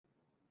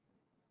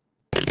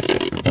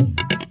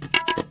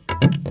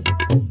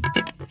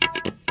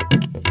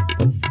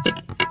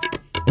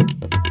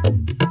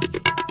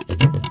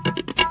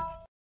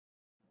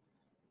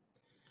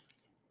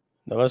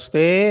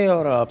नमस्ते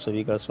और आप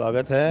सभी का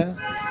स्वागत है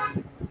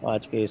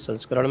आज के इस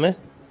संस्करण में।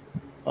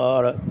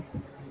 और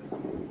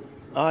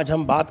आज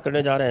हम बात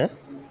करने जा रहे हैं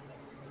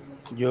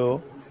जो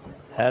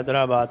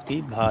हैदराबाद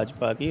की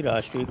भाजपा की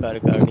राष्ट्रीय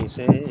कार्यकारिणी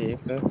से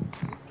एक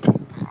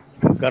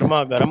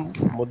गर्मा गर्म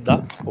मुद्दा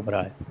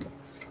उभरा है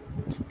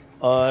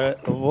और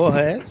वो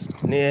है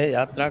स्नेह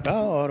यात्रा का।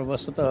 और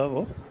वस्तुतः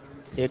वो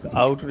एक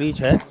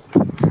आउटरीच है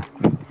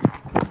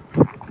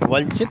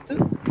वंचित,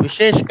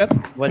 विशेषकर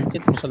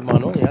वंचित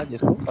मुसलमानों या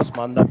जिसको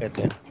पसमानदा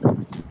कहते हैं।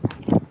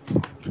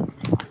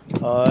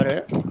 और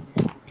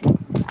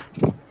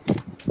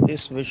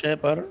इस विषय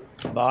पर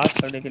बात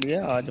करने के लिए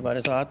आज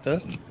हमारे साथ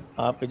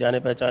आपके जाने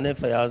पहचाने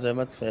फयाज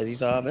अहमद फैजी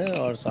साहब हैं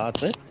और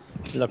साथ में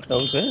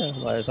लखनऊ से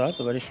हमारे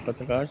साथ वरिष्ठ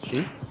पत्रकार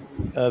श्री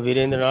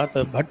वीरेंद्र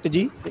नाथ भट्ट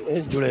जी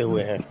जुड़े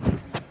हुए हैं।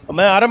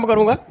 मैं आरंभ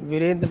करूंगा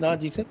वीरेंद्र नाथ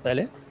जी से।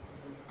 पहले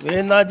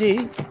वीरेंद्र नाथ जी,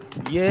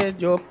 ये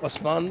जो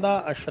पसमानदा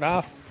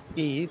अशराफ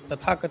की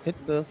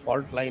तथाकथित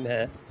फॉल्ट लाइन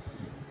है,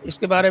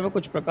 इसके बारे में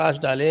कुछ प्रकाश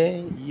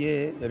डालें।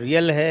 ये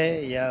रियल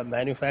है या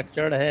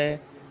मैन्युफैक्चर्ड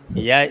है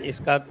या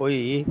इसका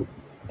कोई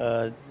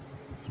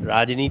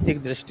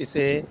राजनीतिक दृष्टि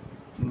से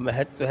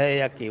महत्व है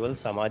या केवल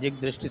सामाजिक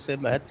दृष्टि से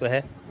महत्व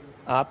है?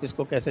 आप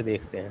इसको कैसे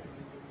देखते हैं?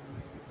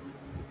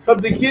 सब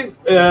देखिए,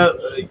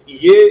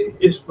 ये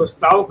इस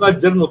प्रस्ताव का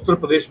जन्म उत्तर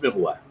प्रदेश में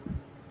हुआ है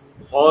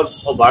और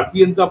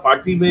भारतीय जनता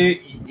पार्टी में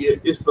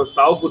इस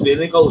प्रस्ताव को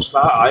देने का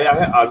उत्साह आया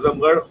है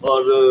आजमगढ़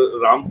और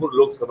रामपुर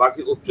लोकसभा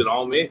के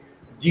उपचुनाव में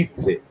जीत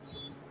से।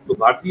 तो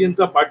भारतीय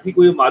जनता पार्टी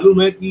को ये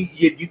मालूम है कि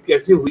ये जीत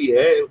कैसे हुई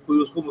है, कोई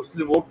उसको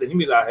मुस्लिम वोट नहीं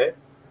मिला है।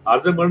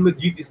 आजमगढ़ में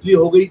जीत इसलिए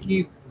हो गई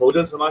कि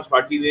बहुजन समाज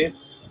पार्टी ने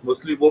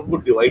मुस्लिम वोट को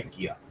डिवाइड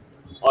किया,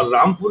 और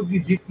रामपुर की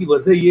जीत की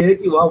वजह यह है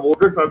कि वहां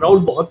वोटर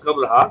टर्नआउट बहुत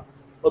कम रहा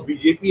और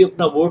बीजेपी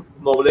अपना वोट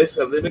मोबिलाइज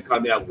करने में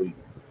कामयाब हुई।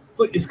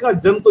 तो इसका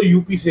जन्म तो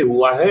यूपी से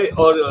हुआ है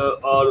और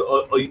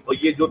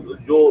ये जो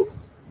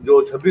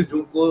 26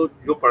 जून को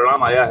जो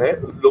परिणाम आया है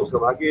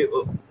लोकसभा के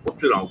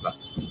उपचुनाव का,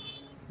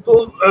 तो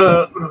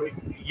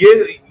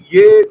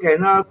ये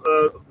कहना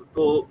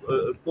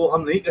तो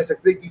हम नहीं कह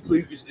सकते कि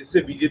कोई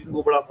इससे बीजेपी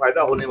को बड़ा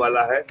फायदा होने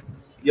वाला है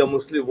या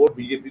मुस्लिम वोट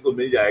बीजेपी को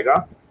मिल जाएगा।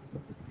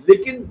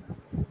 लेकिन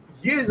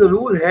ये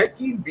जरूर है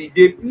कि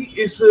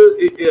बीजेपी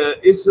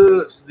इस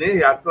स्नेह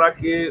यात्रा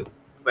के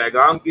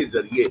पैगाम के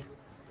जरिए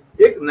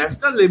एक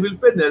नेशनल लेवल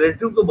पे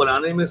नैरेटिव तो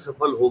बनाने में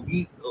सफल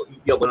होगी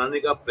या बनाने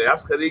का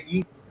प्रयास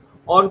करेगी,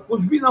 और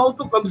कुछ भी ना हो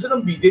तो कम से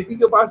कम बीजेपी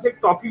के पास एक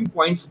टॉकिंग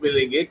पॉइंट्स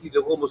मिलेंगे कि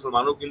देखो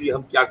मुसलमानों के लिए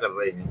हम क्या कर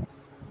रहे हैं।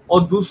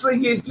 और दूसरा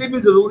ये इसलिए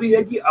भी जरूरी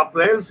है कि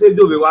अप्रैल से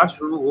जो विवाद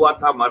शुरू हुआ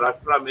था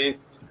महाराष्ट्र में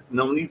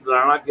नवनीत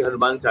राणा के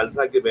हनुमान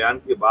चालीसा के बयान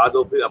के बाद,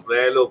 और फिर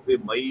अप्रैल और फिर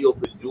मई और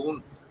फिर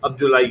जून, अब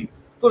जुलाई,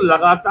 तो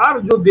लगातार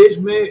जो देश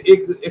में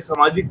एक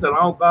सामाजिक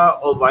तनाव का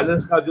और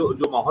वायलेंस का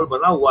जो माहौल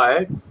बना हुआ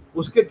है,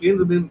 उसके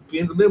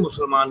केंद्र में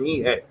मुसलमान ही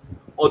है।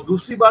 और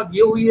दूसरी बात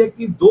ये हुई है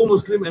कि 2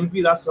 मुस्लिम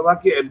एमपी राज्यसभा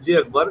के एमजे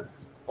अकबर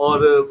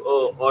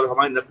और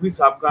हमारे नकवी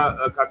साहब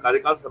का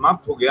कार्यकाल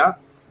समाप्त हो गया।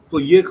 तो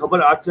ये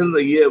खबर आज चल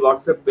रही है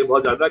व्हाट्सएप पे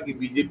बहुत ज्यादा कि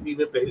बीजेपी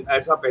में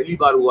ऐसा पहली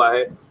बार हुआ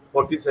है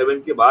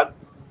 47 के बाद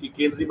कि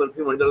केंद्रीय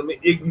मंत्रिमंडल में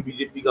एक भी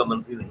बीजेपी का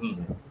मंत्री नहीं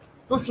है।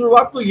 तो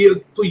शुरुआत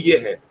तो ये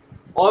है।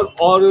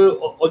 और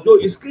जो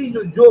इसकी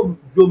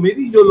जो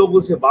मेरी जो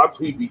लोगों से बात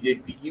हुई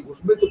बीजेपी की,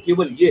 उसमें तो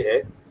केवल ये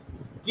है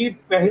कि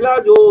पहला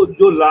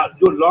जो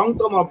लॉन्ग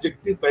टर्म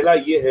ऑब्जेक्टिव पहला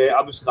ये है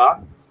अब इसका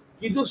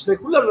कि जो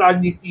सेकुलर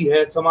राजनीति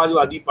है,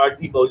 Samajwadi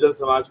party, Bahujan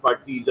Samaj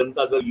party,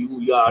 Janata Dal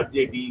you या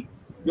आरजेडी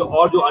जो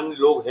अन्य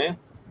लोग हैं,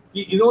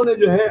 कि इन्होंने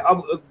जो है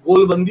अब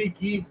गोलबंदी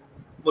की,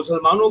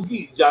 मुसलमानों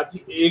की जाति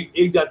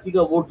एक जाति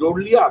का वोट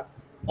जोड़ लिया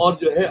और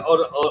जो है और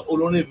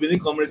उन्होंने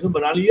विनिंग कॉम्बिनेशन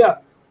बना लिया।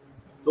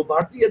 तो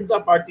भारतीय जनता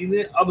पार्टी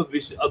ने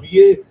अब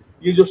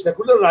ये जो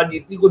सेकुलर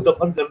राजनीति को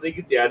दफन करने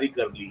की तैयारी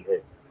कर ली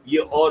है। ये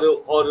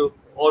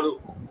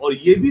और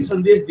ये भी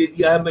संदेश दे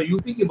दिया है, मैं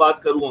यूपी की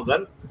बात करूं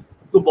अगर,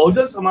 तो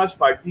बहुजन समाज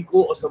पार्टी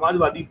को और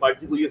समाजवादी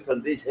पार्टी को ये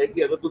संदेश है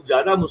कि अगर तुम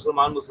ज्यादा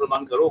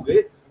मुसलमान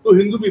करोगे तो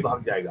हिंदू भी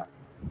भाग जाएगा।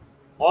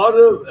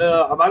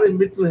 और हमारे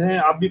मित्र हैं,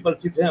 आप भी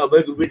परिचित हैं, अभय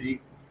दुबे जी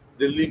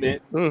दिल्ली में,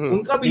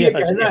 उनका भी ये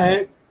कहना है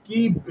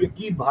कि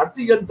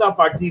भारतीय जनता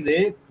पार्टी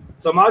ने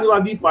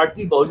समाजवादी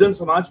पार्टी, बहुजन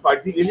समाज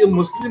पार्टी के लिए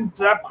मुस्लिम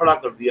ट्रैप खड़ा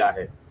कर दिया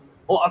है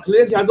और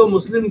अखिलेश यादव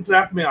मुस्लिम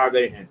ट्रैप में आ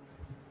गए हैं।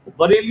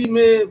 बरेली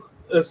में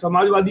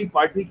समाजवादी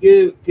पार्टी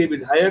के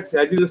विधायक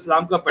सयाजुल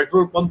इस्लाम का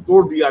पेट्रोल पंप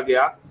तोड़ दिया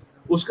गया,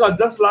 उसका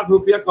 10 लाख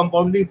रुपया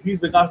कंपाउंडिंग फीस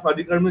विकास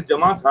प्राधिकरण में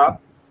जमा था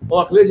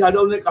और अखिलेश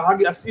यादव ने कहा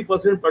कि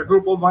 80% पेट्रोल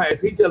पंप वहां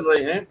ऐसे ही चल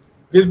रहे हैं,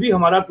 फिर भी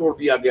हमारा तोड़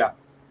दिया गया।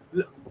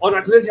 और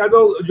अखिलेश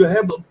यादव जो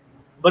है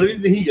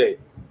बरेली नहीं गए।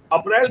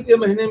 अप्रैल के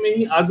महीने में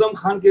ही आजम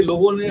खान के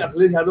लोगों ने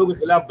अखिलेश यादव के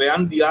खिलाफ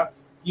बयान दिया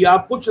कि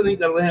आप कुछ नहीं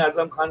कर रहे हैं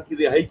आजम खान की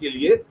रिहाई के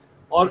लिए।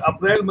 और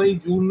अप्रैल मई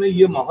जून में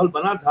ये माहौल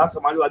बना था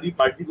समाजवादी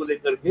पार्टी को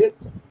लेकर के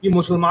कि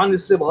मुसलमान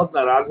इससे बहुत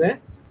नाराज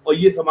हैं और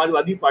ये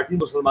समाजवादी पार्टी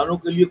मुसलमानों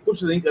के लिए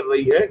कुछ नहीं कर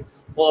रही है।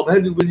 और अभय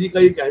दुबे जी का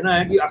ये कहना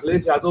है कि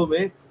अखिलेश यादव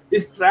में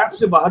इस ट्रैप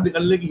से बाहर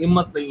निकलने की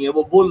हिम्मत नहीं है,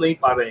 वो बोल नहीं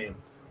पा रहे हैं।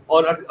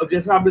 और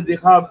जैसा आपने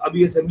देखा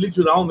अभी असेंबली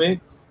चुनाव में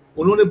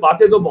उन्होंने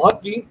बातें तो बहुत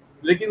की,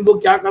 लेकिन वो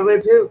क्या कर रहे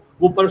थे,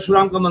 वो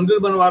परशुराम का मंदिर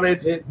बनवा रहे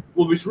थे,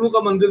 वो विष्णु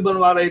का मंदिर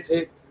बनवा रहे थे,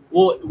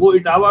 वो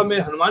इटावा में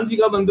हनुमान जी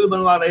का मंदिर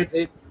बनवा रहे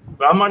थे,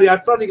 ब्राह्मण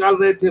यात्रा निकाल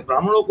रहे थे,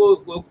 ब्राह्मणों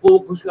को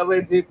खुश कर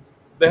रहे थे।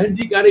 बहन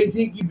जी कह रही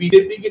थी कि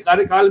बीजेपी के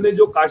कार्यकाल में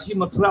जो काशी,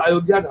 मथुरा,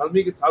 अयोध्या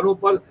धार्मिक स्थानों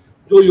पर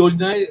जो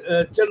योजनाएं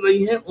चल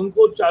रही हैं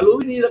उनको चालू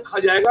ही नहीं रखा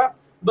जाएगा,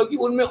 बल्कि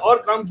उनमें और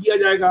काम किया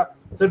जाएगा।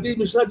 सतीश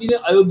मिश्रा जी ने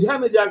अयोध्या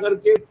में जाकर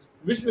के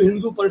विश्व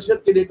हिंदू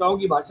परिषद के नेताओं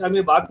की भाषा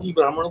में बात की,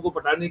 ब्राह्मणों को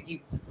पटाने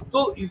की।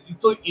 तो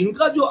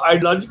इनका जो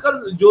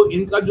आइडियोलॉजिकल, जो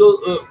इनका जो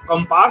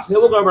कंपास है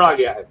वो गड़बड़ा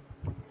गया है।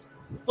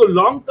 तो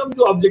लॉन्ग टर्म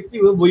जो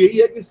ऑब्जेक्टिव है वो यही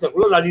है कि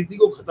सेकुलर राजनीति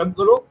को खत्म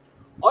करो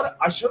और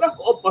अशरफ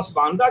और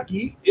पसमानदा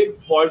की एक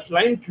फॉल्ट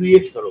लाइन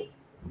क्रिएट करो।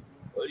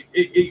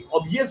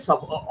 अब ये सब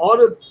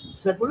और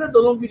सेकुलर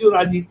दलों की जो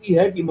राजनीति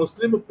है कि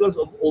मुस्लिम प्लस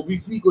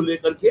ओबीसी को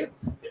लेकर के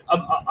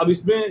अब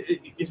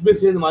इसमें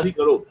सेंधमारी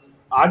करो।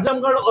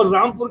 आजमगढ़ और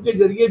रामपुर के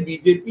जरिए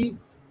बीजेपी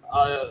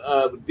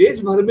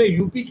देश भर में,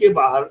 यूपी के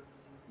बाहर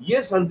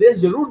ये संदेश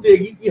जरूर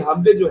देगी कि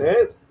हमने जो है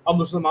अब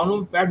मुसलमानों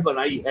में पैठ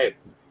बनाई है।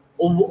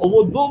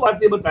 वो दो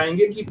बातें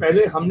बताएंगे कि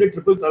पहले हमने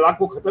ट्रिपल तलाक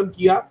को खत्म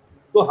किया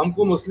तो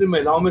हमको मुस्लिम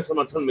महिलाओं में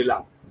समर्थन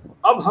मिला।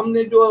 अब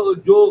हमने जो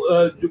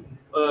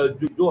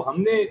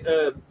हमने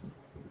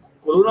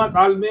कोरोना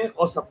काल में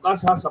और सबका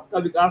साथ सबका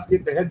विकास के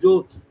तहत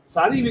जो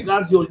सारी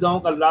विकास योजनाओं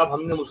का लाभ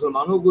हमने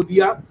मुसलमानों को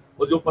दिया,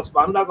 और जो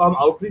पसमानदा का हम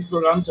आउटरीच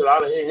प्रोग्राम चला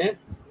रहे हैं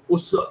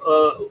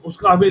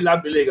उसका हमें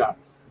लाभ मिलेगा।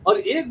 और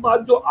एक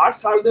बात जो 8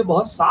 साल में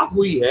बहुत साफ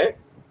हुई है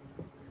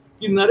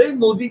कि नरेंद्र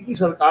मोदी की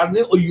सरकार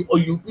ने और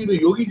यूपी में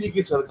योगी जी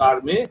की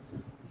सरकार में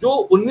जो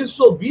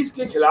 1920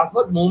 के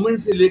खिलाफत मूवमेंट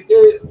से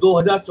लेके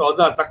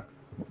 2014 तक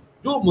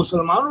जो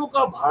मुसलमानों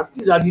का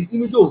भारतीय राजनीति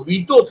में जो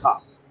वीटो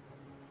था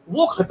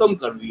वो खत्म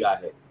कर दिया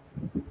है।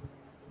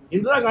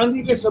 इंदिरा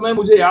गांधी के समय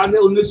मुझे याद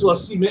है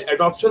 1980 में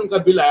एडॉप्शन का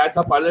बिल आया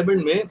था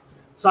पार्लियामेंट में,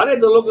 सारे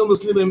दलों के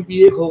मुस्लिम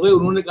एमपी एक हो गए,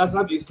 उन्होंने कहा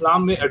साहब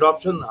इस्लाम में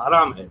एडॉप्शन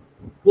हराम है,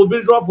 वो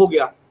बिल ड्रॉप हो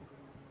गया।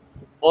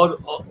 और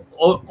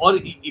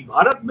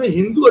भारत में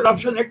हिंदू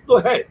एडॉप्शन एक्ट तो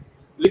है,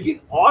 लेकिन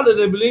all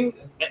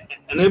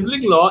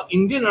enabling law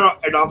Indian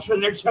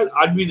adoption act शायद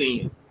आज भी नहीं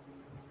है।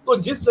 तो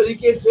जिस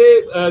तरीके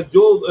से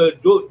जो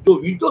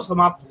वीटो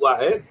समाप्त हुआ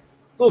है,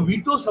 तो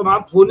वीटो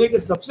समाप्त होने के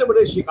सबसे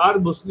बड़े शिकार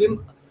मुस्लिम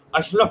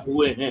अशरफ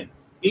हुए हैं,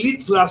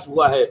 इलीट क्लास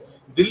हुआ है।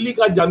 दिल्ली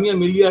का जामिया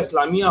मिलिया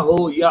इस्लामिया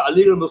हो, या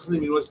अलीगढ़ मुस्लिम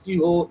यूनिवर्सिटी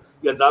हो,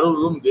 या दारुल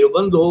उलूम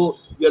देवबंद हो,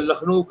 या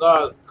लखनऊ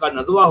का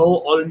नदवा हो,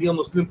 All India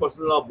Muslim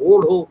personal law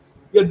board हो,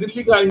 या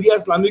दिल्ली का इंडिया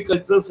इस्लामिक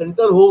कल्चरल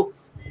सेंटर हो,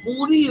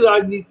 पूरी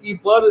राजनीति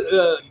पर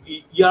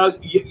या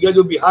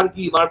जो बिहार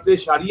की इमारत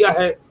शारिया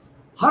है,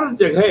 हर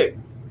जगह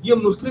ये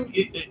मुस्लिम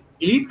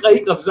इलीट का ही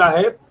कब्जा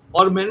है।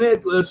 और मैंने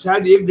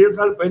शायद 1-1.5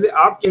 साल पहले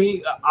आपके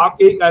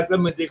ही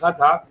कार्यक्रम में देखा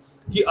था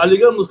कि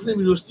अलीगढ़ मुस्लिम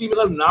यूनिवर्सिटी में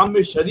अगर नाम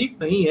में शरीफ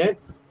नहीं है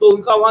तो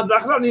उनका वहां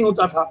दाखिला नहीं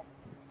होता था।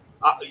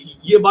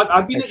 ये बात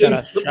आप ही ने कही,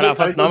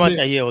 शराफतनामा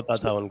चाहिए होता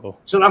था उनको,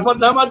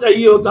 शराफतनामा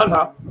चाहिए होता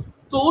था।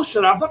 तो उस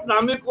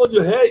शराफतनामे को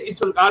जो है इस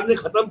सरकार ने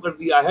खत्म कर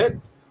दिया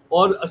है।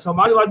 और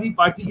समाजवादी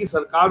पार्टी की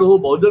सरकार हो,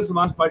 बहुजन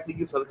समाज पार्टी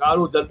की सरकार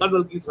हो, जनता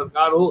दल की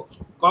सरकार हो,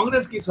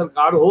 कांग्रेस की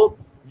सरकार हो,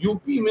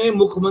 यूपी में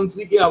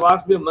मुख्यमंत्री के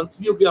आवास में,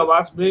 मंत्रियों के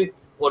आवास में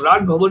और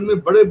राजभवन में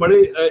बड़े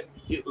बड़े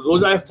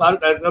रोजा इफ्तार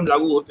कार्यक्रम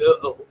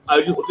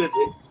आयोजित होते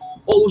थे,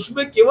 और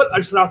उसमें केवल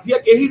अशराफिया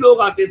के ही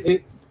लोग आते थे,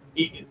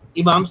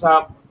 इमाम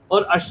साहब।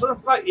 और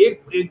अशरफ का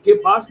एक के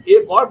पास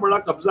एक और बड़ा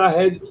कब्जा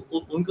है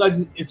उनका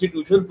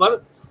इंस्टीट्यूशन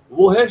पर,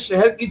 वो है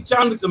शहर की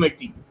चांद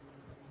कमेटी।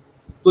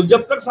 तो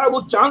जब तक साहब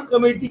वो चांद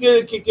कमेटी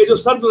के जो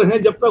सदस्य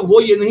हैं, जब तक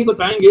वो ये नहीं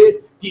बताएंगे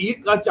कि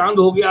ईद का चांद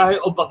हो गया है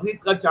और बकरीद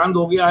का चांद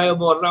हो गया है,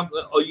 मुहर्रम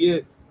और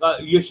ये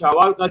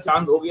शावाल का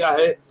चांद हो गया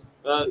है,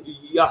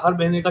 या हर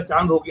महीने का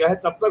चांद हो गया है,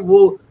 तब तक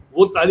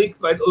वो तारीख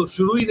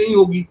शुरू ही नहीं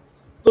होगी।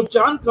 तो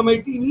चांद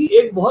कमेटी भी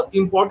एक बहुत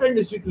इंपॉर्टेंट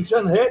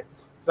इंस्टीट्यूशन है,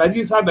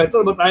 फैजी साहब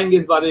बेहतर बताएंगे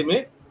इस बारे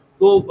में।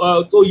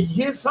 तो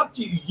ये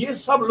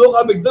सब लोग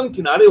अब एकदम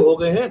किनारे हो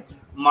गए हैं,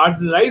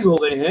 मार्जिनलाइज हो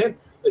गए हैं।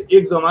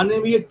 एक जमाने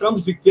में ये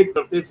टर्म्स डिक्टेट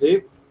करते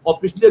थे, और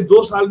पिछले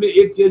 2 साल में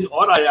एक चेंज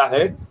और आया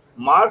है।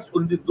 मार्च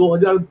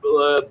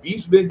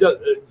 2020 में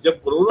जब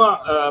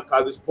कोरोना का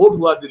विस्फोट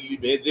हुआ दिल्ली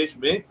में, देश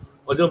में,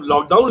 और जब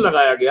लॉकडाउन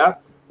लगाया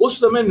गया, उस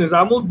समय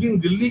निजामुद्दीन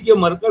दिल्ली के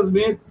मरकज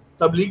में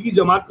तबलीगी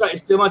जमात का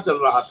इज्तिमा चल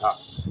रहा था।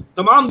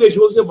 तमाम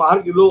देशों से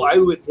बाहर के लोग आए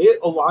हुए थे,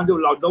 और वहां जब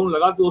लॉकडाउन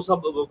लगा तो वो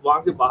सब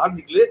वहां से बाहर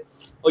निकले,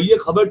 और ये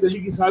खबर चली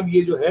कि साहब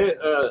ये जो है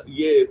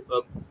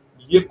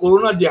ये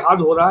कोरोना जिहाद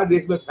हो रहा है,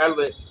 देश में फैल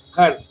रहे।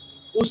 खैर,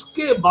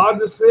 उसके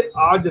बाद से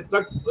आज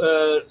तक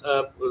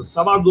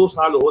 2.25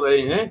 साल हो रहे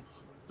हैं,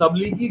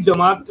 तबलीगी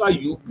जमात का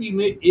यूपी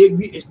में एक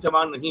भी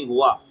इज्तिमा नहीं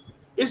हुआ।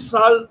 इस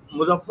साल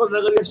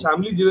मुजफ्फरनगर या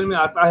शामली जिले में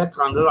आता है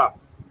कांधरा,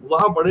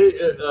 वहां बड़े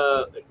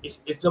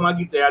इज्तिमा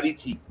की तैयारी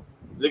थी,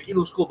 लेकिन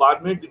उसको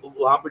बाद में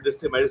वहां पे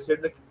डिस्ट्रिक्ट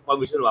मजिस्ट्रेट ने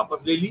परमिशन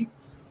वापस ले ली।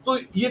 तो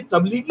ये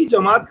तबलीगी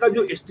जमात का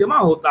जो इज्तिमा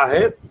होता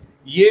है,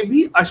 ये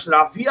भी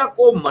अशराफिया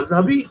को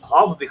मजहबी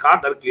खौफ दिखा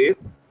करके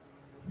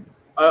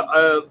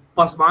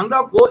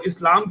पसमानदा को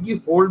इस्लाम की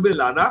फोल्ड में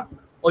लाना,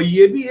 और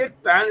ये भी एक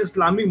पैन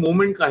इस्लामी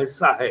मूवमेंट का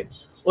हिस्सा है।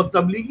 और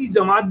तबलीगी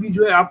जमात भी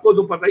जो है, आपको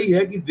तो पता ही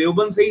है कि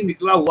देवबंद से ही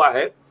निकला हुआ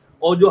है,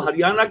 और जो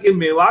हरियाणा के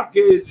मेवात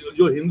के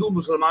जो हिंदू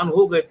मुसलमान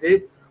हो गए थे,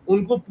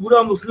 उनको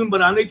पूरा मुस्लिम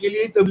बनाने के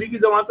लिए तबलीगी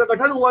जमात का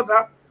गठन हुआ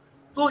था।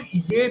 तो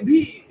ये भी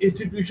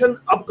इंस्टीट्यूशन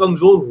अब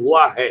कमजोर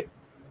हुआ है।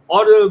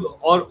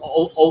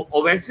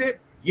 और वैसे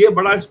ये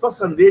बड़ा स्पष्ट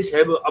संदेश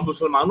है अब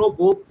मुसलमानों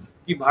को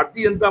कि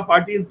भारतीय जनता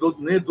पार्टी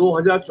ने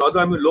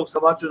 2014 में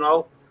लोकसभा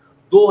चुनाव,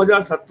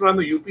 2017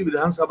 में यूपी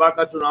विधानसभा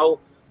का चुनाव,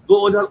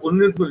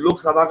 2019 में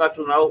लोकसभा का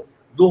चुनाव,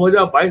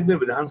 2022 में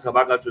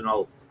विधानसभा का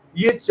चुनाव,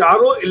 ये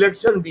चारों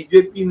इलेक्शन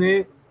बीजेपी ने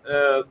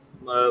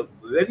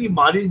वेरी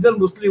मार्जिनल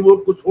मुस्लिम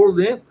वोट को छोड़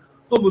दें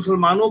तो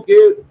मुसलमानों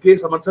के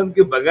समर्थन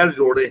के बगैर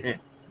जोड़े हैं।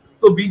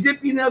 तो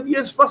बीजेपी ने अब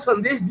ये स्पष्ट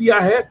संदेश दिया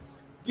है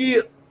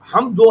कि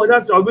हम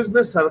 2024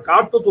 में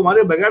सरकार तो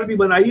तुम्हारे बगैर भी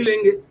बना ही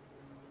लेंगे।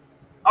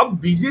 अब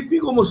बीजेपी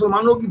को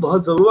मुसलमानों की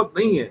बहुत जरूरत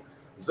नहीं है,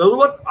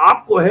 जरूरत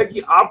आपको है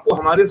कि आपको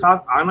हमारे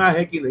साथ आना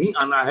है कि नहीं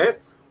आना है।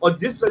 और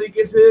जिस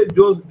तरीके से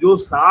जो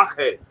साख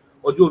है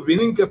और जो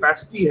विनिंग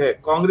कैपेसिटी है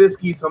कांग्रेस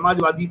की,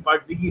 समाजवादी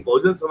पार्टी की,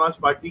 बहुजन समाज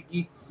पार्टी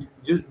की,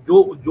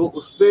 जो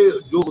उस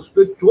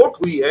पे चोट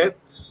हुई है,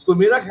 तो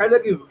मेरा ख्याल है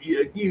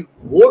कि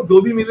वोट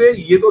जो भी मिले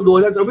ये तो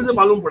 2024 में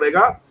मालूम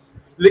पड़ेगा।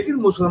 लेकिन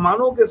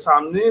मुसलमानों के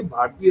सामने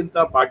भारतीय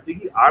जनता पार्टी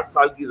की 8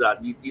 साल की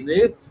राजनीति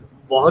ने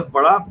बहुत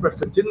बड़ा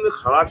प्रश्न चिन्ह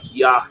खड़ा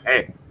किया है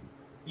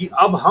कि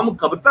अब हम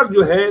कब तक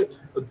जो है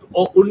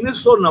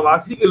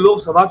 1989 के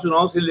लोकसभा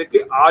चुनाव से लेके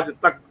आज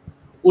तक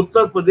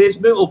उत्तर प्रदेश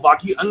में और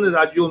बाकी अन्य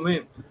राज्यों में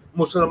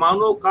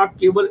मुसलमानों का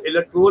केवल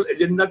इलेक्टोरल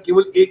एजेंडा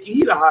केवल एक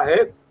ही रहा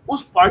है,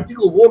 उस पार्टी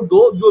को वोट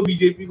दो जो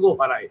बीजेपी को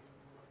हराए।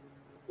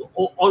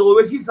 और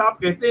ओवैसी साहब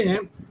कहते हैं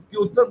कि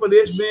उत्तर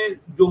प्रदेश में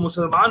जो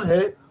मुसलमान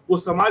है वो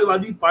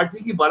समाजवादी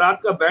पार्टी की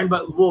बारात का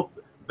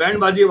बैंड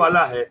बाजे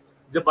वाला है।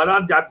 जब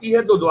बारात जाती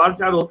है तो द्वार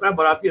चार होता है,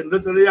 बाराती अंदर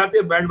चले जाते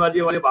हैं, बैंड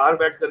बाजे वाले बाहर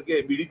बैठ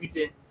करके बीड़ी पीते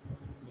हैं,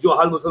 जो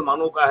हाल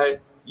मुसलमानों का है।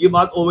 ये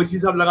बात ओवैसी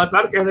साहब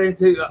लगातार कह रहे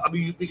थे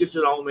अभी यूपी के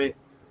चुनाव में।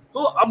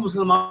 तो अब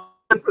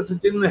मुसलमान प्रश्न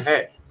चिन्ह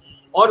है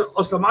और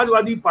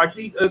समाजवादी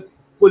पार्टी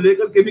को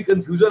लेकर के भी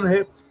कंफ्यूजन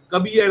है।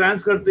 कभी ये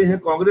अलायंस करते हैं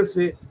कांग्रेस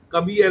से,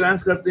 कभी ये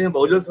अलायंस करते हैं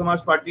बहुजन समाज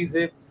पार्टी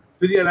से,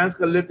 फिर ये अलायंस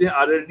कर लेते हैं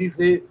आरएलडी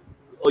से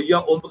और या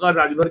ओम प्रकाश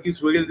राजभर की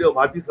सुहेल और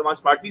भारतीय समाज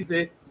पार्टी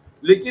से।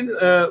 लेकिन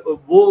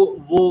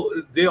वो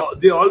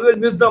they always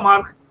miss the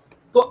mark.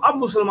 तो अब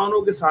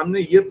मुसलमानों के सामने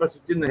ये प्रश्न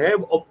चिन्ह है,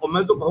 और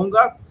मैं तो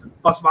कहूंगा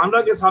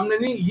पसमांदा के सामने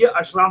नहीं, ये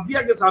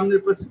अशराफिया के सामने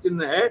प्रश्न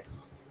चिन्ह है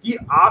कि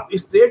आप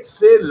स्टेट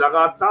से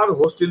लगातार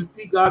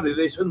हॉस्टिलिटी का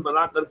रिलेशन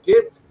बना करके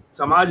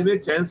समाज में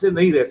चैन से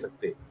नहीं रह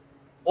सकते।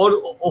 और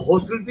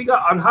हॉस्टिलिटी का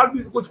आधार भी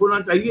कुछ होना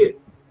चाहिए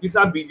कि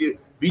साहब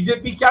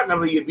बीजेपी क्या कर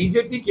रही है।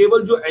 बीजेपी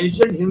केवल जो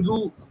एंशिएंट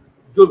हिंदू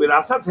जो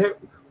विरासत है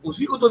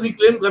उसी को तो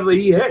रिक्लेम कर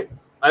रही है।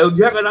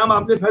 अयोध्या का नाम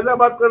आपने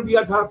फैजाबाद कर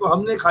दिया था, तो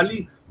हमने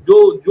खाली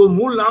जो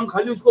मूल नाम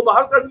खाली उसको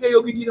बाहर कर दिया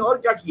योगी जी ने, और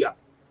क्या किया।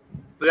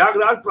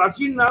 प्रयागराज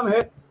प्राचीन नाम है,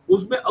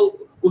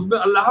 उसमें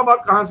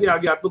अल्लाहाबाद कहां से आ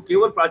गया, तो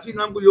केवल प्राचीन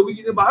नाम को योगी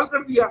जी ने बहाल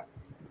कर दिया।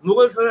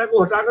 मुगल सराय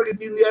को हटाकर के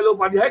दीनदयाल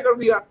उपाध्याय कर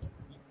दिया।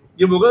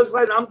 ये मुगल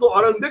सराय नाम तो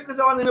औरंगजेब के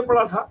जमाने में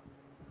पड़ा था।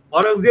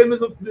 औरंगजेब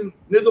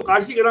ने तो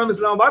काशी का नाम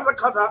इस्लामाबाद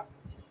रखा था,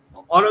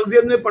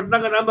 औरंगजेब ने पटना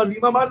का नाम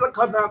अजीमाबाद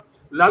रखा था,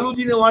 लालू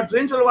जी ने वहां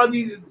ट्रेन चलवा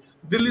दी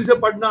दिल्ली से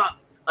पटना,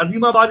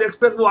 अजीमाबाद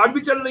एक्सप्रेस वो आज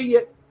भी चल रही है।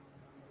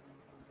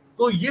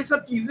 तो ये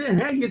सब चीजें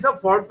हैं, ये सब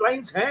फॉल्ट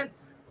लाइन्स हैं।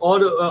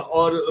 और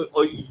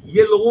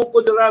ये लोगों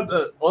को जरा,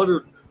 और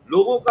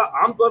लोगों का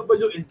आमतौर पर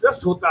जो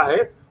इंटरेस्ट होता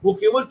है वो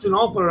केवल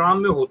चुनाव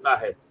परिणाम में होता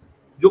है,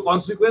 जो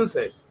कॉन्सिक्वेंस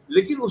है,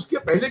 लेकिन उसके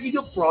पहले की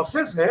जो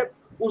प्रोसेस है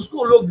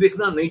उसको लोग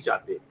देखना नहीं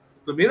चाहते।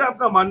 तो मेरा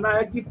अपना मानना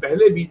है कि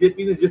पहले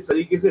बीजेपी ने जिस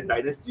तरीके से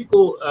डायनेस्टी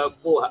को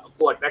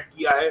अटैक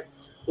किया है,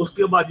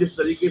 उसके बाद जिस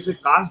तरीके से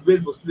कास्ट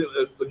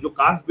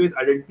बेस्ड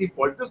आइडेंटिटी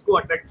पॉलिटिक्स को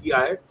अटैक किया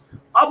है,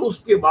 अब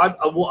उसके बाद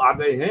अब वो आ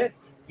गए हैं।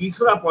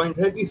 तीसरा पॉइंट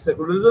है कि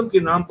सेकुलरिज्म के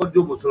नाम पर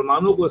जो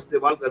मुसलमानों को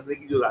इस्तेमाल करने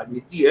की जो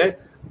राजनीति है,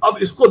 अब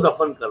इसको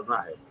दफन करना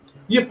है।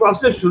 ये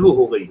प्रोसेस शुरू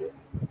हो गई है,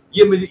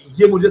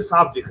 ये मुझे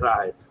साफ दिख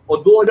रहा है।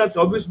 और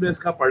 2024 में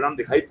इसका परिणाम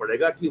दिखाई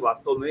पड़ेगा कि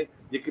वास्तव में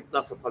ये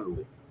कितना सफल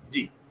हुए।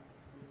 जी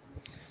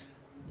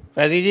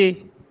फैजी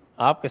जी,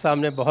 आपके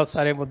सामने बहुत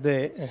सारे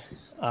मुद्दे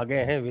आ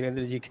गए हैं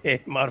वीरेंद्र जी के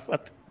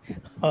मार्फत,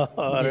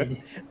 और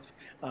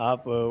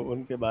आप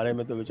उनके बारे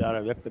में तो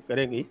विचार व्यक्त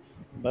करेंगी।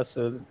 बस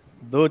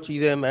दो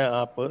चीज़ें मैं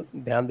आप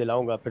ध्यान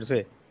दिलाऊंगा फिर से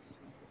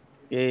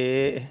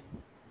कि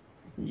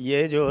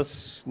ये जो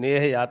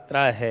स्नेह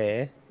यात्रा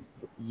है,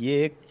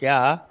 ये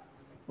क्या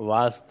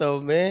वास्तव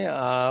में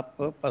आप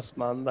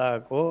पसमांदा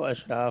को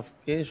अशराफ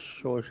के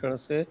शोषण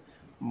से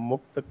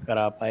मुक्त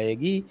करा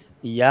पाएगी,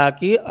 या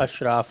कि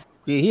अशराफ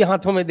के ही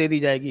हाथों में दे दी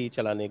जाएगी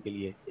चलाने के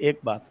लिए, एक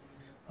बात।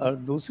 और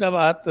दूसरा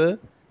बात,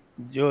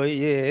 जो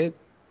ये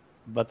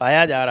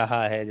बताया जा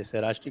रहा है,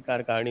 जैसे राष्ट्रीय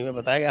कार्यकारिणी में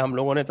बताया गया, हम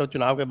लोगों ने तो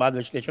चुनाव के बाद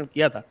विश्लेषण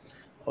किया था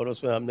और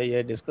उसमें हमने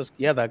ये डिस्कस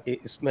किया था कि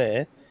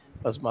इसमें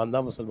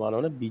पसमांदा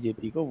मुसलमानों ने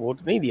बीजेपी को वोट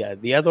नहीं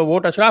दिया तो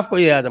वोट अशराफ को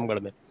ही है आजमगढ़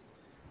में।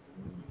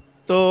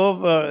 तो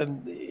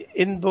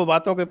इन दो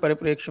बातों के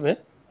परिप्रेक्ष्य में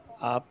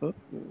आप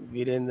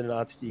वीरेंद्र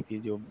नाथ जी की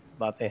जो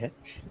बातें हैं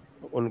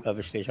उनका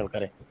विश्लेषण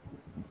करें।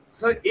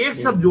 सर एक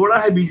शब्द जोड़ा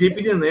है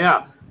बीजेपी ने नया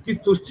कि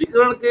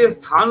तुष्टीकरण के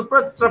स्थान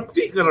पर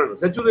तृप्तिकरण,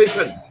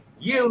 सेचुरेशन,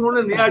 ये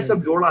उन्होंने नया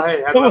शब्द जोड़ा है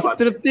हैदराबाद में।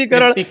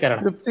 तृप्तिकरण,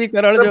 तृप्तिकरण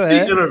तृप्तिकरण जो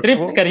है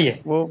तृप्त करिए।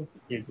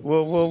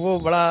 वो वो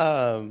बड़ा,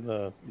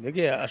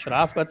 देखिए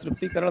अशराफ का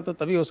तृप्तिकरण तो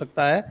तभी हो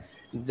सकता है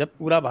जब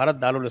पूरा भारत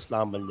दारुल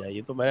इस्लाम बन जाए।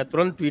 ये तो मैंने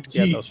तुरंत ट्वीट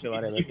किया था उसके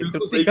बारे में कि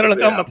तृप्तिकरण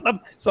का मतलब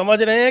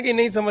समझ रहे हैं कि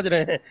नहीं समझ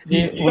रहे हैं।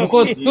 जी,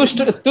 उनको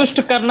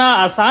तुष्ट करना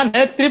आसान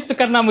है, तृप्त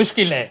करना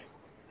मुश्किल है,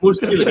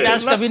 मुश्किल है,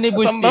 कभी नहीं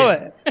बुझती संभव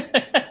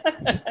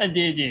है।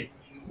 जी जी।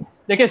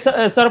 देखिए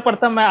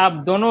सर्वप्रथम मैं आप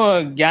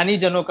दोनों ज्ञानी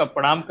जनों का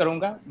प्रणाम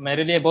करूंगा।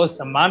 मेरे लिए बहुत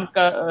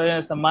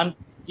सम्मान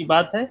की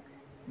बात है।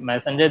 मैं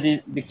संजय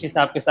दीक्षित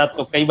साहब के साथ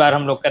तो कई बार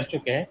हम लोग कर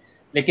चुके हैं,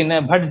 लेकिन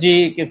भट्ट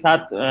जी के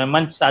साथ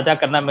मंच साझा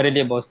करना मेरे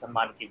लिए बहुत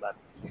सम्मान की बात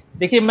है।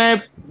 देखिए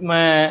मैं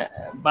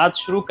बात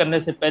शुरू करने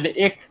से पहले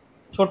एक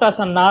छोटा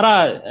सा नारा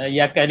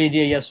या कह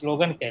लीजिए या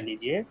स्लोगन कह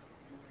लीजिए,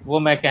 वो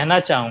मैं कहना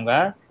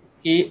चाहूंगा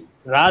कि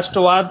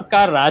राष्ट्रवाद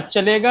का राज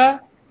चलेगा,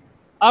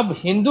 अब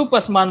हिंदू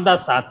पसमानदा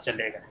साथ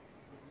चलेगा।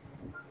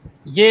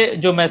 ये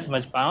जो मैं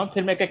समझ पाऊँ,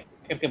 फिर मैं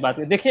करके बात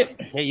करूं। देखिए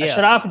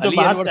अशराफ जो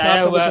बाहर से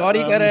आया हुआ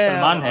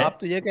मुसलमान है, आप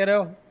तो ये कह रहे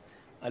हो,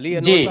 अली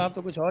अनवर साहब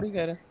तो कुछ और ही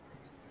कह रहे हैं।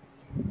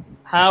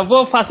 हाँ,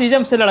 वो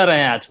फासिज्म से लड़ रहे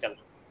हैं आजकल।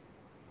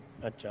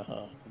 अच्छा,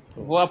 हाँ,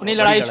 तो वो अपनी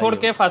लड़ाई छोड़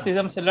के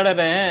फासिज्म से लड़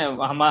रहे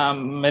हैं।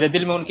 मेरे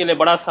दिल में उनके लिए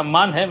बड़ा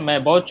सम्मान है।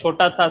 मैं बहुत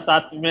छोटा था,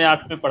 7वीं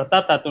 8वीं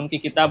पढ़ता था, तो उनकी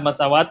किताब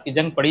मसावात की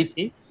जंग पढ़ी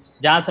थी,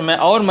 जहां से मैं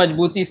और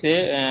मजबूती से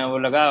वो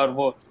लगा, और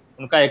वो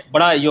उनका एक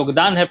बड़ा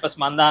योगदान है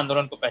पसमानदा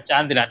आंदोलन को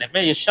पहचान दिलाने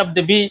में। ये शब्द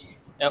भी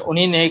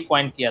उन्हीं ने एक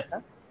पॉइंट किया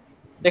था।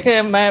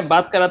 देखिए मैं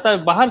बात कर रहा था,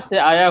 बाहर से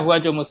आया हुआ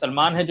जो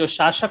मुसलमान है, जो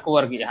शासक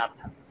वर्ग यहाँ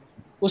था,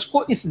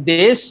 उसको इस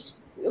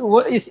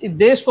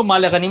देश को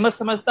माल गनीमत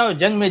समझता है और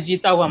जंग में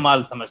जीता हुआ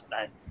माल समझता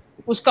है।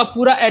 उसका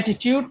पूरा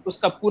एटीट्यूड,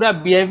 उसका पूरा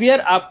बिहेवियर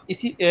आप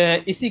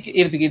इसी के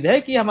इर्द गिर्द है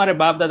कि हमारे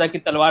बाप दादा की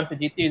तलवार से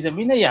जीती हुई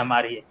जमीन है, ये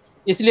हमारी है।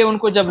 इसलिए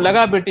उनको जब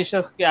लगा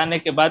ब्रिटिशर्स के आने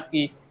के बाद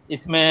कि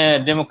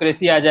इसमें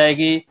डेमोक्रेसी आ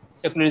जाएगी,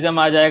 सेकुलरिज्म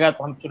आ जाएगा,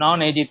 तो हम चुनाव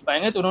नहीं जीत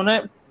पाएंगे, तो उन्होंने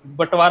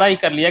बंटवारा ही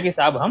कर लिया कि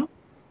साहब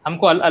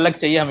हमको अलग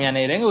चाहिए, हम यहाँ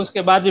नहीं रहेंगे।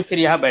 उसके बाद भी फिर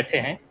यहाँ बैठे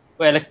हैं,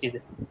 कोई अलग चीज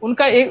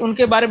है।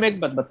 उनके बारे में एक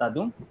बात बता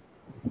दूं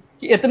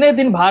कि इतने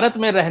दिन भारत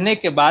में रहने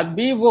के बाद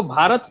भी वो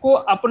भारत को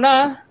अपना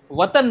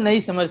वतन नहीं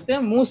समझते।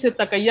 मुंह से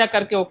तकैया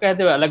करके वो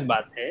कहते हुए अलग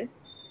बात है,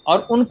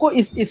 और उनको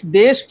इस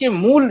देश के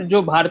मूल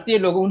जो भारतीय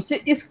लोग,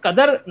 उनसे इस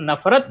कदर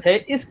नफरत है,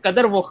 इस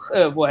कदर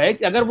वो है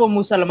कि अगर वो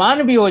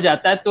मुसलमान भी हो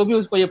जाता है तो भी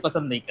उसको ये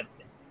पसंद नहीं करते।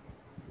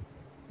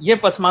 ये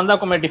पसमानदा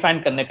को मैं डिफाइन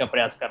करने का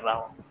प्रयास कर रहा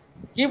हूँ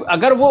कि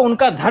अगर वो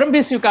उनका धर्म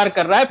भी स्वीकार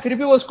कर रहा है, फिर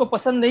भी वो उसको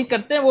पसंद नहीं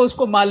करते। वो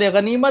उसको माले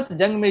गनीमत,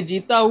 जंग में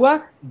जीता हुआ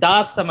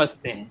दास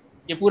समझते हैं।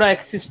 ये पूरा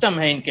एक सिस्टम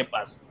है इनके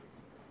पास,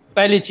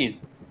 पहली चीज।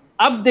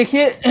 अब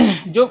देखिए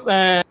जो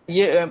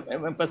ये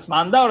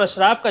पसमानदा और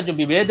अशराफ का जो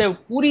विभेद है, वो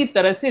पूरी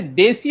तरह से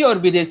देसी और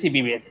विदेशी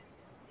विभेद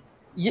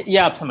है, ये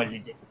आप समझ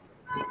लीजिए।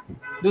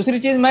 दूसरी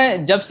चीज,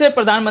 मैं जब से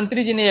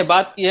प्रधानमंत्री जी ने ये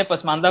बात की है,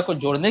 पसमानदा को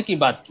जोड़ने की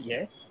बात की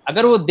है,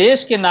 अगर वो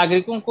देश के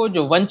नागरिकों को,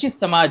 जो वंचित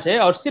समाज है,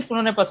 और सिर्फ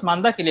उन्होंने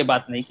पसमानदा के लिए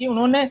बात नहीं की,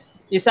 उन्होंने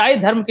ईसाई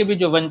धर्म के भी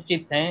जो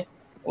वंचित हैं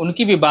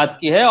उनकी भी बात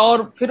की है।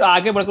 और फिर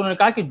आगे बढ़कर उन्होंने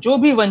कहा कि जो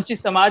भी वंचित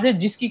समाज है,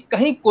 जिसकी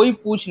कहीं कोई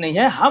पूछ नहीं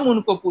है, हम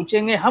उनको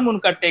पूछेंगे, हम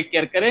उनका टेक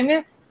केयर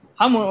करेंगे,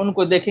 हम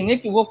उनको देखेंगे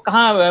कि वो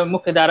कहाँ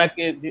मुख्य धारा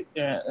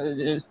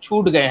के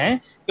छूट गए हैं।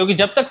 क्योंकि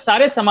जब तक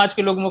सारे समाज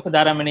के लोग मुख्य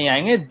धारा में नहीं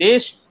आएंगे,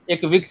 देश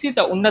एक विकसित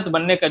और उन्नत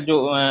बनने का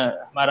जो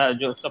हमारा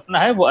जो सपना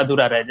है वो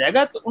अधूरा रह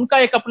जाएगा। तो उनका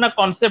एक अपना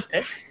कॉन्सेप्ट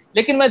है।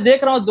 लेकिन मैं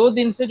देख रहा हूँ 2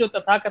 दिन से जो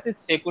तथाकथित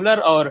सेकुलर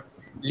और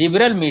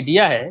लिबरल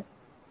मीडिया है,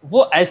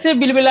 वो ऐसे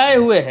बिलबिलाए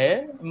हुए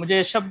है,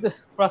 मुझे शब्द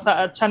थोड़ा सा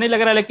अच्छा नहीं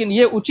लग रहा, लेकिन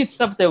ये उचित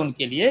शब्द है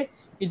उनके लिए,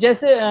 कि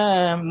जैसे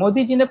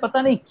मोदी जी ने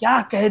पता नहीं क्या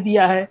कह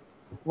दिया है।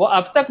 वो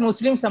अब तक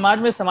मुस्लिम समाज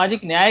में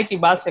सामाजिक न्याय की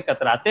बात से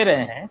कतराते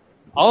रहे हैं,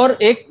 और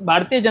एक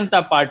भारतीय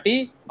जनता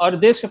पार्टी और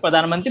देश के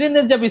प्रधानमंत्री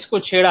ने जब इसको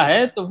छेड़ा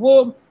है, तो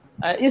वो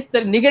इस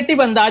तरह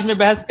निगेटिव अंदाज में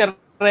बहस कर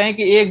रहे हैं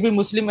कि एक भी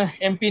मुस्लिम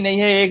एमपी नहीं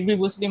है, एक भी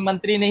मुस्लिम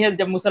मंत्री नहीं है।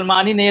 जब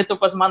मुसलमान ही नहीं है तो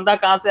पसमानदा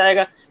कहाँ से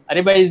आएगा?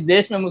 अरे भाई, इस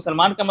देश में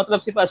मुसलमान का मतलब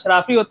सिर्फ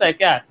अशराफी होता है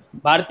क्या?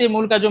 भारतीय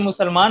मूल का जो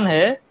मुसलमान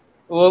है,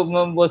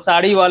 वो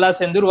साड़ी वाला,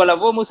 सिंदूर वाला,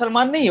 वो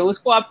मुसलमान नहीं है,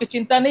 उसको आपकी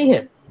चिंता नहीं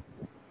है।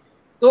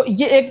 तो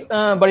ये एक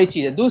बड़ी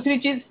चीज है। दूसरी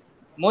चीज,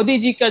 मोदी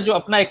जी का जो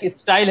अपना एक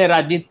स्टाइल है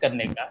राजनीति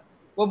करने का,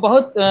 वो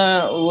बहुत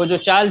वो जो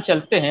चाल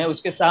चलते हैं,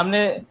 उसके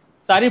सामने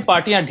सारी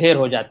पार्टियां ढेर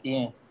हो जाती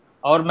हैं।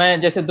 और मैं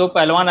जैसे 2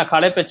 पहलवान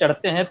अखाड़े पे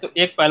चढ़ते हैं तो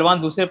एक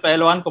पहलवान दूसरे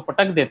पहलवान को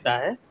पटक देता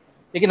है,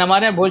 लेकिन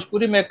हमारे यहाँ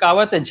भोजपुरी में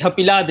कहावत है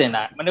झपिला देना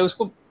है, मैंने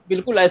उसको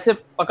बिल्कुल ऐसे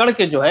पकड़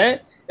के जो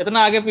है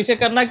इतना आगे पीछे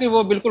करना कि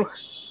वो बिल्कुल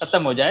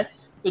खत्म हो जाए।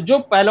 तो जो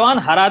पहलवान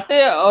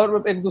हराते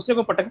और एक दूसरे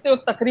को पटकते वो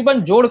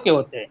तकरीबन जोड़ के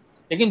होते हैं,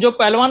 लेकिन जो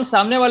पहलवान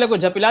सामने वाले को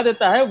झपिला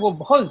देता है वो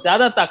बहुत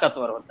ज्यादा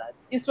ताकतवर होता है।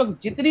 इस वक्त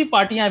जितनी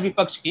पार्टियां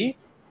विपक्ष की,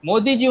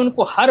 मोदी जी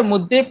उनको हर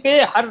मुद्दे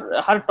पे,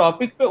 हर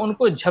टॉपिक पे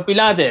उनको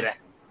झपिला दे रहे हैं।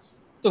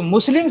 तो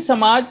मुस्लिम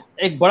समाज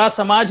एक बड़ा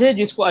समाज है,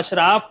 जिसको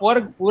अशराफ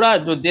वर्ग, पूरा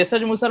जो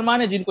देशज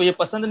मुसलमान है, जिनको ये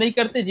पसंद नहीं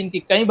करते, जिनकी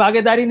कहीं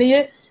भागीदारी नहीं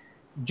है,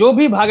 जो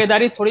भी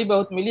भागीदारी थोड़ी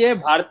बहुत मिली है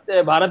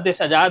भारत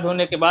देश आजाद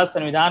होने के बाद,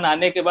 संविधान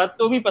आने के बाद,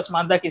 तो भी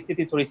पसमानदा की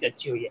स्थिति थोड़ी सी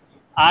अच्छी हुई है।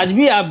 आज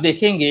भी आप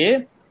देखेंगे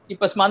कि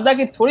पसमानदा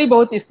की थोड़ी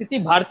बहुत स्थिति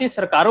भारतीय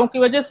सरकारों की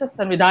वजह से,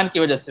 संविधान की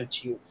वजह से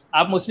अच्छी हुई।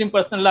 आप मुस्लिम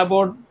पर्सनल लॉ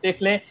बोर्ड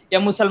देख लें या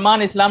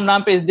मुसलमान इस्लाम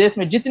नाम पे इस देश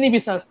में जितनी भी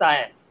संस्थाएं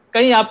हैं,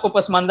 कहीं आपको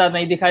पसमानदा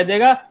नहीं दिखाई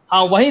देगा।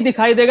 हाँ, वही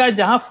दिखाई देगा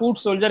जहां फूट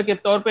सोल्जर के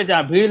तौर पे,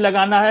 जहां भीड़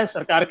लगाना है,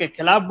 सरकार के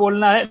खिलाफ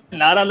बोलना है,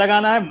 नारा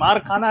लगाना है, मार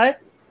खाना है,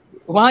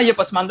 वहां ये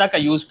पसमानदा का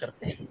यूज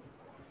करते हैं।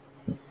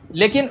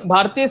 लेकिन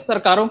भारतीय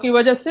सरकारों की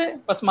वजह से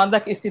पसमानदा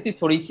की स्थिति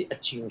थोड़ी सी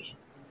अच्छी हुई है।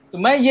 तो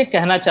मैं ये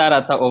कहना चाह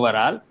रहा था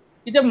ओवरऑल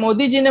कि जब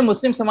मोदी जी ने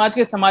मुस्लिम समाज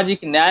के सामाजिक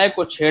न्याय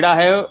को छेड़ा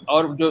है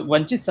और जो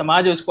वंचित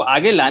समाज है उसको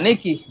आगे लाने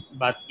की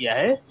बात किया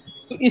है,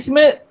 तो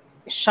इसमें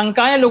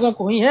शंकाएं लोगों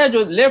को हुई है।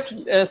 जो लेफ्ट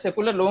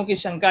सेकुलर लोगों की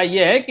शंका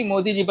ये है कि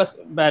मोदी जी बस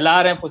बहला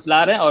रहे हैं,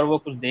 फुसला रहे हैं और वो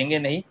कुछ देंगे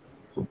नहीं।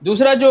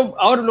 दूसरा जो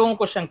और लोगों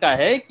को शंका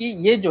है कि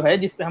ये जो है,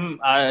 जिसपे हम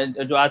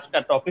जो आज का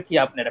टॉपिक ही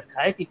आपने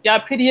रखा है, कि क्या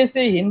फिर ये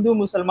से हिंदू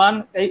मुसलमान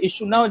का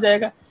इश्यू ना हो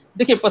जाएगा।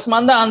 देखिए,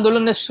 पसमानदा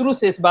आंदोलन ने शुरू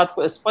से इस बात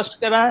को स्पष्ट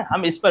करा है,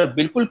 हम इस पर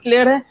बिल्कुल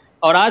क्लियर है।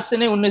 और आज से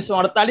नहीं,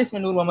 1948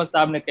 में नूर मोहम्मद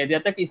साहब ने कह दिया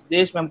था कि इस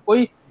देश में हम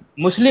कोई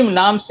मुस्लिम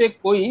नाम से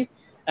कोई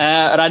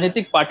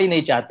राजनीतिक पार्टी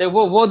नहीं चाहते।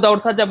 वो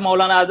दौर था जब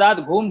मौलाना आजाद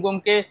घूम घूम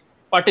के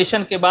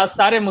पार्टीशन के बाद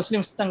सारे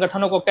मुस्लिम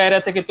संगठनों को कह रहे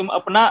थे कि तुम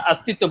अपना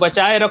अस्तित्व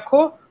बचाए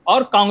रखो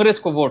और कांग्रेस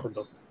को वोट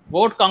दो।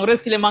 वोट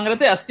कांग्रेस के लिए मांग रहे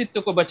थे,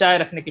 अस्तित्व को बचाए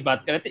रखने की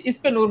बात कर रहे थे। इस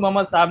पे नूर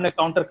मोहम्मद साहब ने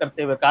काउंटर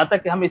करते हुए कहा था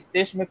कि हम इस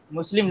देश में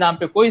मुस्लिम नाम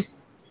पे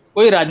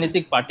कोई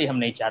राजनीतिक पार्टी हम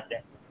नहीं चाहते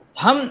हैं।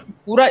 हम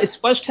पूरा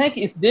स्पष्ट है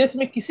कि इस देश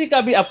में किसी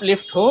का भी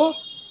अपलिफ्ट हो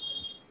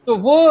तो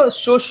वो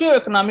सोशियो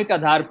इकोनॉमिक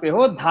आधार पे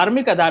हो,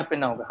 धार्मिक आधार पे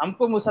ना होगा।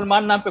 हमको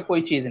मुसलमान नाम पे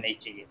कोई चीज नहीं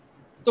चाहिए।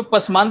 तो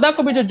पसमानदा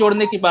को भी जो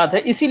जोड़ने की बात है,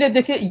 इसीलिए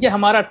देखिए ये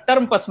हमारा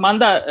टर्म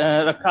पसमानदा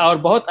रखा। और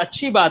बहुत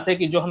अच्छी बात है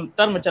कि जो हम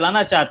टर्म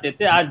चलाना चाहते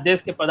थे, आज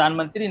देश के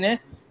प्रधानमंत्री ने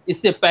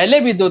इससे पहले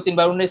भी 2-3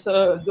 बार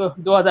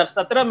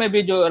 2017 में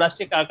भी जो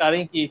राष्ट्रीय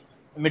कार्यकारिणी की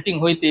मीटिंग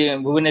हुई थी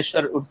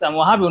भुवनेश्वर उड़ीसा,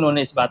 वहां भी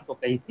उन्होंने इस बात को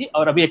कही थी।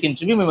 और अभी एक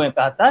इंटरव्यू में मैं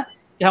कहा था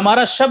कि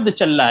हमारा शब्द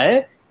चल रहा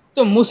है,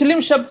 तो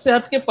मुस्लिम शब्द से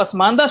हट के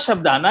पसमानदा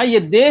शब्द आना, ये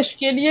देश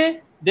के लिए,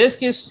 देश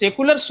के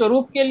सेकुलर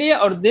स्वरूप के लिए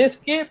और देश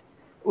के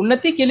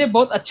उन्नति के लिए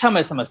बहुत अच्छा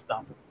मैं समझता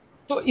हूँ।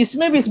 तो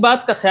इसमें भी इस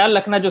बात का ख्याल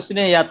रखना, जो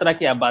स्नेह यात्रा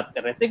की आप बात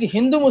कर रहे थे, कि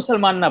हिंदू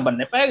मुसलमान ना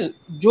बनने पाए।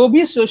 जो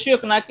भी सोशियो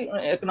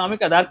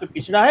इकोनॉमिक आधार पर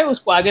पिछड़ा है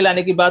उसको आगे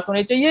लाने की बात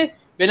होनी चाहिए,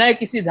 बिना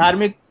किसी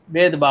धार्मिक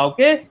भेदभाव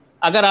के,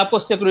 अगर आपको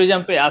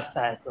सेकुलरिज्म पे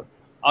आस्था है तो।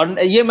 और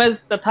ये मैं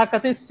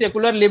तथाकथित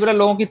सेकुलर लिबरल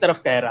लोगों की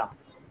तरफ कह रहा हूँ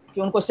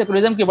कि उनको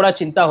सेकुलरिज्म की बड़ा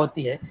चिंता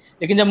होती है।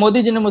 लेकिन जब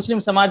मोदी जी ने मुस्लिम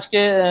समाज के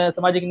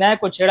सामाजिक न्याय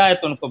को छेड़ा है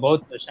तो उनको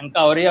बहुत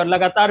शंका हो रही है और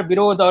लगातार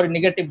विरोध और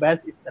निगेटिव बहस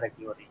इस तरह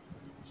की हो रही है।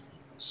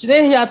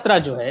 स्नेह यात्रा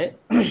जो है,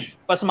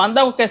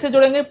 पसमानदा को कैसे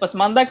जोड़ेंगे?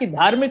 पसमानदा की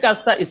धार्मिक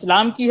आस्था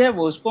इस्लाम की है,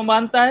 वो उसको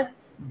मानता है।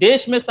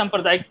 देश में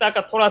सांप्रदायिकता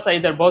का थोड़ा सा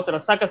इधर बहुत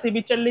रस्साकसी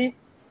भी चल रही है।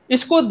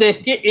 इसको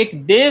देख के एक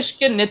देश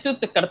के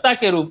नेतृत्वकर्ता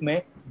के रूप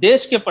में,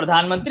 देश के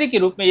प्रधानमंत्री के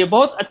रूप में, ये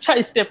बहुत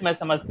अच्छा स्टेप मैं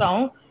समझता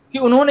हूं कि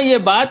उन्होंने ये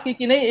बात की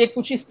कि नहीं, एक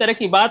कुछ इस तरह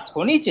की बात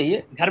होनी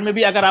चाहिए। घर में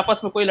भी अगर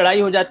आपस में कोई लड़ाई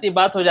हो जाती है,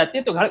 बात हो जाती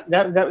है, तो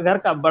घर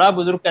का बड़ा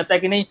बुजुर्ग कहता है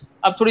कि नहीं,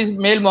 अब थोड़ी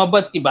मेल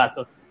मोहब्बत की बात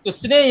हो। तो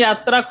स्नेह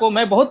यात्रा को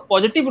मैं बहुत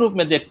पॉजिटिव रूप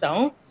में देखता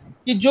हूं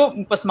कि जो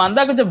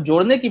पसमानदा को जब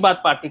जोड़ने की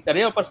बात पार्टी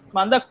करे, और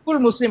पसमानदा कुल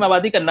मुस्लिम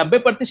आबादी का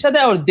 90%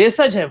 है और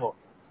देशज है, वो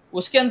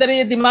उसके अंदर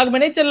ये दिमाग में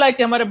नहीं चल रहा है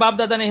कि हमारे बाप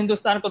दादा ने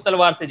हिंदुस्तान को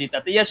तलवार से जीता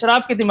था। ये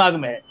अशराफ के दिमाग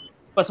में है।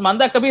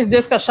 पसमानदा कभी इस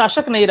देश का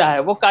शासक नहीं रहा है,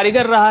 वो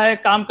कारीगर रहा है,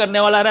 काम करने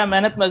वाला रहा है,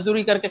 मेहनत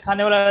मजदूरी करके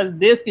खाने वाला रहा है,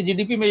 देश की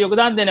जीडीपी में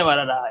योगदान देने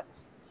वाला रहा है।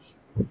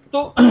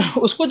 तो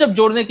उसको जब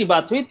जोड़ने की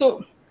बात हुई, तो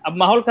अब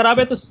माहौल खराब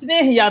है तो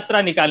स्नेह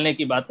यात्रा निकालने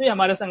की बात हुई।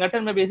 हमारे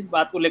संगठन में भी इस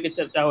बात को लेकर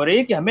चर्चा हो रही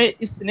है कि हमें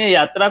इस स्नेह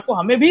यात्रा को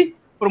हमें भी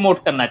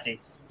प्रमोट करना चाहिए।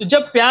 तो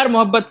जब प्यार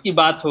मोहब्बत की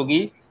बात होगी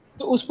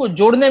तो उसको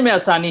जोड़ने में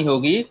आसानी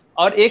होगी।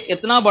 और एक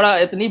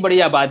इतनी बड़ी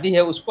आबादी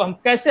है, उसको हम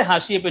कैसे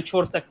हाशिए पे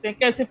छोड़ सकते हैं,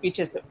 कैसे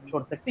पीछे से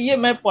छोड़ सकते हैं, ये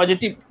मैं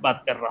पॉजिटिव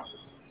बात कर रहा हूँ।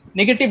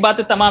 निगेटिव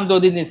बातें तमाम 2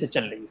 दिन से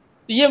चल रही है।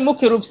 तो ये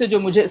मुख्य रूप से जो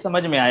मुझे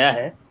समझ में आया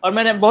है। और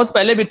मैंने बहुत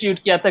पहले भी ट्वीट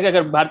किया था कि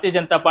अगर भारतीय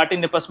जनता पार्टी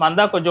ने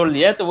पसमानदा को जोड़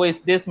लिया है तो वो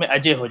इस देश में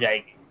अजय हो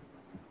जाएगी।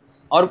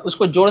 और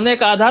उसको जोड़ने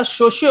का आधार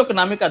सोशियो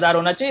इकोनॉमिक आधार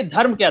होना चाहिए,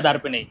 धर्म के आधार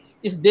पर नहीं।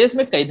 इस देश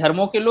में कई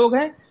धर्मों के लोग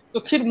हैं, तो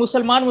फिर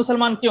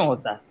मुसलमान क्यों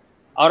होता है?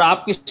 और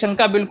आपकी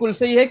शंका बिल्कुल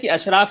सही है कि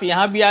अशराफ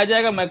यहाँ भी आ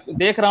जाएगा। मैं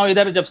देख रहा हूँ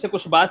इधर जब से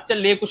कुछ बात चल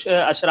रही है, कुछ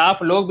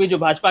अशराफ लोग भी जो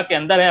भाजपा के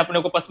अंदर है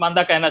अपने को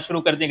पसमानदा कहना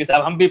शुरू कर देंगे,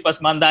 साहब हम भी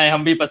पसमानदा है,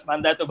 हम भी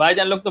पसमानदा है। तो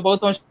भाईजान लोग तो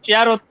बहुत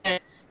होशियार होते हैं,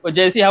 वो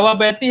जैसी हवा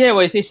बहती है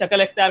वैसी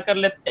शक्ल इख्तियार कर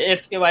लेते हैं,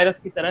 एड्स के वायरस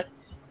की तरह।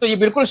 तो ये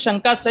बिल्कुल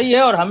शंका सही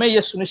है और हमें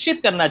ये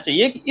सुनिश्चित करना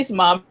चाहिए कि इस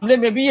मामले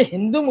में भी ये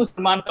हिंदू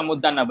मुसलमान का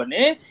मुद्दा ना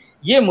बने,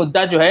 ये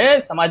मुद्दा जो है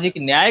सामाजिक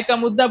न्याय का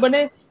मुद्दा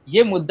बने।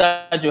 ये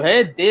मुद्दा जो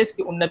है देश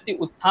की उन्नति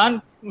उत्थान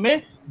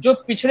में जो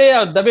पिछड़े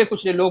और दबे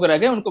कुचले लोग रह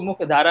गए उनको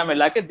मुख्य धारा में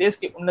लाके देश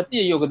की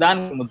उन्नति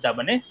योगदान का मुद्दा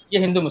बने, ये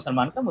हिंदू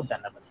मुसलमान का मुद्दा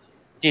ना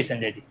बने। जी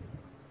संजय जी।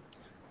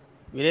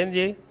 वीरेंद्र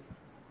जी,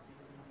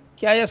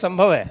 क्या यह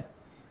संभव है?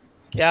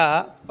 क्या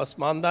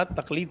पसमानदा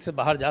तकलीद से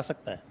बाहर जा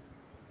सकता है?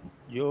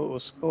 जो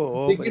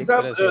उसको देखिए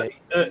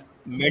साहब,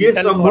 ये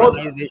मेंटल संभव था।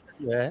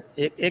 कॉलोनाइजेशन जो है,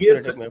 एक ये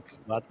मिनट, एक मिनट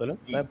बात करो,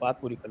 जी मैं बात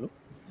पूरी कर लूँ।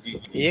 जी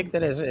जी एक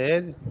तरह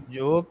से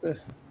जो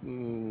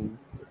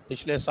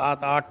पिछले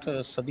 7-8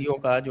 सदियों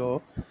का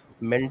जो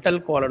मेंटल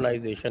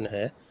कॉलोनाइजेशन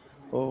है,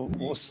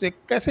 जी। उससे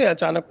कैसे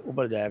अचानक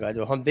उभर जाएगा?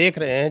 जो हम देख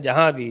रहे हैं,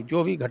 जहाँ भी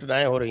जो भी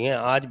घटनाएं हो रही हैं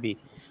आज भी,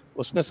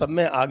 उसमें सब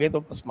में आगे तो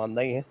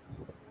पसमानदा ही है।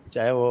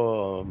 चाहे वो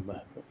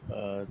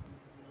अ,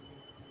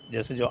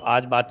 जैसे जो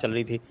आज बात चल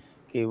रही थी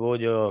कि वो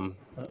जो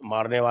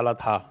मारने वाला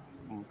था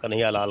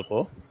कन्हैया लाल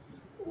को,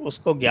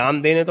 उसको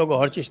ज्ञान देने तो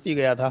गौहर चिश्ती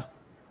गया था।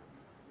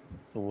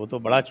 तो वो तो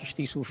बड़ा जी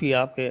चिश्ती सूफ़ी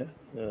आपके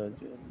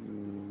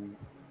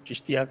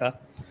चिश्तिया का।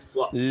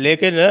 तो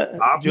लेकिन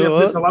आपने जो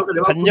अपने सवाल का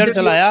जवाब खुद खंजर दे दिया।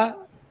 चलाया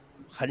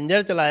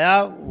खंजर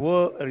चलाया वो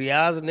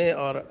रियाज़ ने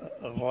और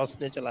गौस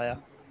ने चलाया।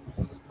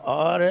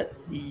 और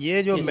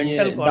ये जो ये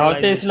मेंटल दावते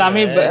कॉलोनाइज़ेशन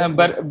इस्लामी है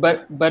जिस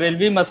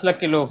बरेलवी मसलक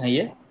के लोग हैं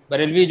ये,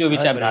 बरेलवी जो हाँ,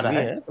 विचारधारा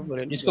बरेलवी है, हैं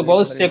तो जिसको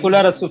बहुत बरेलवी सेकुलर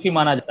हैं। और सूफी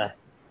माना जाता है।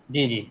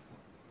 जी जी।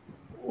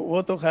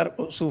 वो तो ख़ैर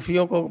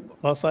सूफ़ियों को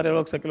बहुत सारे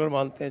लोग सेकुलर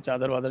मानते हैं,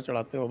 चादर-वादर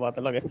चढ़ाते हैं, वो बात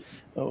अलग है।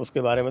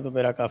 उसके बारे में तो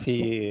मेरा काफ़ी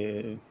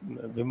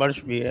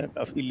विमर्श भी है,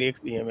 काफ़ी लेख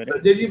भी हैं मेरे।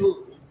 संजय जी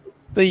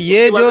तो ये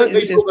उसके जो बारे में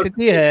कई शो कर स्थिति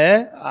सकते हैं।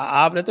 है,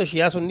 आपने तो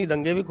शिया सुन्नी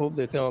दंगे भी खूब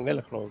देखे होंगे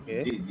लखनऊ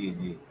के। जी जी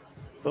जी।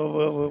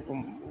 तो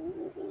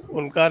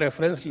उनका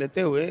रेफरेंस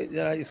लेते हुए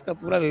ज़रा इसका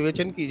पूरा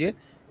विवेचन कीजिए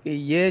कि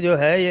ये जो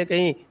है, ये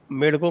कहीं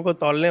मेढकों को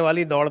तौलने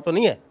वाली दौड़ तो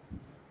नहीं है?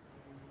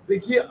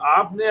 देखिए,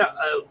 आपने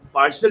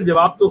पार्शियल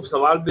जवाब तो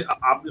सवाल में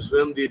आपने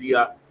स्वयं दे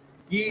दिया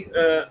कि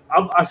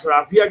अब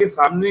अशराफिया के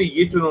सामने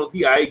ये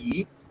चुनौती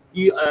आएगी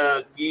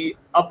कि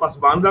अब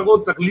पसमानदा को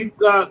तकलीफ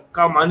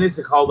का माने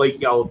सिखाओ भाई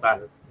क्या होता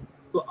है।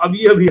 तो अब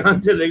ये अभियान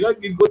चलेगा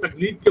कि इनको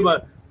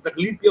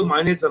तकलीफ के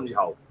मायने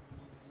समझाओ।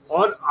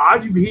 और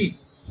आज भी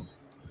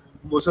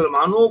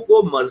मुसलमानों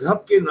को मजहब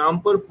के नाम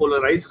पर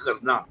पोलराइज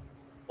करना,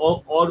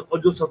 और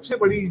जो सबसे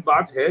बड़ी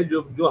बात है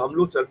जो जो हम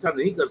लोग चर्चा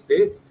नहीं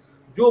करते,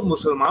 जो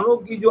मुसलमानों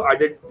की जो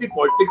आइडेंटिटी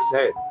पॉलिटिक्स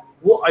है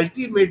वो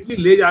अल्टीमेटली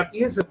ले जाती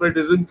है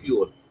सेपरेटिज्म की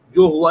ओर,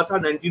 जो हुआ था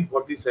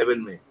 1947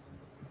 में।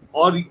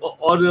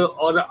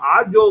 और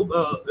आज जो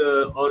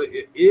और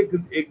एक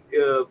एक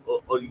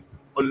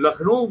और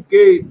लखनऊ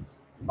के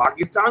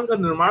पाकिस्तान का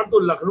निर्माण तो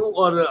लखनऊ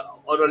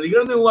और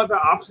अलीगढ़ में हुआ था।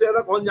 आपसे ज्यादा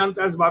कौन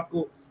जानता है इस बात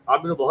को?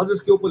 आपने बहुत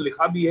इसके ऊपर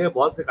लिखा भी है,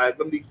 बहुत से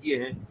कार्यक्रम भी किए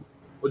हैं।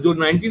 और जो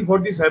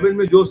 1947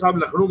 में जो साहब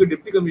लखनऊ के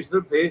डिप्टी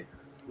कमिश्नर थे,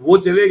 वो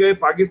चले गए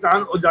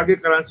पाकिस्तान और जाके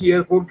कराची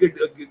एयरपोर्ट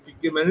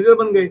के मैनेजर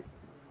बन गए।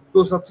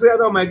 तो सबसे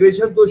ज्यादा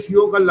माइग्रेशन तो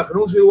शियों का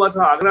लखनऊ से हुआ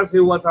था, आगरा से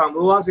हुआ था,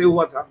 अमरोहा से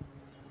हुआ था।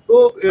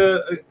 तो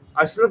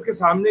अशरफ के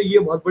सामने ये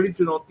बहुत बड़ी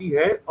चुनौती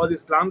है, और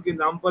इस्लाम के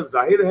नाम पर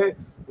जाहिर है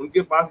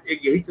उनके पास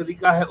एक यही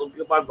तरीका है।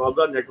 उनके पास बहुत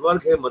बड़ा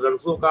नेटवर्क है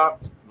मदरसों का,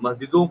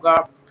 मस्जिदों का।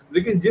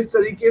 लेकिन जिस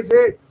तरीके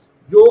से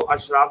जो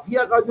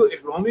अशराफिया का जो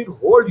इकोनॉमिक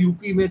होल्ड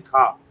यूपी में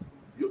था,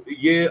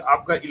 ये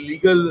आपका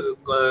illegal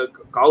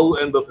cow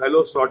and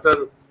buffalo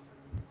slaughter,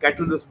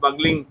 cattle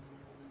smuggling,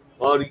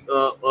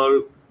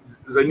 और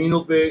जमीनों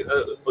पे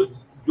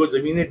जो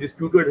जमीनें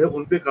डिस्प्यूटेड है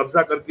उन पे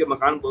कब्जा करके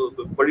मकान,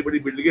 बड़ी बड़ी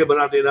बिल्डिंगें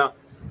बना देना,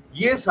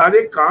 ये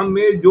सारे काम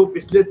में जो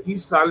पिछले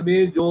 30 साल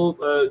में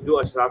जो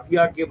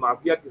अशराफिया के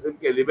माफिया किस्म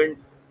के एलिमेंट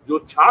जो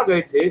छा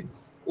गए थे,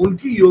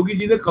 उनकी योगी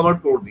जी ने कमर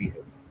तोड़ दी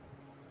है।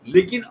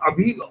 लेकिन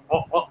अभी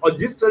और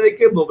जिस तरह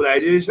के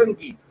मोबिलाइजेशन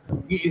की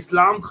कि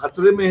इस्लाम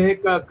खतरे में है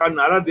का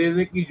नारा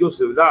देने की जो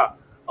सुविधा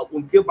अब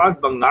उनके पास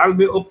बंगाल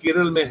में और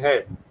केरल में है,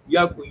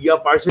 या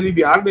पार्शली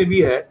बिहार में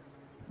भी है,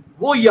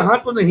 वो यहाँ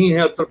तो नहीं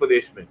है उत्तर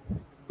प्रदेश में।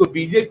 तो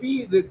बीजेपी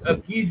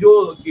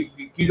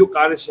की जो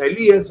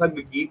कार्यशैली है संघ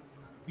की,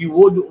 कि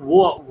वो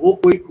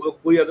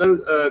कोई अगर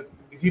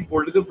किसी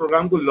पॉलिटिकल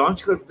प्रोग्राम को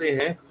लॉन्च करते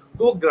हैं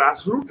तो वो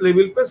ग्रास रूट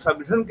लेवल पे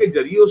संगठन के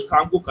जरिए उस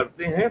काम को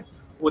करते हैं।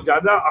 वो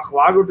ज्यादा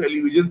अखबार और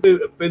टेलीविजन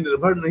पे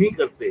निर्भर नहीं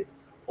करते।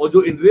 और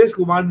जो इंद्रेश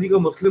कुमार जी का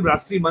मुस्लिम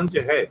राष्ट्रीय मंच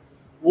है,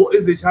 वो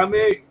इस दिशा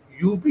में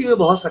यूपी में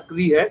बहुत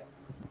सक्रिय है।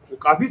 वो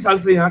काफी साल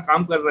से यहाँ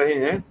काम कर रहे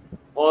हैं।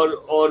 और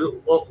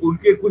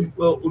उनके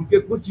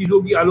कुछ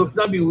चीजों की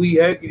आलोचना भी हुई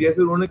है, कि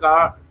जैसे उन्होंने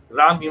कहा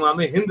राम इमाम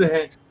हिंद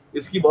हैं,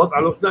 इसकी बहुत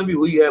आलोचना भी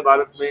हुई है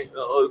भारत में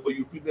और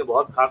यूपी में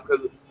बहुत,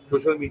 खासकर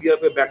सोशल मीडिया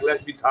पे बैकलैश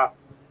भी था।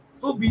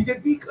 तो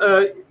बीजेपी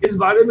इस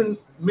बारे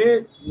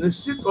में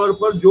निश्चित तौर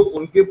पर जो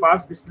उनके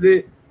पास पिछले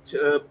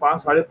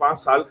 5-5.5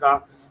 साल का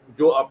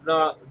जो अपना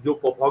जो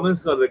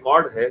परफॉर्मेंस का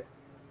रिकॉर्ड है,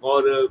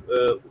 और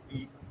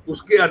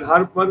उसके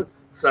आधार पर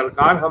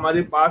सरकार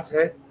हमारे पास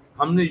है।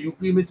 हमने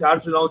यूपी में 4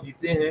 चुनाव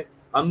जीते हैं,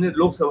 हमने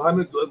लोकसभा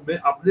में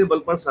अपने बल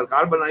पर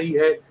सरकार बनाई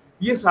है।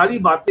 ये सारी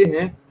बातें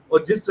हैं।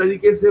 और जिस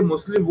तरीके से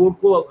मुस्लिम वोट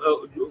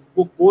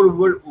को कोर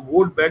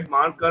वोट बैंक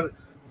मानकर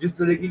जिस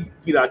तरह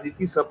की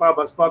राजनीति सपा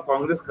बसपा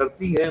कांग्रेस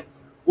करती है,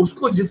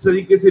 उसको जिस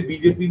तरीके से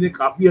बीजेपी ने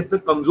काफी हद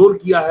तक कमजोर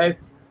किया है,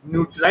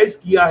 न्यूट्रलाइज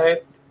किया है,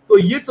 तो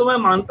ये तो मैं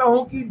मानता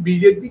हूं कि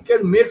BJP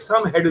can make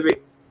some headway.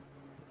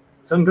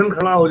 संगठन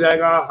खड़ा हो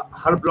जाएगा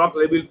हर ब्लॉक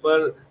लेवल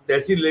पर,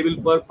 तहसील लेवल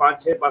पर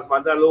 5-6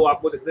 पासमानदा लोग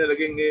आपको दिखने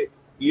लगेंगे,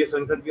 ये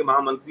संगठन के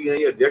महामंत्री हैं,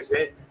 ये अध्यक्ष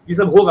हैं, ये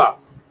सब होगा।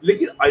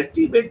 लेकिन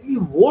अल्टीमेटली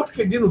वोट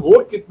के दिन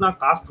वोट कितना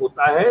कास्ट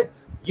होता है,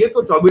 ये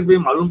तो 24 में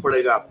मालूम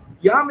पड़ेगा।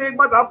 यहाँ मैं एक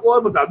बात आपको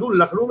और बता दूं,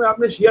 लखनऊ में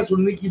आपने शिया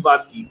सुन्नी की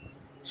बात की।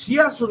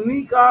 शिया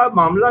सुन्नी का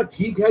मामला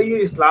ठीक है, ये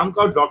इस्लाम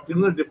का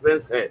डॉक्ट्रिनल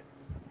डिफरेंस है।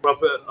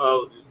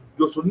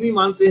 जो सुन्नी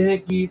मानते हैं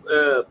कि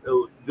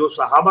जो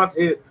सहाबा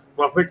थे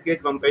प्रॉफिट के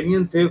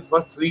कंपेनियन थे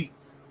फर्स्ट 3,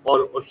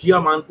 और शिया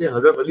मानते हैं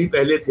हजरत अली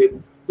पहले थे,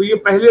 तो ये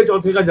पहले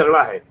चौथे का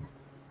झगड़ा है।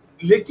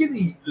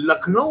 लेकिन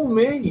लखनऊ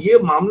में ये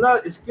मामला,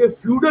 इसके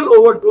फ्यूडल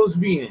ओवरटोन्स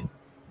भी हैं।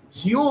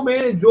 शियों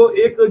में जो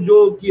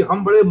कि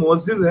हम बड़े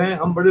मुअज्जिज हैं,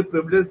 हम बड़े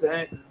प्रिविलेज्ड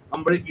हैं,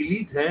 हम बड़े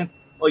इलीट हैं,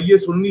 और ये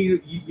सुन्नी,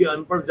 ये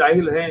अनपढ़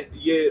जाहिल हैं,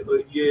 ये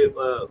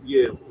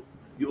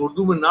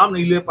उर्दू में नाम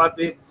नहीं ले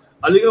पाते।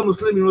 अलीगढ़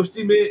मुस्लिम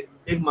यूनिवर्सिटी में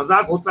एक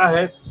मजाक होता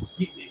है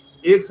कि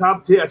एक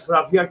साहब थे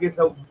अशराफिया के,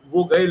 सब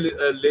वो गए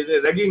लेने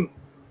रैगिंग,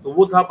 तो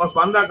वो था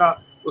पसमानदा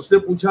का। उससे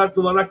पूछा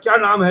तुम्हारा क्या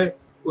नाम है?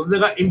 उसने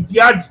कहा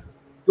इम्तियाज।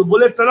 तो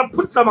बोले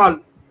तलफ्फुज संभाल।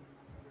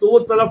 तो वो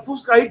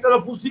तलफ्फुज का ही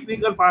तलफ्फुज ठीक नहीं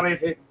कर पा रहे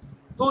थे।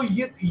 तो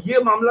ये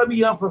मामला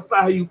भी यहाँ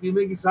फंसता है यूपी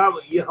में कि साहब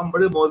ये हम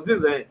बड़े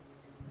मुअज्जिज हैं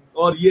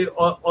और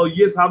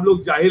ये साहब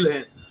लोग जाहिल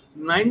हैं।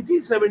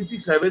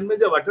 1977 में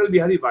जब अटल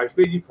बिहारी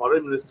वाजपेयी जी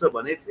फॉरेन मिनिस्टर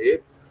बने थे,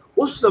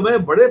 उस समय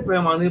बड़े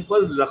पैमाने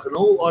पर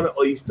लखनऊ और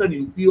ईस्टर्न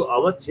यूपी और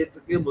अवध क्षेत्र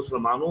के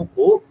मुसलमानों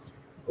को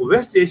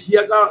वेस्ट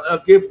एशिया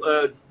के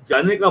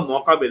जाने का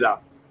मौका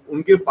मिला।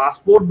 उनके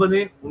पासपोर्ट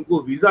बने, उनको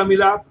वीजा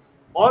मिला,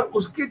 और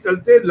उसके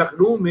चलते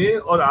लखनऊ में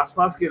और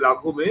आसपास के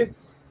इलाकों में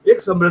एक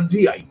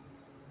समृद्धि आई।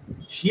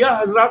 शिया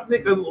हजरात ने,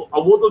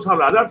 वो तो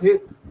सब राजा थे,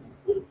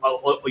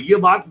 और ये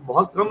बात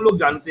बहुत कम लोग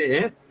जानते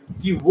हैं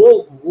कि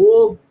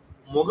वो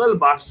मुगल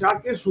बादशाह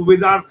के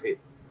सूबेदार थे,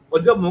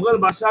 और जब मुगल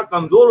बादशाह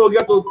कमजोर हो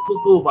गया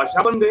तो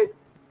बादशाह बन गए।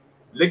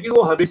 लेकिन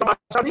वो हमेशा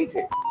बादशाह नहीं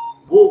थे,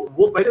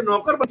 वो पहले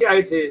नौकर बन के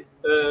आए थे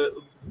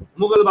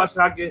मुगल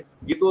बादशाह के।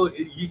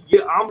 ये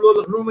आम लोग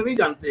लखनऊ में नहीं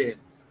जानते हैं।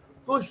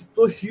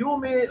 तो शियों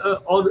में,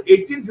 और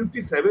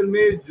 1857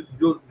 में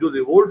जो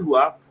रिवोल्ट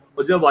हुआ,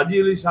 और जब वाजी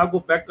अली शाह को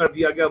पैक कर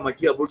दिया गया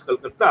मठिया बुर्ज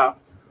कलकत्ता,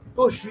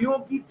 तो शियों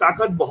की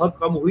ताकत बहुत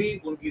कम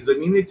हुई, उनकी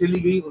जमीनें चली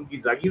गई, उनकी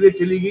जागीरें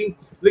चली गई,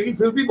 लेकिन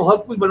फिर भी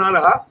बहुत कुछ बना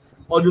रहा।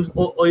 और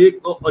एक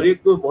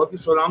तो बहुत ही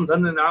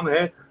स्वनामधन्य नाम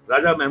है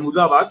राजा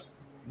महमूदाबाद,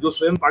 जो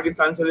स्वयं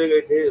पाकिस्तान चले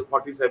गए थे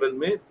 47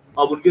 में।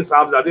 अब उनके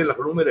साहबजादे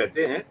लखनऊ में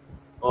रहते हैं,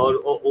 और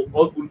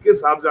उनके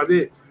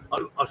साहबजादे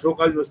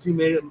अशोका यूनिवर्सिटी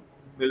में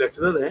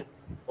लेक्चरर हैं,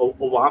 और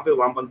वहाँ पे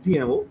वामपंथी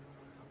हैं वो।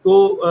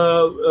 तो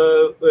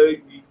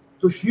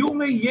शियों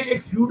में ये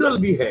एक फ्यूडल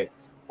भी है,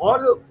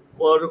 और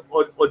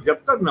जब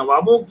तक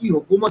नवाबों की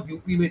हुकूमत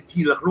यूपी में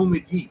थी, लखनऊ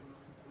में थी,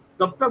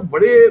 तब तक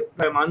बड़े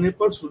पैमाने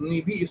पर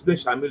सुन्नी भी इसमें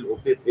शामिल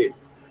होते थे।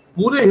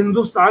 पूरे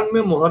हिंदुस्तान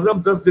में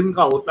मुहर्रम 10 दिन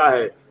का होता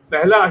है।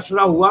 पहला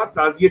अशरा हुआ,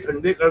 ताजिए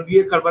ठंडे कर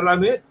दिए करबला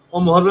में,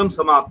 और मुहर्रम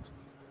समाप्त।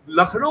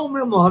 लखनऊ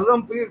में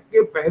मुहर्रम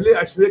के पहले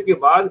अशरे के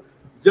बाद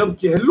जब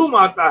चहल्लुम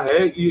आता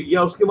है,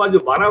 या उसके बाद जो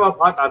 12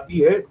 वफात आती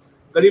है,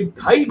 करीब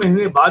 2.5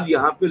 महीने बाद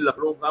यहाँ पे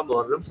लखनऊ का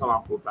मुहर्रम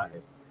समाप्त होता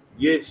है।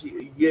 ये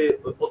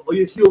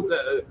शियों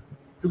का,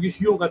 क्योंकि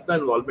शियों का इतना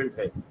इन्वॉल्वमेंट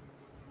है।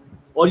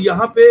 और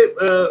यहाँ पे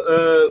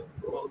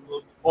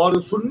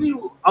और सुन्नी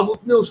अब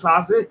उतने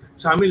उत्साह से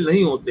शामिल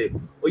नहीं होते।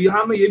 और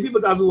यहाँ मैं ये भी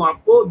बता दूं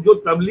आपको, जो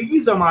तबलीगी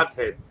जमात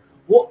है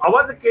वो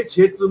अवध के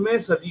क्षेत्र में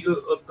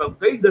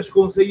कई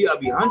दशकों से ये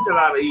अभियान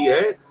चला रही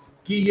है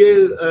कि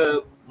ये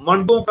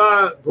मर्दों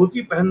का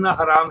धोती पहनना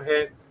हराम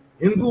है,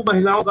 हिंदू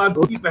महिलाओं का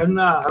धोती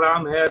पहनना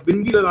हराम है,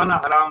 बिंदी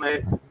लगाना हराम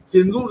है,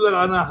 सिंदूर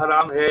लगाना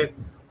हराम है,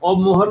 और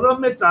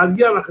मुहर्रम में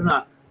ताजिया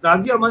रखना,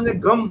 ताजिया माने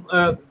गम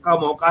का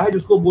मौका है,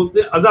 जिसको बोलते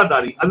हैं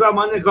अजादारी, अजा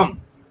माने गम,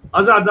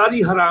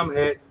 अजादारी हराम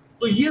है।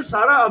 तो ये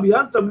सारा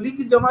अभियान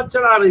तबलीगी जमात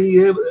चला रही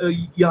है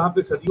यहाँ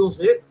पे सदियों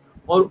से।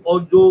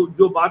 और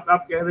जो बात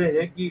आप कह रहे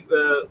हैं कि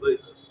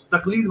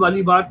तकलीद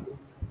वाली बात,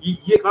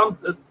 ये काम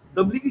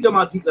तबलीगी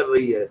जमात ही कर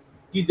रही है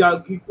कि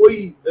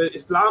कोई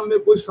इस्लाम में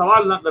कोई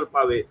सवाल ना कर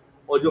पावे।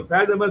 और जो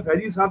फैज अहमद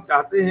फैजी साहब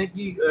चाहते हैं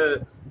कि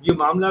ये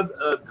मामला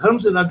धर्म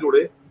से ना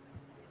जुड़े,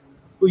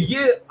 तो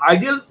ये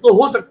आइडियल तो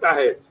हो सकता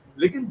है,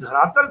 लेकिन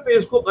धरातल पे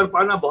इसको कर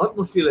पाना बहुत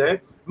मुश्किल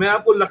है। मैं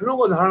आपको लखनऊ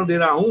का उदाहरण दे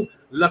रहा हूँ।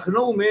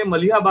 लखनऊ में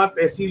मलिहाबाद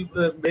तहसील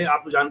में,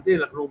 आप जानते हैं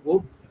लखनऊ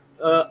को,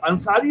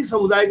 अंसारी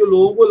समुदाय के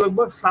लोगों को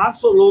लगभग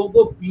 700 लोगों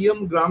को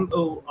पीएम ग्राम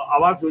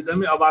आवास योजना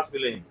में आवास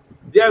मिले हैं।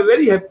 They are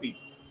very happy.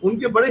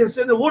 उनके बड़े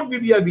हिस्से ने वोट भी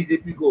दिया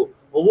बीजेपी को,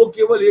 और वो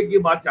केवल एक ये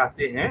बात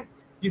चाहते हैं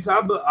कि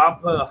साहब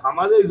आप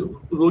हमारे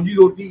रोजी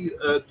रोटी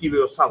की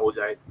व्यवस्था हो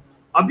जाए।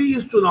 अभी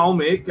इस चुनाव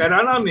में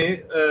कैराना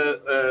में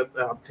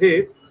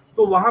थे,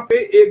 तो वहां पे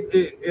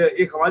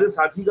एक हमारे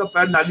साथी का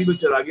पैर नाली में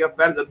चला गया,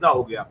 पैर गंदा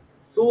हो गया।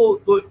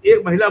 तो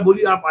एक महिला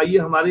बोली आप आइए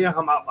हमारे यहाँ,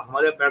 हम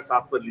हमारे पैर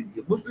साफ कर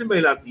लीजिए। मुस्लिम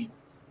महिला थी,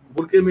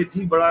 बुरके में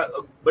थी,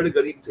 बड़े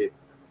गरीब थे।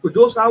 तो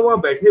जो साहब वहाँ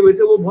बैठे हुए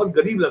थे वो बहुत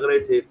गरीब लग रहे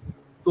थे।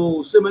 तो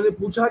उससे मैंने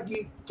पूछा कि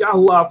क्या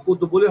हुआ आपको?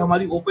 तो बोले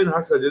हमारी ओपन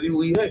हार्ट सर्जरी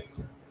हुई है।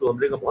 तो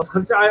हमने कहा बहुत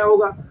खर्चा आया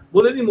होगा।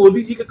 बोले नहीं,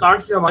 मोदी जी के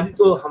कार्ड से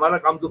हमारा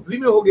काम तो फ्री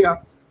में हो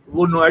गया।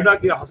 वो नोएडा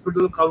के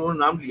हॉस्पिटल का उन्होंने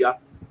नाम लिया।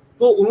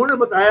 तो उन्होंने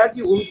बताया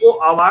कि उनको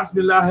आवास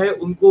मिला है,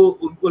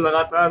 उनको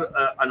लगातार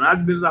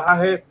अनाज मिल रहा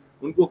है,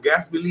 उनको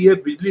गैस मिली है,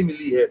 बिजली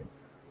मिली है।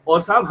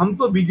 और साहब हम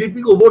तो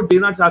बीजेपी को वोट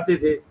देना चाहते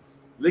थे,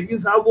 लेकिन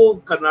साहब वो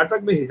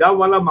कर्नाटक में हिजाब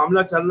वाला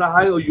मामला चल रहा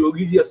है और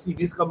योगी जी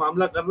 80-20 का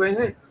मामला कर रहे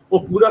हैं, और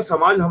पूरा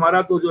समाज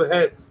हमारा तो जो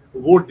है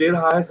वोट दे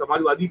रहा है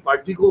समाजवादी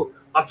पार्टी को,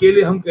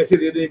 अकेले हम कैसे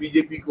दे दें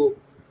बीजेपी को।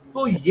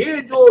 तो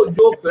ये जो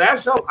जो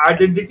क्लैश ऑफ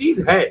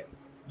आइडेंटिटीज है,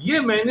 ये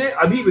मैंने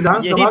अभी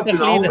विधानसभा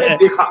चुनाव में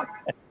देखा।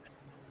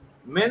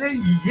 मैंने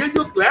ये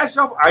जो क्लैश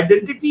ऑफ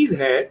आइडेंटिटीज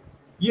है,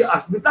 ये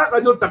अस्मिता का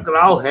जो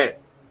टकराव है,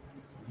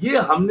 ये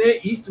हमने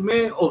ईस्ट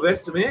में और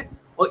वेस्ट में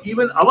और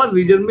इवन अवर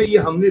रीजन में ये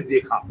हमने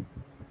देखा।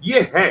 ये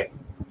है,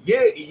 ये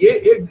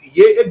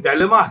एक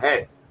डायलेमा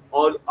है,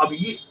 और अब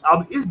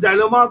इस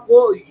डायलेमा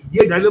को,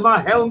 ये डायलेमा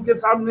है उनके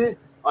सामने।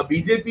 अब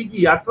बीजेपी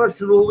की यात्रा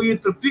शुरू हो गई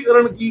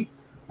तृप्तिकरण की।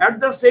 At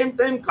the same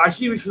time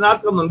Kashi Vishwanath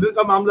का मंदिर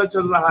का मामला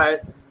चल रहा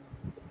है,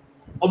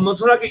 और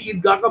मथुरा के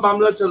ईदगाह का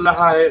मामला चल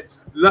रहा है।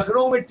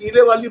 लखनऊ में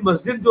टीले वाली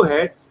मस्जिद जो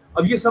है,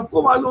 अब ये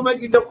सबको मालूम है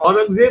कि जब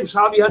औरंगजेब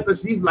साहब यहाँ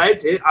तशरीफ लाए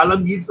थे,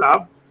 आलमगीर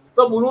साहब,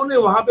 तब उन्होंने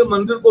वहां पे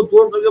मंदिर को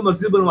तोड़ करके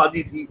मस्जिद बनवा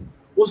दी थी।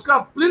 उसका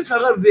प्रिंट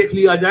अगर देख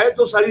लिया जाए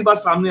तो सारी बात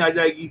सामने आ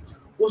जाएगी।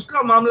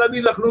 उसका मामला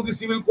भी लखनऊ की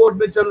सिविल कोर्ट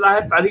में चल रहा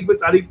है, तारीख पे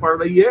तारीख पड़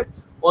रही है,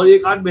 और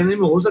 1-8 महीने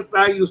में हो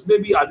सकता है कि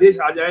उसमें भी आदेश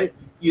आ जाए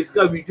कि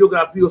इसका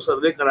वीडियोग्राफी और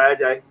सर्वे कराया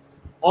जाए।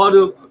 और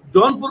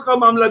जौनपुर का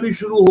मामला भी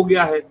शुरू हो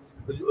गया है,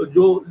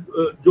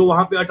 जो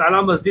वहां पे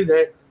अटाला मस्जिद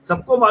है,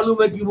 सबको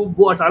मालूम है कि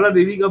वो अटाला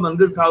देवी का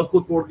मंदिर था, उसको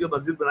तोड़ के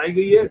मस्जिद बनाई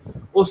गई है,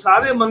 और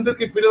सारे मंदिर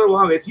के पिलर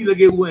वहां वैसे ही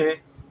लगे हुए हैं।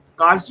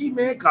 काशी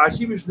में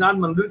काशी विश्वनाथ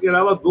मंदिर के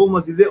अलावा 2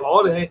 मस्जिदें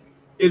और हैं।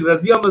 एक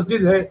रजिया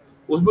मस्जिद है,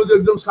 उसमें तो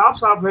एकदम साफ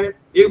साफ है।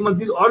 एक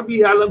मस्जिद और भी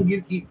है आलमगीर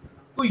की।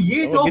 तो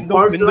ये जो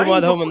बिंदु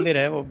माधव मंदिर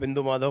है, वो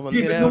बिंदु माधव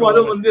मंदिर है, बिंदु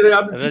माधव मंदिर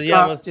है।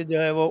 रजिया मस्जिद जो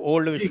है वो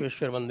ओल्ड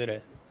विश्वेश्वर मंदिर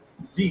है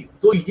जी।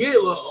 तो ये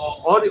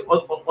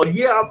और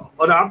ये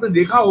आपने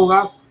देखा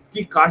होगा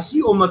कि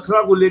काशी और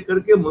मथुरा को लेकर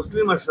के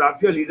मुस्लिम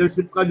अशराफिया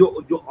लीडरशिप का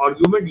जो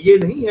आर्ग्यूमेंट ये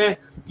नहीं है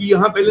कि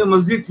यहाँ पहले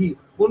मस्जिद थी।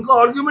 उनका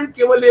आर्ग्यूमेंट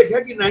केवल एक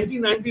है कि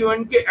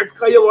 1991 के एक्ट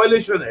का ये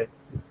वायलेशन है।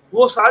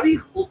 वो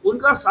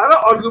उनका सारा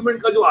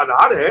आर्ग्यूमेंट का जो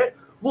आधार है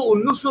वो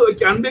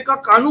 1991 का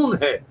कानून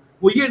है।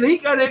 वो ये नहीं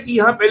कह रहे कि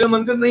यहाँ पहले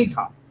मंदिर नहीं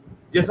था,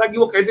 जैसा कि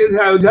वो कहते थे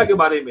अयोध्या के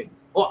बारे में।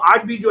 और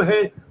आज भी जो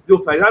है, जो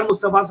फैजान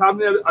मुस्तफा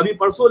साहब ने अभी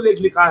परसों लेख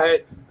लिखा है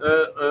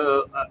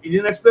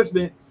इंडियन एक्सप्रेस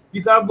में कि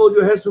साहब वो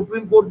जो है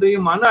सुप्रीम कोर्ट ने ये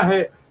माना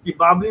है कि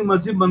बाबरी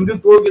मस्जिद मंदिर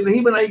तोड़ के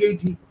नहीं बनाई गई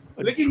थी।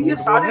 लेकिन ये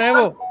सारे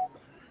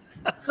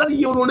सर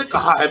ये उन्होंने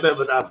कहा है, मैं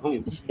बता रहा हूँ,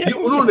 ये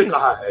उन्होंने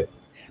कहा है।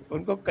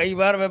 उनको कई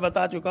बार मैं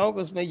बता चुका हूँ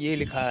कि उसमें ये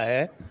लिखा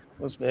है,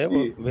 उसमें वो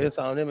मेरे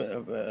सामने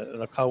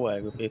रखा हुआ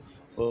है, क्योंकि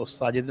वो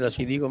साजिद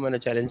रशीदी को मैंने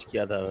चैलेंज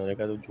किया था। मैंने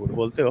कहा तुम झूठ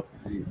बोलते हो,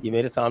 ये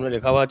मेरे सामने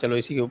लिखा हुआ, चलो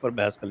इसी के ऊपर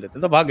बहस कर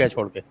लेते, तो भाग गया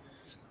छोड़ के।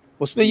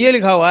 उसमें ये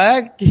लिखा हुआ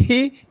है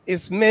कि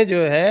इसमें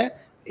जो है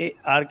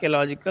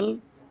आर्कियोलॉजिकल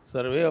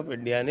सर्वे ऑफ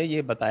इंडिया ने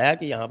ये बताया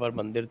कि यहाँ पर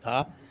मंदिर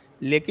था,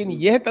 लेकिन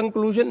यह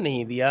कंक्लूजन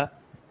नहीं दिया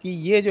कि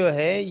ये जो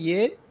है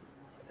ये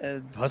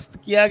ध्वस्त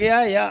किया गया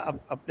या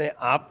अपने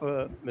आप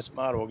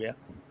मिसमार हो गया।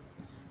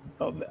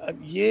 तो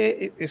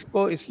ये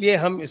इसको इसलिए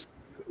हम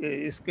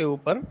इसके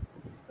ऊपर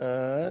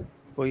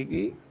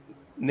कोई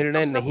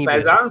निर्णय नहीं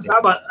ले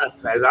सकते।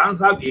 फैजान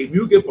साहब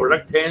एबीयू के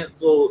प्रोडक्ट हैं,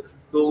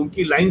 तो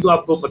उनकी लाइन तो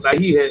आपको पता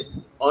ही है।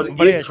 और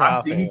बड़े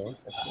अशराफ हैं,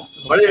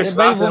 बड़े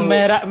अशराफ हैं।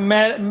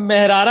 वो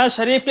मेहरारा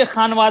शरीफ के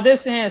खानवादे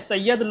से हैं।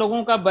 सैयद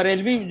लोगों का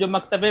बरेलवी जो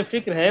मकतबे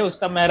फिक्र है,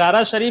 उसका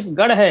मेहरारा शरीफ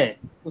गढ़ है,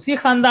 उसी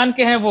खानदान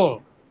के हैं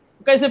वो।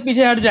 कैसे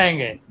पीछे हट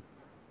जाएंगे?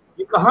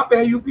 ये कहाँ पे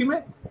है? यूपी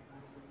में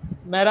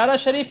मेहरारा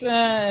शरीफ।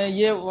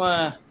 ये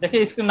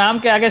देखिए, इसके नाम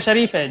के आगे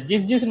शरीफ है,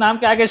 जिस नाम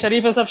के आगे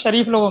शरीफ है सब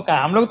शरीफ लोगों का।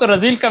 हम लोग तो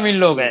रजील कमील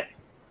लोग हैं।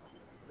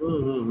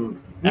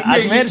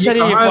 अजमेर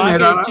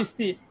शरीफ,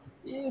 चिश्ती,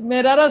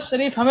 मेहरारा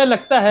शरीफ हमें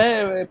लगता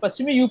है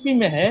पश्चिमी यूपी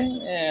में है।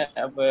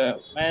 अब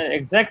मैं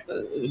एग्जैक्ट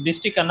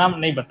डिस्ट्रिक्ट का नाम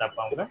नहीं बता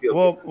पाऊंगा।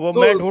 वो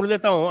मैं ढूंढ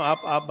देता हूँ,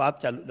 आप बात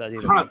चालू जारी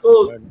रखिए। हाँ,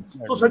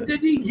 तो संजय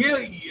जी,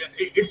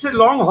 ये इट्स ए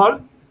लॉन्ग हॉल,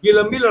 ये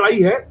लंबी लड़ाई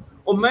है।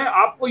 और मैं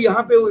आपको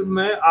यहाँ पे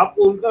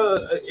उनका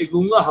एक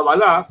दूंगा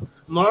हवाला।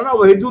 मौलाना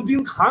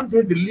वहीदुद्दीन खान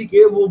थे दिल्ली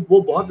के, वो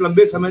बहुत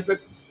लंबे समय तक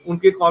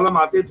उनके कॉलम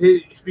आते थे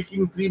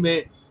स्पीकिंग 3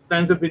 में,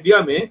 टाइम्स ऑफ इंडिया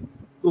में।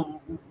 तो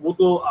वो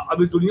तो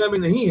अभी दुनिया में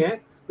नहीं है,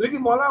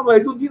 लेकिन मौलाना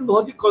वहीदुद्दीन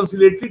बहुत ही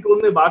कंसिलेटरी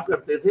टोन में बात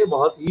करते थे,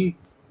 बहुत ही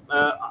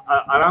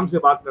आराम से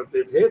बात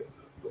करते थे,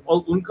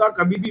 और उनका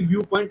कभी भी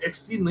व्यू पॉइंट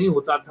एक्सट्रीम नहीं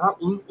होता था।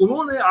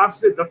 उन्होंने आज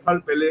से 10 साल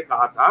पहले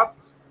कहा था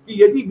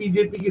कि यदि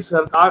बीजेपी की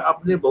सरकार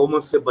अपने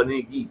बहुमत से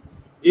बनेगी,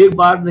 1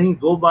 बार नहीं,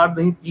 2 बार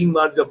नहीं, 3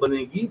 बार जब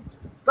बनेगी,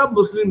 तब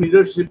मुस्लिम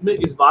लीडरशिप में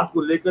इस बात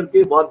को लेकर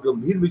के बहुत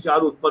गंभीर विचार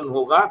उत्पन्न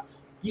होगा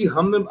कि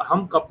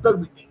हम कब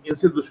तक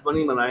इनसे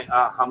दुश्मनी मनाए,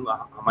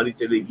 हमारी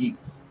चलेगी,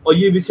 और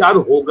ये विचार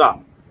होगा।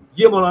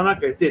 ये मौलाना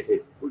कहते थे,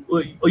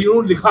 और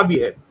इन्होंने लिखा भी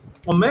है।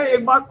 और मैं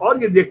एक बात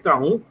और ये देखता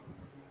हूँ,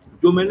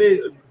 जो मैंने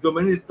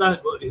इतना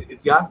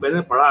इतिहास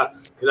मैंने पढ़ा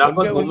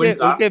खिलाफत मूवमेंट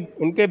का।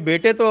 उनके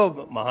बेटे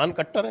तो महान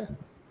कट्टर हैं।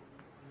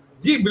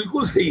 जी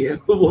बिल्कुल सही है,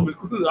 वो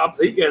बिल्कुल आप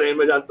सही कह रहे हैं,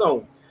 मैं जानता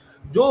हूँ।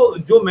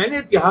 जो मैंने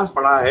इतिहास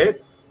पढ़ा है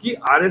कि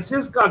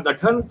आरएसएस का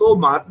गठन तो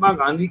महात्मा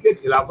गांधी के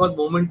खिलाफत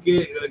मूवमेंट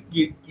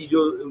की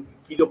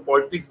जो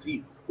पॉलिटिक्स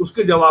थी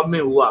उसके जवाब में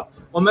हुआ।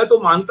 और मैं तो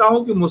मानता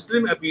हूं कि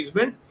मुस्लिम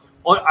अपीजमेंट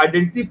और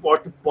आइडेंटिटी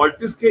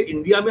पॉलिटिक्स के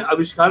इंडिया में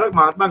आविष्कारक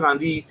महात्मा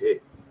गांधी ही थे।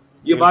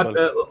 ये बात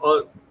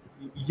और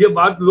ये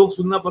बात लोग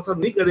सुनना पसंद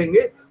नहीं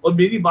करेंगे, और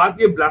मेरी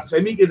बात ये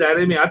ब्लास्फेमी के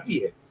दायरे में आती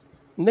है।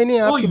 नहीं,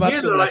 तो आपकी बात ये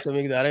क्यों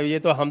ब्लास्फेमी के दायरे में? ये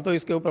तो हम तो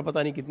इसके ऊपर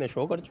पता नहीं कितने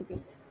शो कर चुके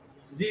हैं।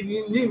 जी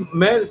नहीं,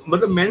 मैं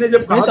मतलब मैंने जब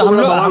नहीं कहा तो तो हम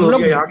बड़ा लोग बवाल हो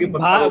गया यहाँ के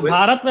पत्रकारों में।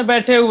 भारत में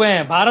बैठे हुए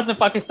हैं, भारत में,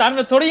 पाकिस्तान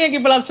में थोड़ी है कि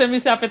ब्लास्फेमी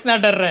से आप इतना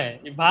डर रहे हैं।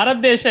 ये भारत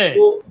देश है।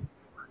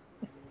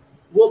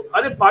 वो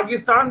अरे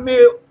पाकिस्तान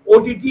में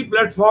ओटीटी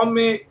प्लेटफॉर्म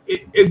में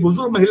एक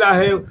बुजुर्ग महिला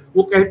है,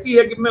 वो कहती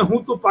है कि मैं हूं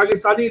तो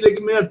पाकिस्तानी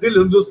लेकिन मेरा दिल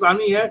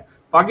हिंदुस्तानी है।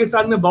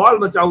 पाकिस्तान में बवाल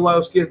मचा हुआ है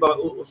उसके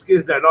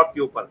इस डायलॉग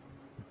के ऊपर,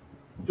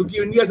 क्योंकि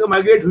इंडिया से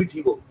माइग्रेट हुई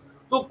थी वो।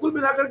 तो कुल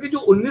मिलाकर के जो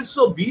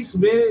 1920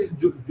 में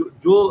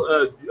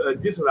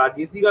जिस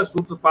राजनीति का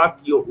सूत्रपात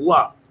हुआ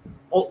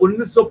और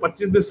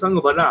 1925 में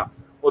संघ बना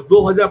और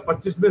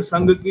 2025 में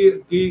संघ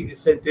की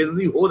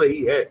सेंटेनरी हो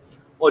रही है,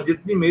 और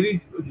जितनी मेरी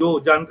जो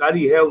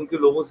जानकारी है उनके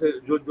लोगों से,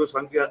 जो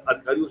संघ के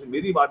अधिकारियों से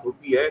मेरी बात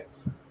होती है,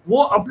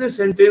 वो अपने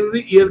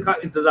सेंटेनरी ईयर का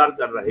इंतजार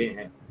कर रहे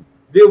हैं।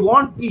 दे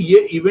वांट कि ये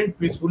इवेंट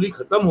पीसफुली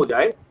खत्म हो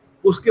जाए,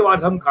 उसके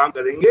बाद हम काम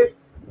करेंगे।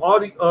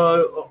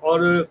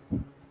 और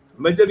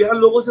मैं जब यहाँ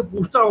लोगों से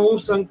पूछता हूँ,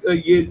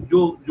 ये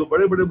जो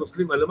बड़े बड़े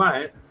मुस्लिम उलमा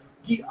हैं,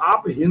 कि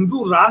आप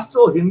हिंदू राष्ट्र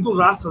और हिंदू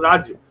राष्ट्र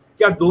राज्य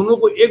क्या दोनों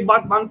को एक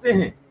बात मानते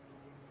हैं?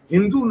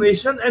 Hindu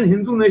nation and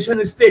Hindu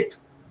nation state,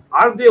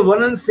 are they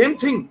one and same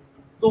thing?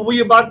 तो वो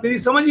ये बात मेरी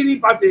समझ ही नहीं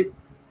पाते।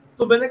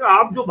 तो मैंने कहा,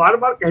 आप जो बार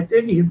बार कहते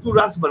हैं कि हिंदू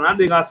राष्ट्र बना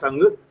देगा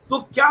संघ, तो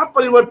क्या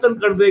परिवर्तन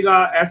कर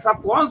देगा? ऐसा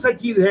कौन सा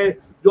चीज है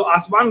जो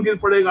आसमान गिर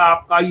पड़ेगा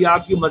आपका, या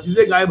आपकी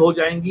मस्जिदें गायब हो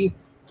जाएंगी?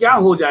 क्या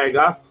हो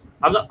जाएगा?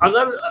 अगर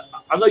अगर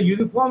अगर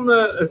यूनिफॉर्म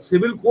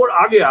सिविल कोड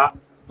आ गया,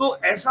 तो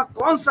ऐसा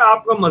कौन सा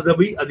आपका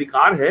मजहबी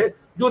अधिकार है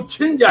जो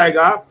छिन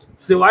जाएगा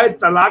सिवाय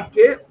तलाक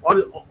के?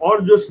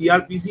 और जो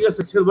सीआरपीसी का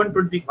सेक्शन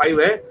 125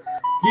 है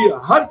कि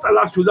हर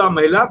तलाकशुदा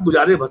महिला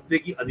गुजारे भत्ते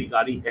की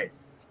अधिकारी है,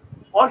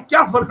 और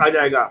क्या फर्क आ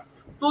जाएगा?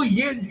 तो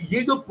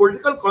ये जो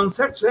पॉलिटिकल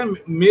कॉन्सेप्ट्स हैं,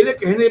 मेरे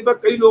कहने पर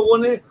कई लोगों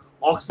ने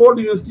ऑक्सफोर्ड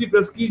यूनिवर्सिटी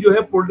प्रेस की जो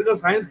है पॉलिटिकल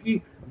साइंस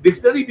की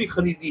डिक्शनरी भी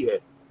खरीदी है।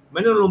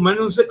 मैंने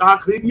उनसे कहा,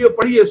 खरीदिए,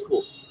 पढ़िए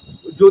इसको,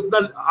 जो इतना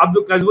आप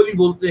जो कैजुअली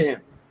बोलते हैं।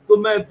 तो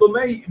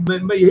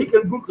मैं यही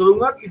कंक्लूड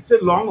करूंगा कि इससे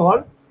long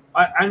haul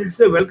and it's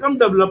a welcome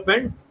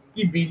development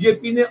कि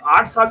बीजेपी ने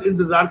 8 साल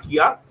इंतजार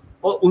किया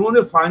और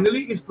उन्होंने फाइनली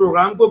इस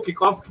प्रोग्राम को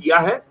किक ऑफ किया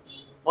है।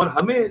 और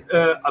हमें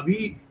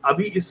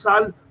अभी इस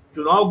साल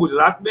चुनाव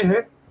गुजरात में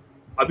है,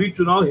 अभी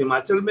चुनाव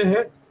हिमाचल में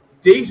है,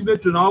 23 में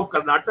चुनाव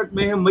कर्नाटक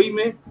में है मई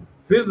में,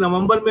 फिर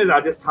नवंबर में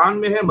राजस्थान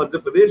में है, मध्य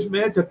प्रदेश में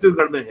है,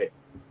 छत्तीसगढ़ में है,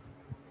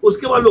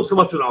 उसके बाद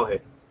लोकसभा चुनाव है।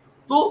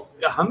 तो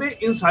हमें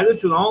इन सारे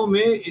चुनावों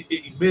में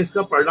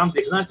इसका परिणाम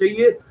देखना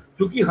चाहिए,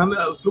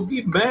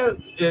 क्योंकि मैं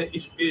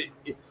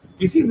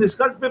किसी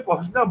निष्कर्ष पे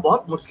पहुंचना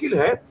बहुत मुश्किल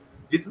है।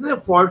 जितने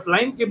फॉल्ट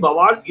लाइन के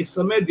बवाल इस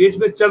समय देश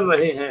में चल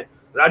रहे हैं,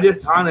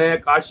 राजस्थान है,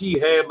 काशी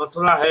है,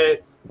 मथुरा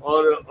है,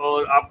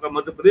 और आपका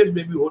मध्य प्रदेश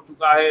में भी हो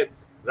चुका है,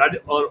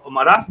 और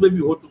महाराष्ट्र में भी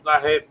हो चुका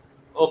है,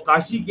 और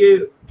काशी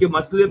के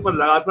मसले पर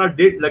लगातार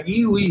डेट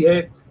लगी हुई है,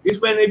 इस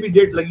महीने भी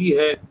डेट लगी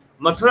है,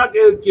 मथुरा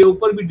के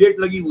ऊपर भी डेट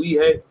लगी हुई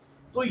है।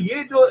 तो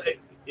ये जो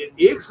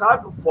एक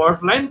साथ फॉल्ट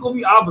लाइन को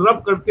भी आप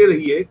रब करते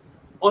रहिए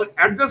और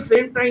एट द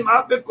सेम टाइम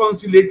आप एक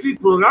कॉन्सिलेटरी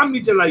प्रोग्राम भी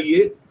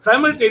चलाइए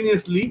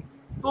साइमल्टेनियसली,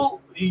 तो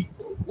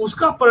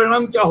उसका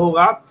परिणाम क्या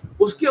होगा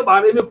उसके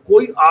बारे में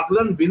कोई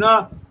आकलन बिना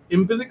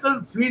एम्पिरिकल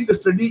फील्ड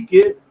स्टडी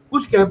के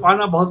कुछ कह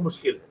पाना बहुत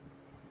मुश्किल है।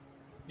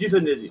 जी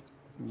संजय जी।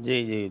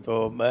 जी,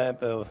 तो मैं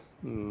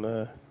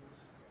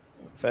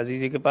फैजी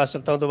जी के पास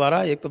चलता हूँ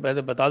दोबारा। एक तो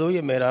पहले बता दूँ,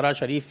 ये मेहरारा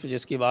शरीफ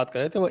जिसकी बात कर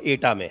रहे थे वो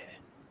एटा में है,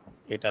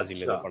 एटा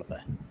ज़िले में पड़ता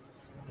है।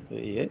 तो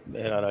ये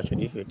मेहरारा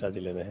शरीफ एटा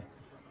ज़िले में है।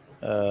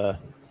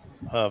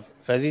 हाँ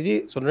फैजी जी,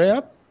 सुन रहे हैं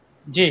आप?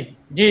 जी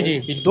जी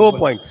जी। दो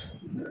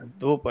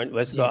पॉइंट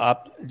वैसे तो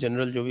आप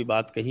जनरल जो भी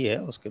बात कही है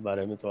उसके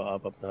बारे में तो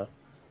आप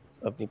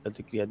अपनी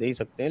प्रतिक्रिया दे ही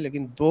सकते हैं,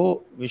 लेकिन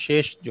दो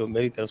विशेष जो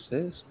मेरी तरफ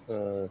से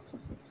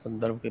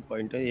संदर्भ के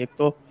पॉइंट है। एक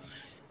तो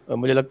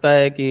मुझे लगता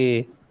है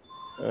कि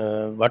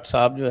भट्ट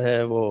साहब जो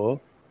है वो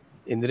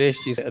इंद्रेश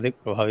जी से अधिक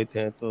प्रभावित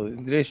हैं, तो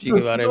इंद्रेश जी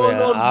के बारे में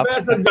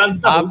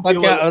आपका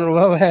क्या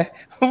अनुभव है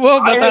वो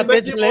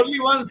बताते चले।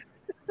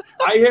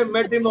 I have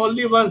met him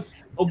only once,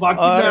 और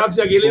बाकी मैं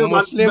आपसे अकेले में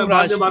मुस्लिम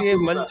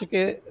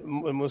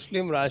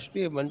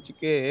राष्ट्रीय मंच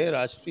के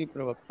राष्ट्रीय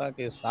प्रवक्ता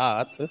के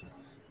साथ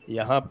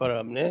यहाँ पर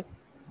हमने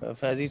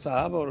फैजी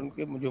साहब और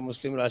उनके जो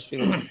मुस्लिम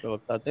राष्ट्रीय मंच के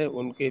प्रवक्ता थे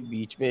उनके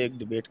बीच में एक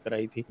डिबेट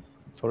कराई थी,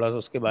 थोड़ा सा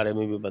उसके बारे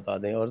में भी बता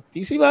दें। और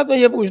तीसरी बात मैं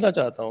ये पूछना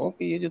चाहता हूँ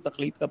कि ये जो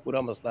तकलीद का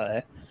पूरा मसला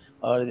है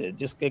और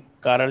जिसके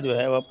कारण जो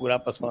है वह पूरा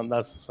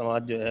पसमानदा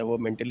समाज जो है वो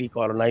मेंटली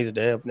कॉलोनाइज्ड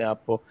है, अपने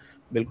आप को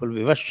बिल्कुल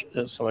विवश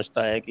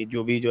समझता है कि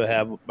जो भी जो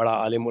है बड़ा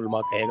आलिम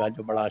उलमा कहेगा,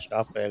 जो बड़ा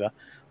अशराफ कहेगा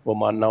वो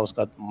मानना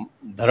उसका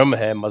धर्म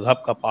है,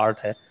 मज़हब का पार्ट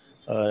है,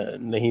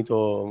 नहीं तो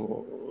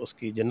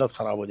उसकी जन्नत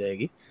ख़राब हो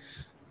जाएगी,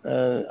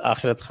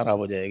 आखिरत ख़राब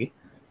हो जाएगी।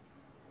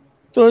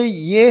 तो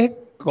ये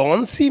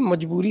कौन सी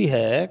मजबूरी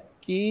है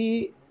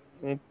कि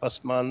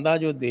पसमानदा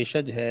जो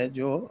देशज है,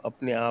 जो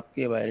अपने आप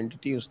की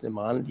आइडेंटिटी उसने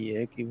मान ली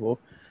है कि वो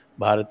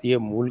भारतीय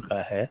मूल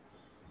का है,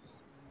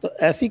 तो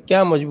ऐसी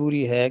क्या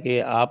मजबूरी है कि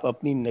आप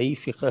अपनी नई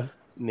फ़िक़्ह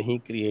नहीं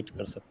क्रिएट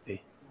कर सकते?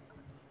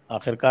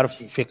 आखिरकार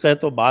जी फ़िक़्ह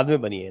तो बाद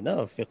में बनी है ना,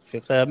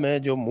 फ़िक़्ह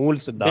में जो मूल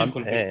सिद्धांत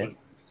बिल्कुल हैं,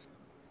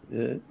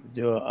 बिल्कुल।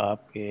 जो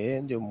आपके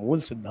जो मूल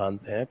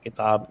सिद्धांत हैं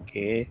किताब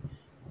के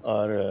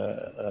और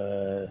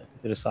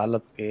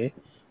रिसालत के,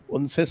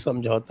 उनसे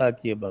समझौता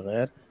किए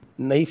बगैर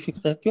नई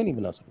फ़िक़्ह क्यों नहीं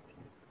बना सकते?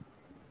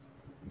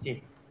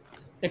 जी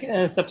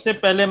देखिए, सबसे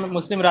पहले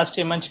मुस्लिम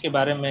राष्ट्रीय मंच के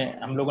बारे में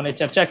हम लोगों ने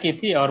चर्चा की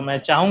थी और मैं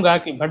चाहूंगा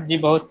कि भट्ट जी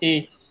बहुत ही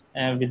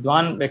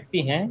विद्वान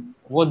व्यक्ति हैं।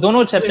 वो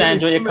दोनों चर्चाएं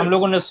जो एक हम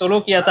लोगों ने सोलो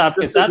किया था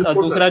आपके साथ और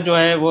दूसरा जो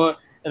है वो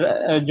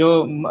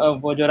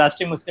जो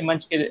राष्ट्रीय मुस्लिम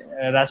मंच के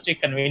राष्ट्रीय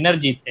कन्वीनर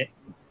जी थे,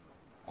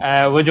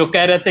 वो जो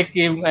कह रहे थे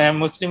कि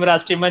मुस्लिम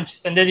राष्ट्रीय मंच,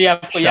 संजय जी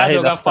आपको याद शाहिद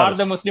होगा, for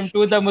Akhtar. The Muslim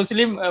to the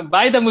Muslim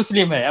by the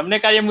Muslim है। हमने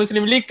कहा ये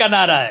मुस्लिम लीग का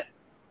नारा है।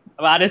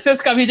 अब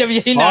आरएसएस का भी जब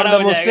यही फॉर नारा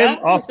द हो जाएगा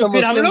मुस्लिम, ऑफ तो द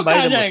फिर हम मुस्लिम, लोग बाय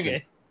कहाँ द मुस्लिम।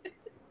 जाएंगे?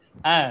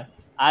 हाँ,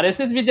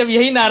 आरएसएस भी जब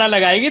यही नारा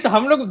लगाएगी तो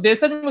हम लोग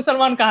देशज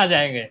मुसलमान कहाँ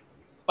जाएंगे?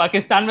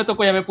 पाकिस्तान में तो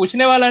कोई हमें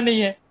पूछने वाला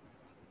नहीं है।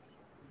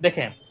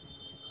 देखें,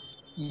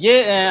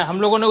 ये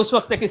हम लोगों ने उस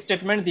वक्त एक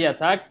स्टेटमेंट दिया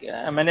था,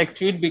 मैंने एक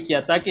ट्वीट भी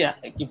किया था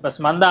कि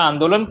पसमानदा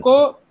आंदोलन को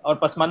और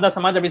पसमानदा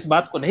समाज अब इस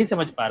बात को नहीं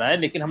समझ पा रहा है,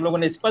 लेकिन हम लोगों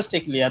ने स्पष्ट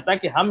एक लिया था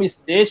कि हम इस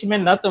देश में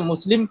न तो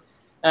मुस्लिम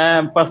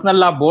पर्सनल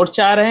लॉ बोर्ड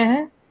चाह रहे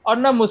हैं और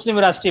न मुस्लिम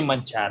राष्ट्रीय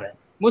मंच चाह रहे हैं।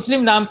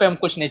 मुस्लिम नाम पे हम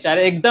कुछ नहीं चाह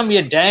रहे, एकदम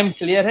ये डैम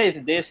क्लियर है। इस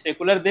देश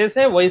सेकुलर देश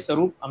है, वही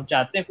स्वरूप हम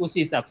चाहते हैं कि उसी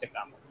हिसाब से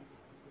काम हो।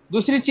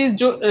 दूसरी चीज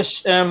जो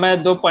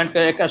मैं दो पॉइंट,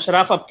 एक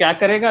अशराफ अब क्या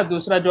करेगा,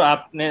 दूसरा जो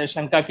आपने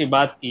शंका की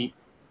बात की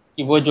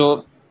कि वो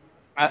जो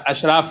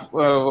अशराफ,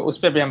 उस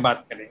पर भी हम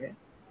बात करेंगे।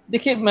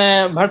 देखिए,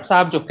 मैं भट्ट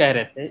साहब जो कह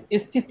रहे थे,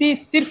 स्थिति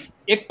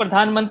सिर्फ एक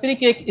प्रधानमंत्री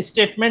के एक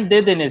स्टेटमेंट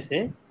दे देने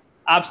से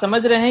आप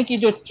समझ रहे हैं कि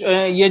जो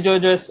ये जो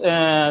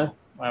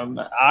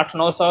 800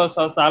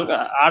 900 साल का,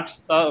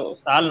 800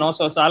 साल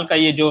 900 साल का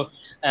ये जो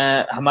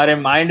हमारे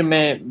माइंड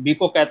में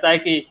बीको कहता है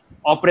कि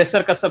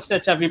ऑपरेसर का सबसे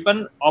अच्छा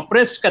विपन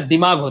ऑपरेस्ट का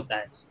दिमाग होता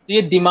है। तो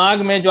ये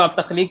दिमाग में जो आप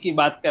तखलीक की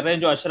बात कर रहे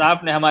हैं, जो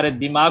अशराफ ने हमारे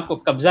दिमाग को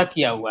कब्जा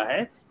किया हुआ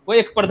है, वो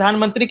एक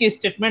प्रधानमंत्री के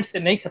स्टेटमेंट से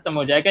नहीं खत्म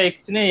हो जाएगा, एक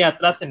स्नेह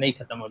यात्रा से नहीं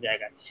खत्म हो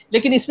जाएगा।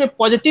 लेकिन इसमें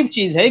पॉजिटिव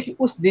चीज है कि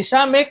उस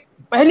दिशा में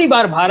पहली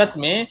बार भारत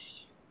में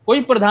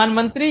कोई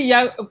प्रधानमंत्री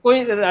या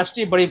कोई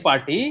राष्ट्रीय बड़ी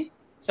पार्टी,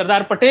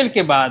 सरदार पटेल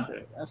के बाद,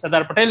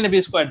 सरदार पटेल ने भी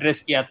इसको एड्रेस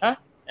किया था,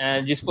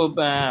 जिसको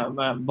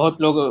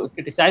बहुत लोग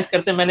क्रिटिसाइज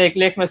करते हैं। मैंने एक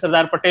लेख में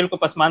सरदार पटेल को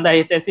पसमानदा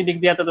ऐसी लिख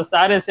दिया था तो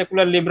सारे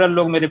सेकुलर लिबरल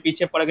लोग मेरे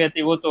पीछे पड़ गए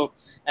थे, वो तो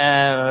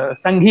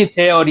संघी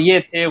थे और ये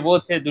थे वो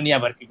थे, दुनिया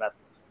भर की बात,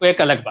 वो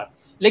एक अलग बात।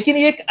 लेकिन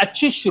ये एक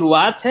अच्छी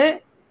शुरुआत है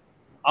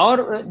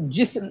और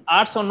जिस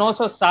 800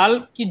 900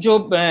 साल की जो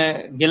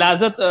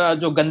गिलाजत,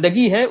 जो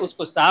गंदगी है,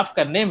 उसको साफ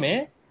करने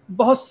में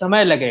बहुत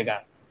समय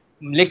लगेगा।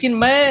 लेकिन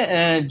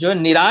मैं जो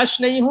निराश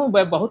नहीं हूं,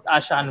 मैं बहुत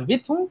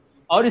आशान्वित हूं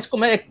और इसको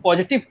मैं एक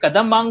पॉजिटिव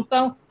कदम मांगता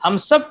हूं। हम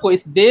सबको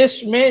इस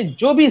देश में,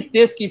 जो भी इस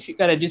देश की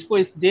फिक्र है, जिसको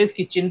इस देश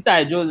की चिंता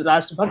है, जो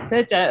राष्ट्रभक्त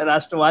है, चाहे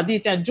राष्ट्रवादी,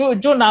 चाहे जो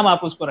जो नाम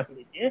आप उसको रख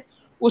लीजिए,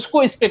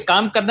 उसको इस पे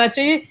काम करना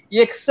चाहिए।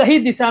 ये एक सही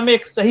दिशा में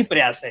एक सही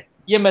प्रयास है,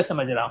 ये मैं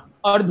समझ रहा हूँ,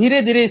 और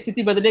धीरे धीरे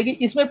स्थिति बदलेगी।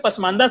 इसमें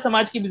पसमानदा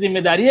समाज की भी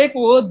जिम्मेदारी है कि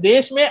वो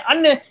देश में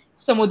अन्य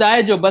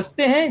समुदाय जो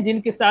बसते हैं,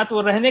 जिनके साथ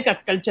वो रहने का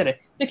कल्चर है।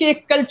 देखिए,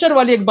 एक कल्चर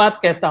वाली एक बात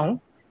कहता हूं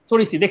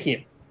थोड़ी सी।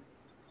 देखिए,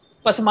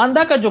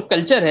 पसमानदा का जो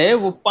कल्चर है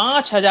वो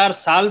 5000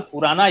 साल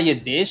पुराना ये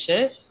देश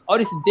है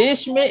और इस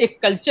देश में एक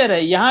कल्चर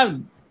है। यहाँ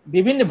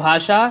विभिन्न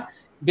भाषा,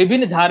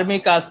 विभिन्न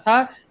धार्मिक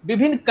आस्था,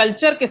 विभिन्न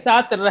कल्चर के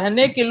साथ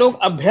रहने के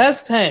लोग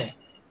अभ्यस्त हैं।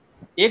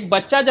 एक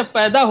बच्चा जब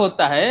पैदा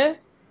होता है,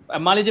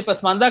 मान लीजिए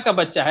पसमानदा का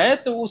बच्चा है,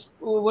 तो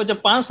वो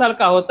जब 5 साल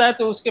का होता है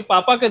तो उसके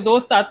पापा के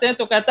दोस्त आते हैं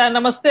तो कहता है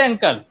नमस्ते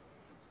अंकल।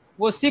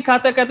 वो सिख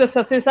आते कहते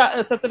सत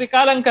श्री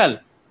अकाल अंकल।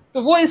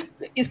 तो वो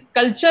इस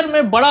कल्चर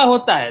में बड़ा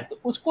होता है, तो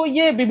उसको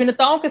ये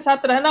विभिन्नताओं के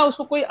साथ रहना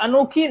उसको कोई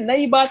अनोखी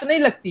नई बात नहीं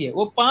लगती है।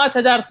 वो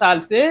 5000 साल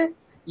से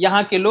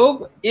यहाँ के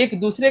लोग एक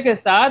दूसरे के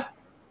साथ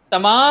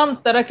तमाम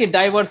तरह की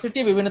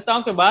डाइवर्सिटी,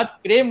 विभिन्नताओं के बाद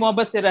प्रेम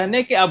मोहब्बत से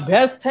रहने के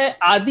अभ्यस्त है।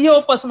 आदि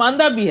और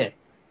पसमानदा भी है।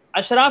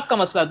 अशराफ का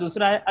मसला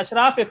दूसरा है।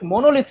 अशराफ एक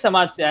मोनोलिथ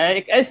समाज से आया है,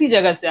 एक ऐसी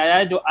जगह से आया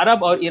है जो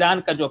अरब और ईरान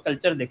का जो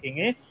कल्चर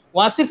देखेंगे,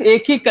 वहां सिर्फ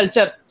एक ही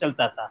कल्चर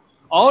चलता था।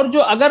 और जो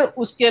अगर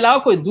उसके अलावा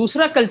कोई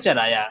दूसरा कल्चर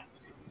आया,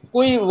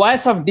 कोई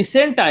वॉइस ऑफ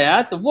डिसेंट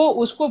आया, तो वो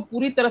उसको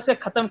पूरी तरह से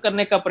खत्म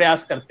करने का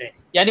प्रयास करते हैं।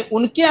 यानी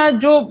उनके यहाँ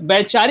जो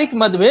वैचारिक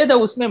मतभेद है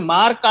उसमें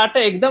मार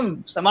काटे एकदम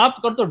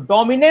समाप्त कर, तो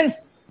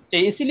डोमिनेंस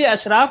चाहिए। इसीलिए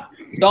अशराफ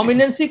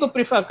डोमिनेंसी को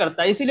प्रीफर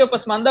करता है, इसीलिए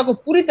पसमानदा को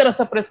पूरी तरह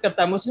सप्रेस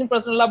करता है। मुस्लिम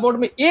पर्सनल लॉ बोर्ड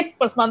में एक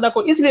पसमानदा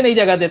को इसलिए नहीं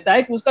जगह देता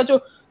है कि उसका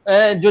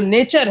जो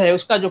नेचर है,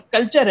 उसका जो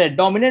कल्चर है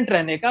डोमिनेंट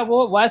रहने का,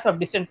 वो वॉइस ऑफ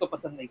डिसेंट को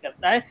पसंद नहीं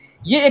करता है।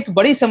 ये एक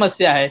बड़ी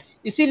समस्या है।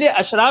 इसीलिए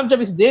अशराफ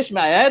जब इस देश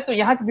में आया है तो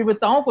यहाँ की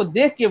विविधताओं को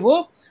देख के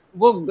वो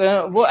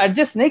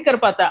एडजस्ट नहीं कर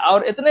पाता,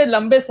 और इतने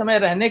लंबे समय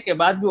रहने के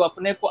बाद भी वो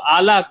अपने को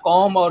आला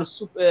कौम और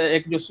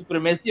एक जो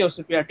सुप्रीमेसी और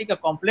सुपीरियरिटी का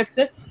कॉम्प्लेक्स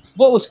है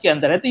वो उसके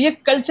अंदर है। तो ये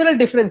कल्चरल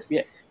डिफरेंस भी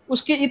है।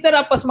 उसके इतर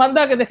आप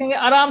पसमानदा के देखेंगे,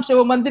 आराम से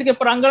वो मंदिर के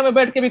प्रांगण में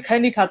बैठ के भी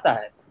खैनी खाता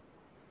है।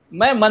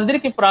 मैं मंदिर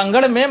के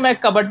प्रांगण में मैं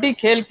कबड्डी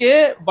खेल के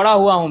बड़ा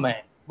हुआ हूं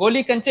मैं,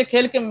 गोली कंचे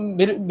खेल के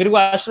भृगु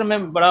आश्रम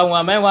में बड़ा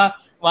हुआ मैं, वहाँ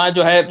वहाँ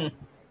जो है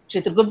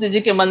चित्रगुप्त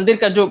जी के मंदिर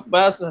का जो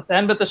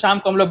सहन में, तो शाम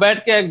को हम लोग बैठ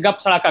के गप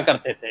सड़ाका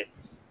करते थे।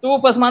 तो वो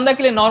पसमानदा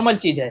के लिए नॉर्मल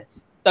चीज है।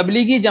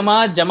 तबलीगी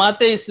जमात,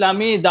 जमाते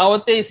इस्लामी,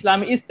 दावते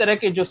इस्लामी, इस तरह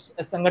के जो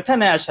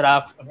संगठन है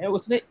अशराफ में,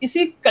 उसने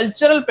इसी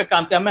कल्चरल पे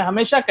काम किया। मैं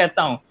हमेशा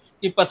कहता हूँ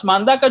कि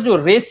पसमानदा का जो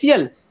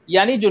रेशियल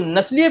यानी जो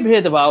नस्लीय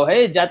भेदभाव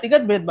है,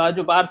 जातिगत भेदभाव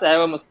जो बाहर से आया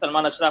हुआ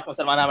मुसलमान, अशराफ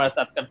मुसलमान हमारे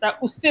साथ करता है,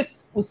 उससे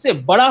उससे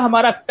बड़ा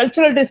हमारा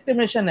कल्चरल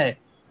डिस्क्रिमिनेशन है।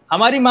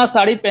 हमारी माँ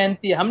साड़ी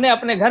पहनती है, हमने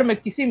अपने घर में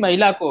किसी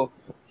महिला को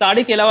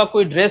साड़ी के अलावा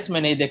कोई ड्रेस में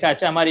नहीं देखा,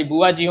 चाहे हमारी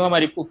बुआ जी हो,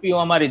 हमारी पुप्पी हो,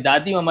 हमारी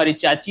दादी हो, हमारी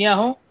चाचियां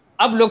हो।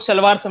 अब लोग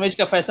सलवार समीज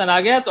का फैशन आ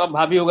गया, तो अब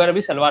भाभी वगैरह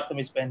भी सलवार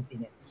समीज पहनती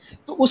हैं।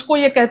 तो उसको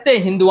ये कहते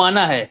हैं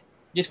हिंदुआना है,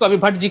 जिसको अभी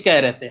भट्ट जी कह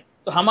रहे थे।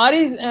 तो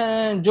हमारी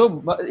जो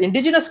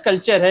इंडिजिनस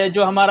कल्चर है,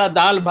 जो हमारा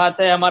दाल भात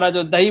है, हमारा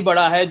जो दही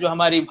बड़ा है, जो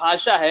हमारी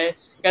भाषा है,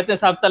 कहते हैं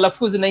साहब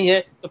तलफ्फुज नहीं है,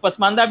 तो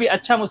पसमानदा भी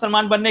अच्छा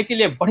मुसलमान बनने के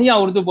लिए बढ़िया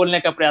उर्दू बोलने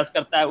का प्रयास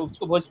करता है,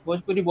 उसको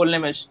भोजपुरी बोलने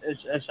में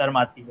शर्म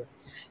आती है।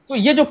 तो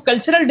ये जो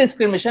कल्चरल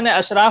डिस्क्रिमिनेशन है,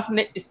 अशराफ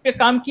ने इस पे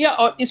काम किया,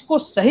 और इसको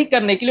सही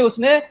करने के लिए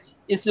उसने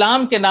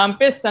इस्लाम के नाम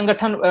पे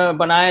संगठन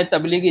बनाए,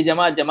 तबलीगी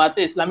जमात,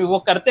 जमाते इस्लामी। वो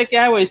करते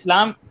क्या है, वो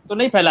इस्लाम तो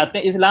नहीं फैलाते,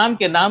 इस्लाम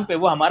के नाम पे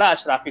वो हमारा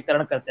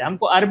अशराफीकरण करते हैं,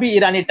 हमको अरबी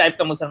ईरानी टाइप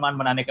का मुसलमान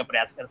बनाने का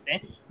प्रयास करते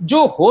हैं,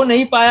 जो हो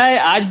नहीं पाया है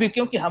आज भी,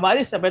 क्योंकि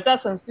हमारी सभ्यता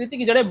संस्कृति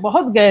की जड़ें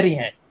बहुत गहरी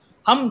हैं।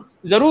 हम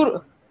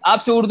जरूर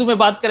आपसे उर्दू में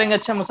बात करेंगे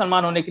अच्छा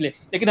मुसलमान होने के लिए,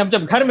 लेकिन हम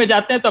जब घर में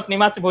जाते हैं तो अपनी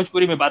माँ से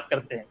भोजपुरी में बात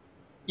करते हैं,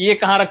 ये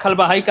कहाँ रखल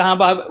भाई, कहाँ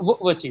बा,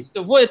 वो चीज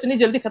तो वो इतनी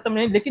जल्दी खत्म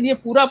नहीं। लेकिन ये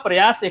पूरा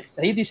प्रयास एक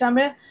सही दिशा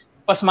में,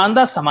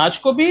 पसमानदा समाज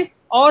को भी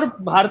और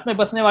भारत में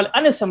बसने वाले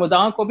अन्य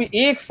समुदायों को भी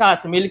एक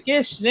साथ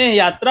मिलके स्नेह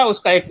यात्रा,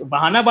 उसका एक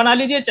बहाना बना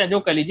लीजिए, चाहे जो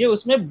कर लीजिए,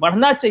 उसमें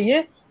बढ़ना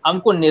चाहिए।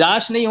 हमको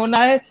निराश नहीं होना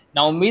है,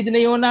 ना उम्मीद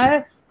नहीं होना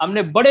है।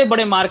 हमने बड़े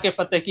बड़े मार के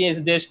फतेह किए इस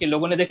देश के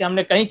लोगों ने, देखिए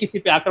हमने कहीं किसी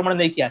पे आक्रमण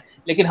नहीं किया,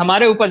 लेकिन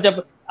हमारे ऊपर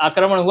जब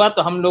आक्रमण हुआ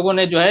तो हम लोगों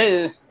ने जो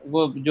है,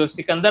 वो जो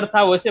सिकंदर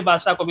था वैसे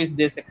बादशाह को भी इस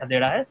देश से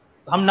खदेड़ा है।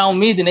 तो हम ना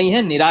उम्मीद नहीं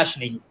है, निराश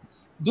नहीं है।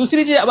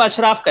 दूसरी चीज, अब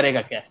अशराफ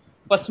करेगा क्या?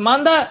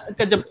 पसमानदा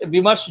का जब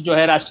विमर्श जो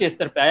है राष्ट्रीय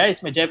स्तर पे आया,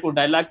 इसमें जयपुर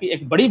डायलॉग की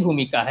एक बड़ी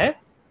भूमिका है।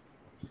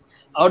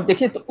 और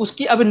देखिए तो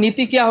उसकी अब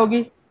नीति क्या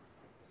होगी,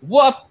 वो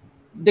अब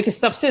देखिए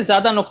सबसे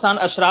ज्यादा नुकसान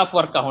अशराफ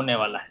वर्ग का होने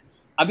वाला है।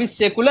 अभी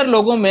सेकुलर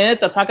लोगों में,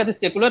 तथाकथित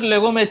सेकुलर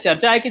लोगों में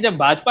चर्चा है कि जब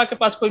भाजपा के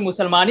पास कोई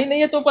मुसलमान ही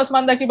नहीं है तो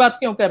पसमानदा की बात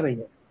क्यों कर रही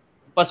है।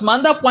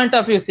 पसमानदा पॉइंट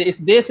ऑफ व्यू से,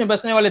 इस देश में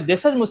बसने वाले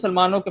देशज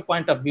मुसलमानों के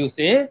पॉइंट ऑफ व्यू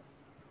से,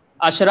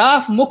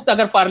 अशराफ मुक्त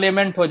अगर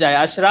पार्लियामेंट हो जाए,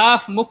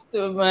 अशराफ मुक्त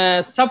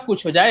सब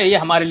कुछ हो जाए, ये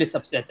हमारे लिए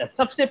सबसे अच्छा है।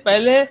 सबसे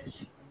पहले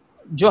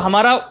जो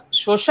हमारा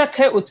शोषक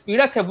है,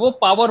 उत्पीड़क है, वो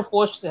पावर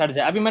पोस्ट से हट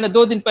जाए। अभी मैंने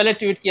 2 दिन पहले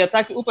ट्वीट किया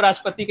था कि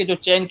उपराष्ट्रपति के जो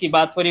चयन की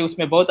बात हो रही है,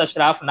 उसमें बहुत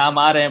अशराफ नाम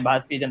आ रहे हैं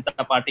भारतीय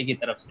जनता पार्टी की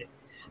तरफ से।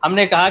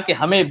 हमने कहा कि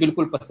हमें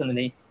बिल्कुल पसंद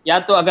नहीं, या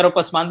तो अगर वो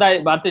पसमानदा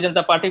भारतीय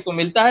जनता पार्टी को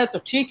मिलता है तो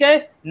ठीक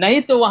है,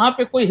 नहीं तो वहां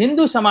पे कोई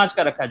हिंदू समाज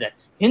का रखा जाए।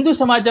 हिंदू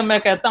समाज जब मैं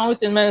कहता हूं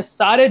तो मैं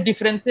सारे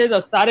डिफरेंसेज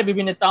और सारे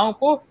विभिन्नताओं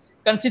को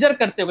कंसिडर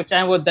करते हुए,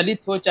 चाहे वो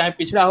दलित हो, चाहे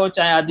पिछड़ा हो,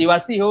 चाहे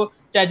आदिवासी हो,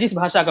 चाहे जिस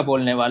भाषा का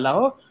बोलने वाला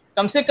हो,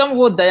 कम से कम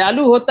वो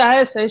दयालु होता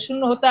है,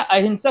 सहिष्णु होता है,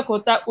 अहिंसक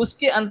होता है,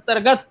 उसके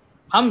अंतर्गत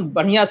हम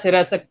बढ़िया से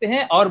रह सकते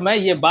हैं। और मैं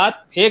ये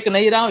बात फेंक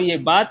नहीं रहा हूँ, ये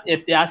बात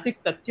ऐतिहासिक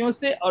तथ्यों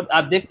से, और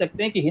आप देख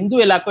सकते हैं कि हिंदू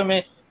इलाकों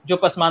में जो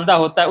पसमानदा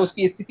होता है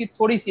उसकी स्थिति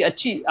थोड़ी सी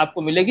अच्छी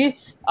आपको मिलेगी।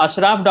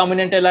 अशराफ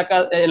डोमिनेंट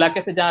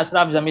इलाके से, जहाँ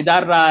अशराफ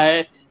जमींदार रहा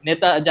है,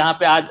 नेता जहाँ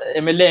पे आज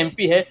एमएलए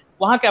एमपी है,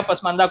 वहां क्या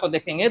पसमानदा को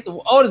देखेंगे तो वो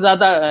और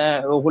ज्यादा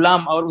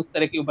गुलाम और उस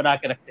तरह की बना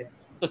के रखते हैं।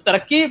 तो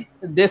तरक्की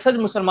देशज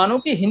मुसलमानों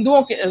की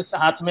हिंदुओं के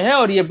हाथ में है,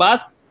 और ये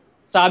बात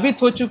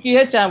साबित हो चुकी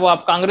है, चाहे वो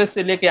आप कांग्रेस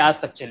से लेके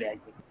आज तक चले आइए।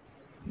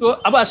 तो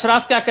अब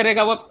अशराफ क्या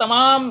करेगा, वो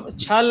तमाम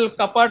छल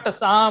कपट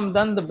साम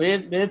दंड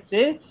भेद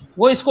से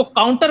वो इसको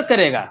काउंटर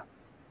करेगा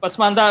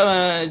पसमानदा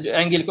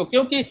एंगल को।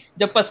 क्योंकि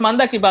जब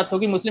पसमानदा की बात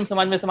होगी, मुस्लिम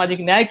समाज में सामाजिक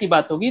न्याय की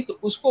बात होगी, तो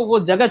उसको वो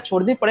जगह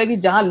छोड़नी पड़ेगी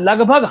जहां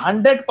लगभग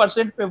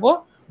 100% पे वो,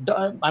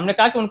 हमने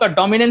कहा कि उनका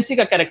डोमिनेंसी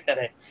का कैरेक्टर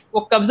है,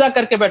 वो कब्जा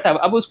करके बैठा है।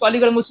 अब उसको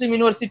अलीगढ़ मुस्लिम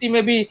यूनिवर्सिटी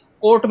में भी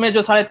कोर्ट में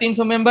जो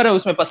 350 मेंबर है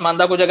उसमें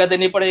पसमानदा को जगह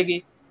देनी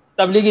पड़ेगी,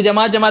 तबलीगी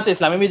जमात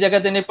इस्लामी में भी जगह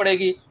देनी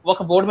पड़ेगी,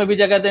 वक्फ बोर्ड में भी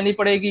जगह देनी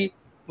पड़ेगी,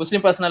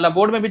 मुस्लिम पर्सनल लॉ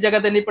बोर्ड में भी जगह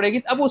देनी पड़ेगी।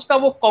 अब उसका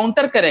वो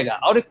काउंटर करेगा,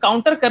 और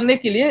काउंटर करने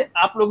के लिए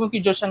आप लोगों की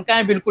जो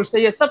शंकाएं बिल्कुल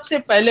सही है, सबसे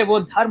पहले वो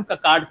धर्म का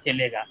कार्ड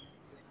खेलेगा,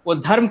 वो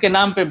धर्म के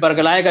नाम पे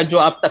बरगलाएगा, जो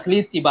आप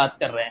तकलीद की बात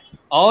कर रहे हैं।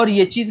 और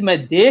ये चीज मैं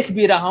देख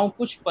भी रहा हूं,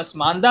 कुछ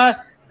पसमानदा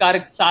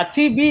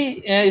साथी भी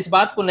इस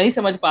बात को नहीं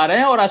समझ पा रहे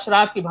हैं और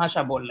अशराफ की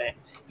भाषा बोल रहे हैं।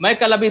 मैं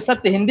कल अभी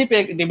सत्य हिंदी पे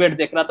एक डिबेट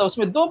देख रहा था,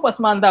 उसमें 2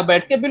 पसमानदा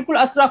बैठ के बिल्कुल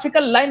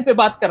अशराफिकल लाइन पे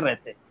बात कर रहे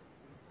थे,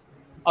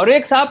 और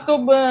एक साहब तो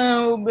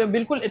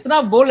बिल्कुल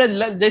इतना बोल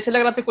जैसे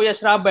लग रहा था कोई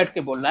अशराफ बैठ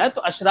के बोल रहा है।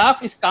 तो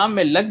अशराफ इस काम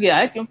में लग गया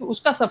है क्योंकि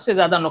उसका सबसे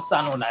ज्यादा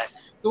नुकसान होना है।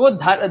 तो वो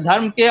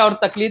धर्म के और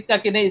तकलीद का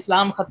कि नहीं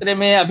इस्लाम खतरे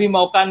में, अभी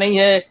मौका नहीं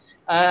है,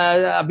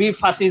 अभी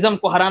फासिज्म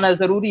को हराना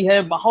जरूरी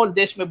है, माहौल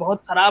देश में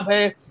बहुत खराब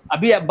है,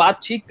 अभी बात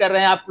ठीक कर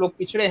रहे हैं, आप लोग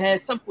पिछड़े हैं,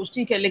 सब कुछ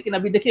ठीक है, लेकिन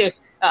अभी देखिए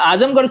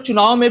आजमगढ़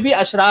चुनाव में भी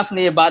अशराफ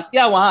ने ये बात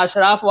किया, वहां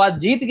अशराफवाद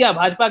जीत गया,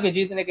 भाजपा के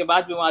जीतने के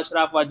बाद भी वहां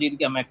अशराफवाद जीत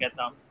गया। मैं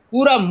कहता हूँ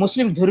पूरा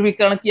मुस्लिम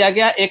ध्रुवीकरण किया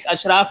गया एक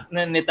अशराफ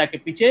नेता के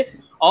पीछे,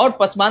 और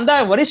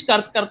पसमानदा वरिष्ठ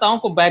कार्यकर्ताओं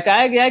को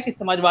बहकाया गया है कि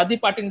समाजवादी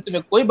पार्टी ने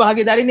तुम्हें कोई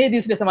भागीदारी नहीं दी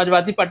इसलिए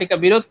समाजवादी पार्टी का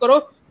विरोध करो।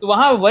 तो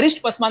वहां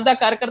वरिष्ठ पसमानदा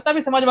कार्यकर्ता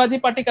भी समाजवादी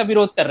पार्टी का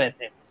विरोध कर रहे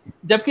थे,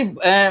 जबकि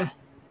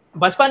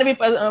बसपा ने भी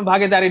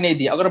भागीदारी नहीं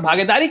दी। अगर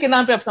भागीदारी के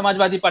नाम पे आप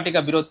समाजवादी पार्टी का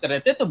विरोध कर रहे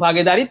थे तो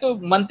भागीदारी तो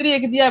मंत्री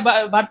एक दिया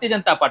भारतीय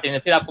जनता पार्टी ने,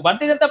 फिर आपको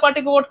भारतीय जनता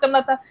पार्टी को वोट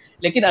करना था।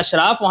 लेकिन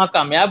अशराफ वहां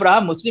कामयाब रहा,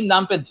 मुस्लिम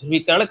नाम पे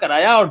ध्रुवीकरण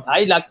कराया और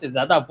 2.5 लाख से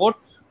ज्यादा वोट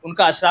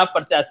उनका अशराफ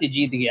प्रत्याशी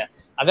जीत गया।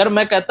 अगर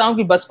मैं कहता हूं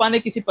कि बसपा ने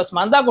किसी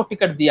पसमानदा को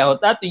टिकट दिया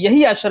होता तो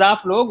यही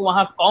अशराफ लोग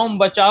वहां कौम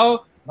बचाओ,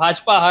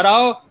 भाजपा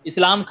हराओ,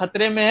 इस्लाम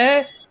खतरे में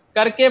है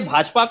करके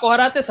भाजपा को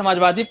हराते,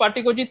 समाजवादी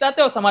पार्टी को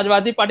जिताते, और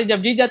समाजवादी पार्टी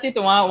जब जीत जाती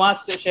तो वहां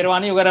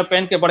शेरवानी वगैरह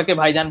पहन के बड़के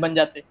भाईजान बन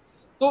जाते।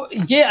 तो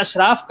ये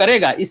अशराफ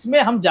करेगा। इसमें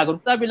हम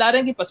जागरूकता भी ला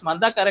रहे हैं कि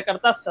पसमानदा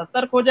कार्यकर्ता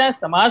सतर्क हो जाए,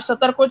 समाज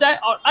सतर्क हो जाए,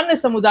 और अन्य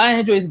समुदाय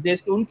हैं जो इस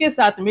देश के, उनके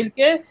साथ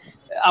मिलके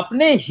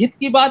अपने हित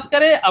की बात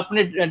करे,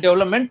 अपने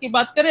डेवलपमेंट की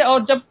बात करे,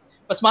 और जब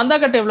पसमानदा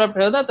का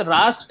डेवलपमेंट होगा तो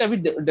राष्ट्र का भी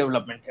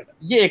डेवलपमेंट होगा।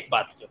 ये एक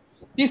बात। जो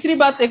तीसरी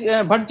बात एक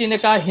भट्ट जी ने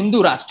कहा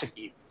हिंदू राष्ट्र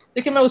की,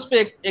 देखिए मैं उस पर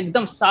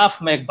एकदम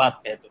साफ मैं एक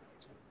बात कह दूं,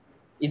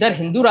 इधर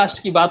हिंदू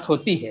राष्ट्र की बात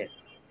होती है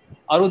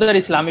और उधर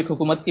इस्लामिक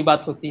हुकूमत की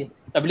बात होती है।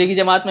 तबलीगी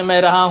जमात में मैं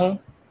रहा हूं,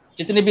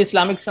 जितनी भी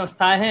इस्लामिक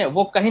संस्थाएं हैं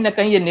वो कहीं ना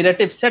कहीं ये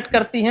नैरेटिव सेट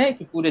करती हैं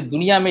कि पूरे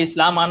दुनिया में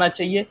इस्लाम आना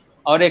चाहिए,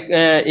 और एक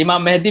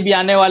इमाम मेहदी भी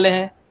आने वाले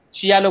हैं।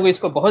 शिया लोग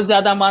इसको बहुत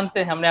ज्यादा मानते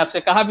हैं। हमने आपसे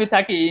कहा भी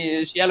था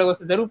कि शिया लोगों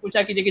से जरूर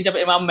पूछा कीजिए कि जब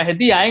इमाम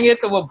मेहदी आएंगे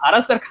तो वो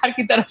भारत सरकार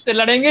की तरफ से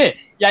लड़ेंगे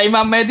या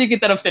इमाम मेहदी की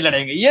तरफ से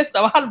लड़ेंगे। ये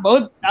सवाल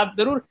बहुत आप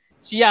जरूर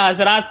शिया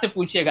हजरात से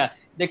पूछिएगा।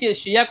 देखिए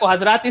शिया को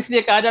हजरात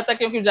इसलिए कहा जाता है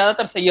क्योंकि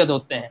ज्यादातर सैयद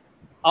होते हैं,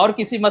 और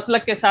किसी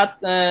मसलक के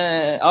साथ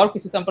और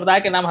किसी संप्रदाय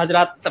के नाम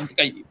हजरात शब्द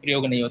का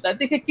प्रयोग नहीं होता है।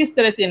 देखिए किस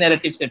तरह से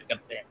नैरेटिव सेट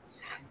करते हैं।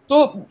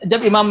 तो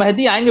जब इमाम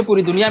मेहदी आएंगे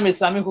पूरी दुनिया में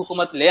इस्लामिक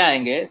हुकूमत ले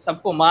आएंगे,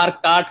 सबको मार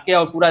काट के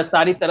और पूरा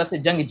सारी तरह से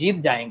जंग जीत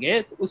जाएंगे,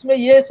 तो उसमें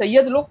ये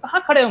सैयद लोग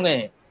कहाँ खड़े होंगे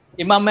हैं।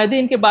 इमाम मेहदी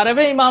इनके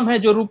 12वें इमाम है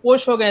जो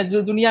रूपोश हो गए,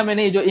 जो दुनिया में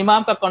नहीं, जो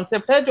इमाम का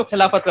कॉन्सेप्ट है, जो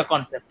खिलाफत का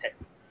कॉन्सेप्ट है,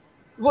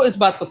 वो इस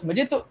बात को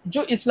समझिए। तो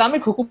जो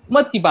इस्लामिक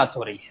हुकूमत की बात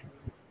हो रही है,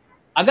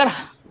 अगर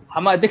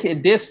हम देखिए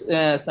देश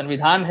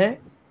संविधान है,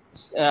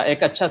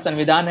 एक अच्छा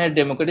संविधान है,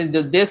 डेमोक्रेटिक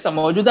जो देश का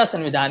मौजूदा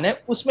संविधान है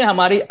उसमें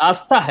हमारी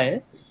आस्था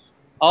है,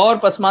 और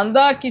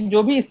पसमानदा की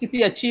जो भी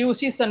स्थिति अच्छी है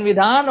उसी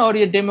संविधान और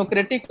ये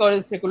डेमोक्रेटिक और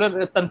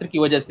सेकुलर तंत्र की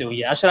वजह से हुई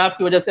है। अशराफ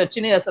की वजह से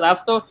अच्छी नहीं।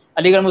 अशराफ तो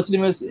अलीगढ़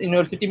मुस्लिम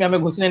यूनिवर्सिटी में हमें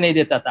घुसने नहीं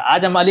देता था,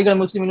 आज हम अलीगढ़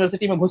मुस्लिम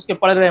यूनिवर्सिटी में घुस के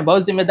पढ़ रहे हैं।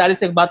 बहुत जिम्मेदारी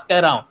से एक बात कह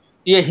रहा हूँ,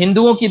 ये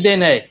हिंदुओं की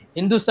देन है,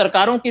 हिंदू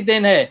सरकारों की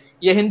देन है,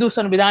 ये हिंदू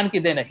संविधान की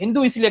देन है।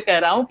 हिंदू इसलिए कह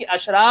रहा हूँ कि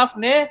अशराफ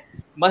ने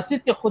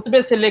मस्जिद के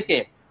खुतबे से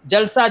लेके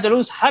जलसा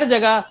जुलूस हर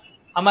जगह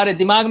हमारे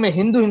दिमाग में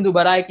हिंदू हिंदू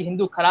भरा है कि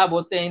हिंदू खराब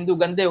होते हैं, हिंदू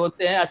गंदे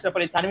होते हैं। अशरफ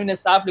अली थानवी ने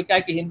साफ लिखा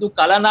है कि हिंदू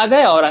काला नाग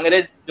है और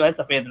अंग्रेज जो है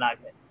सफेद नाग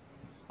है।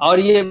 और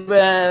ये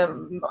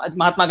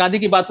महात्मा गांधी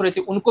की बात हो रही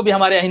थी, उनको भी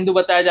हमारे यहाँ हिंदू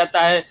बताया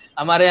जाता है,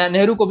 हमारे यहाँ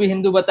नेहरू को भी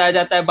हिंदू बताया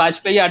जाता है,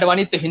 वाजपेयी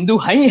आडवाणी तो हिंदू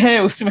ही है,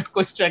 उसमें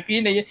कोई शक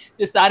ही नहीं है।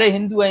 ये सारे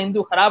हिंदू है,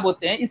 हिंदू खराब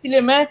होते हैं।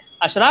 इसलिए मैं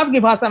अशराफ की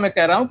भाषा में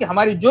कह रहा हूँ कि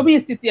हमारी जो भी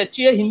स्थिति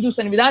अच्छी है हिंदू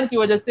संविधान की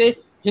वजह से,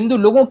 हिंदू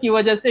लोगों की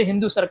वजह से,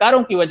 हिंदू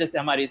सरकारों की वजह से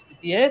हमारी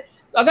स्थिति है।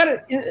 तो अगर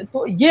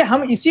तो ये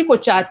हम इसी को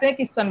चाहते हैं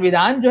कि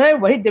संविधान जो है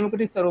वही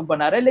डेमोक्रेटिक स्वरूप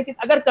बना रहे। लेकिन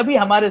अगर कभी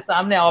हमारे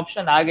सामने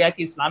ऑप्शन आ गया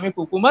कि इस्लामिक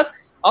हुकूमत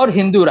और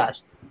हिंदू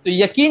राष्ट्र, तो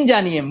यकीन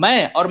जानिए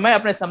मैं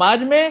अपने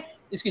समाज में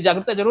इसकी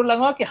जागरूकता जरूर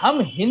लगाऊंगा कि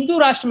हम हिंदू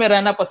राष्ट्र में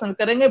रहना पसंद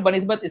करेंगे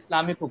बनिस्बत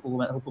इस्लामिक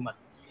हुकूमत।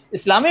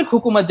 इस्लामिक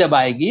हुकूमत जब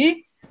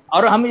आएगी,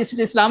 और हम इस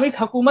इस्लामिक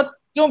हुकूमत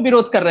क्यों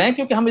विरोध कर रहे हैं,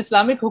 क्योंकि हम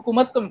इस्लामिक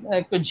हुकूमत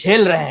को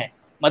झेल रहे हैं।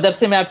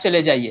 मदरसे में आप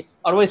चले जाइए,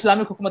 और वो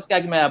इस्लामिक हुकूमत क्या,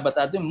 कि मैं आप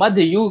बता दूं,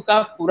 मध्य युग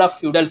का पूरा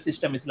फ्यूडल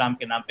सिस्टम इस्लाम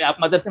के नाम पे। आप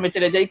मदरसे में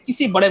चले जाइए,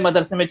 किसी बड़े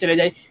मदरसे में चले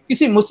जाइए,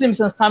 किसी मुस्लिम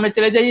संस्था में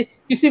चले जाइए,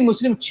 किसी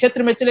मुस्लिम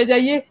क्षेत्र में चले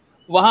जाइए,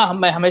 वहां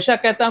मैं हमेशा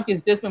कहता हूं कि इस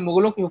देश में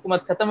मुगलों की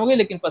हुकूमत खत्म हो गई,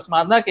 लेकिन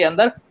पसमानदा के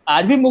अंदर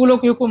आज भी मुगलों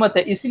की हुकूमत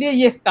है। इसलिए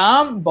ये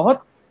काम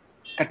बहुत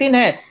कठिन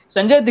है।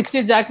 संजय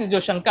दीक्षित जा की जो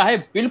शंका है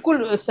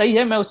बिल्कुल सही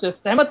है, मैं उससे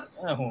सहमत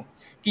हूँ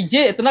कि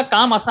ये इतना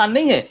काम आसान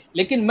नहीं है।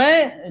 लेकिन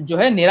मैं जो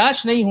है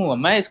निराश नहीं हूं,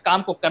 मैं इस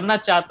काम को करना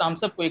चाहता हूं। हम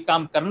सबको ये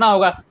काम करना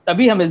होगा,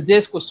 तभी हम इस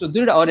देश को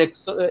सुदृढ़ और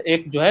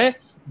एक जो है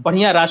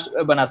बढ़िया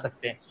राष्ट्र बना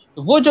सकते हैं।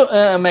 तो वो जो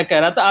मैं कह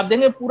रहा था, आप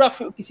देखेंगे पूरा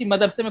किसी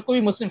मदरसे में,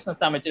 कोई मुस्लिम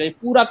संस्था में चले,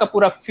 पूरा का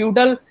पूरा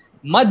फ्यूडल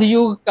मध्य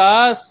युग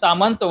का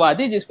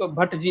सामंतवादी, जिसको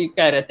भट्ट जी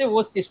कह रहे थे,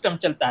 वो सिस्टम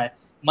चलता है।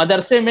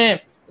 मदरसे में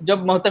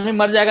जब मोहतमी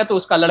मर जाएगा तो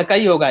उसका लड़का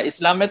ही होगा।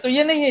 इस्लाम में तो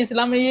ये नहीं है।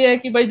 इस्लाम में ये है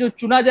कि भाई जो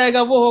चुना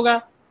जाएगा वो होगा,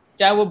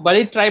 चाहे वो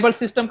बड़ी ट्राइबल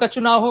सिस्टम का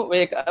चुनाव हो,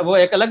 वो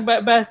एक अलग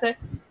बहस है।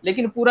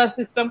 लेकिन पूरा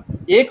सिस्टम,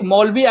 एक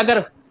मौलवी अगर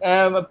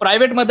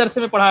प्राइवेट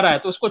मदरसे में पढ़ा रहा है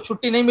तो उसको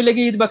छुट्टी नहीं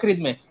मिलेगी ईद बकरीद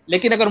में।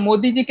 लेकिन अगर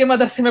मोदी जी के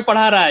मदरसे में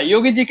पढ़ा रहा है,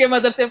 योगी जी के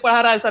मदरसे में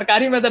पढ़ा रहा है,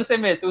 सरकारी मदरसे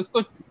में, तो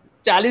उसको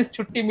 40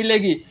 छुट्टी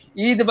मिलेगी।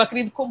 ईद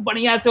बकरीद खूब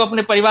बढ़िया से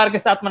अपने परिवार के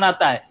साथ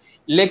मनाता है।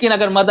 लेकिन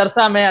अगर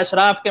मदरसा में,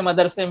 अशराफ के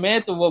मदरसे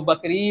में, तो वो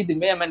बकरीद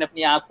में मैंने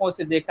अपनी आंखों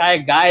से देखा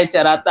है, गाय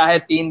चराता है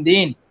 3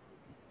 दिन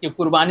कि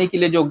कुर्बानी के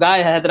लिए जो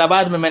गाय है।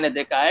 हैदराबाद में मैंने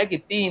देखा है कि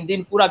 3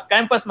 दिन पूरा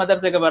कैंपस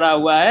मदरसे का भरा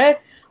हुआ है,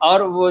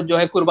 और वो जो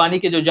है कुर्बानी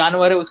के जो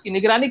जानवर है उसकी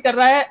निगरानी कर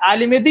रहा है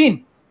आलिम दीन,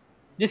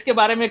 जिसके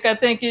बारे में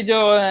कहते हैं कि जो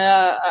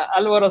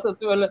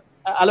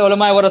अल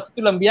उलमा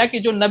वरसतुल अंबिया की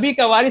जो नबी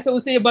का वारिस है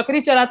उसे ये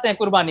बकरी चराते हैं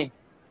कुर्बानी।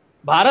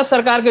 भारत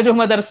सरकार के जो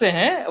मदरसे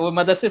हैं, वो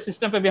मदरसे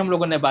सिस्टम पे भी हम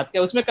लोगों ने बात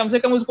किया, उसमें कम से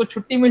कम उसको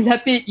छुट्टी मिल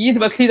जाती है, ईद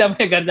बकरीद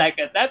अपने घर जाए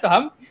कहता है। तो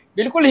हम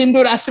बिल्कुल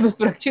हिंदू राष्ट्र में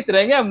सुरक्षित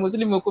रहेंगे हम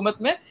मुस्लिम हुकूमत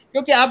में,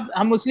 क्योंकि आप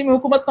हम मुस्लिम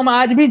हुकूमत को हम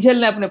आज भी झेल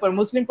रहे हैं अपने पर।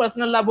 मुस्लिम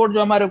पर्सनल लॉ बोर्ड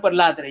जो हमारे ऊपर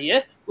लाद रही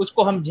है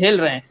उसको हम झेल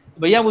रहे हैं।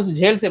 तो भैया उस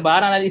झेल से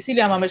बाहर आना,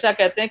 इसीलिए हम हमेशा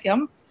कहते हैं कि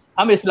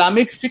हम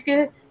इस्लामिक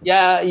फिक्र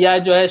या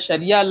जो है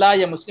शरिया ला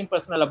या मुस्लिम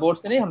पर्सनल लॉ बोर्ड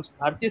से नहीं, हम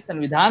भारतीय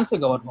संविधान से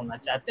गवर्न होना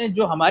चाहते हैं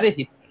जो हमारे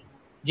हित में।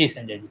 जी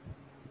संजय जी,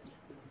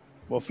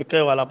 वो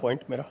फिक्र वाला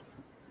पॉइंट मेरा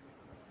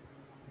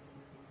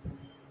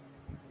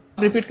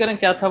रिपीट करें,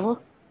 क्या था वो?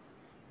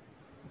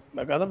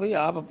 मैं कहा था भाई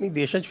आप अपनी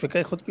देशज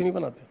फिक्र खुद क्यों नहीं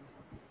बनाते?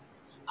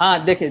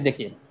 हाँ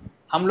देखिए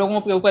हम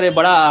लोगों के ऊपर एक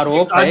बड़ा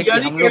आरोप है कि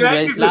हम लोग जो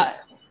है इस्लाम,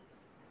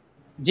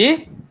 जी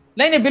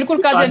नहीं नहीं बिल्कुल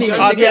कादियानी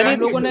नहीं, देखिए हम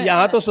लोगों ने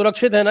यहाँ तो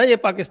सुरक्षित है ना, ये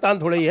पाकिस्तान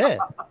थोड़ा ही है।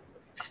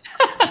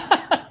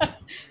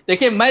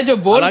 देखिए मैं जो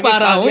बोल पा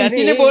रहा हूँ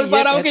इसीलिए बोल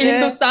पा रहा हूँ कि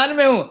हिंदुस्तान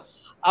में हूँ,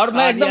 और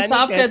मैं एकदम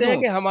साफ कहता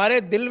हूँ कि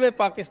हमारे दिल में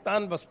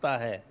पाकिस्तान बसता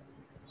है,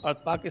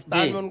 और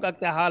पाकिस्तान में उनका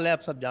क्या हाल है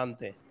आप सब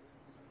जानते हैं।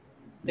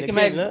 देखिए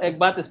मैं एक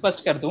बात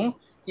स्पष्ट कर दूं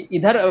कि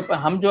इधर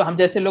हम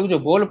जैसे लोग जो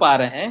बोल पा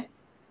रहे हैं,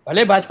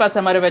 भले भाजपा से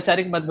हमारे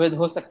वैचारिक मतभेद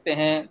हो सकते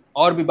हैं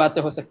और भी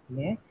बातें हो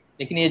सकती हैं,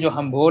 लेकिन ये जो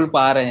हम बोल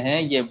पा रहे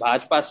हैं ये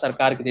भाजपा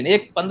सरकार के दिन।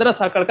 एक 15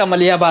 साल का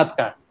मलियाबाद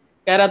का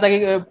कह रहा था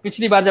कि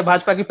पिछली बार जब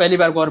भाजपा की पहली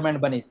बार गवर्नमेंट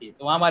बनी थी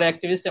तो वहाँ हमारे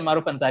एक्टिविस्ट है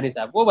मारूफ अंसारी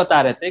साहब, वो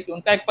बता रहे थे कि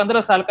उनका एक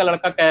 15 साल का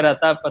लड़का कह रहा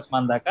था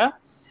पसमानदा का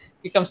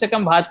कि कम से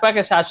कम भाजपा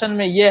के शासन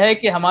में ये है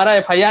कि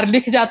हमारा FIR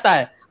लिख जाता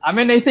है,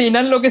 हमें नहीं तो इन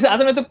लोगों के साथ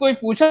में तो कोई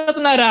पूछा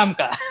तो ना राम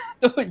का।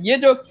 तो ये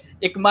जो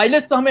एक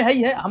माइलेज तो हमें है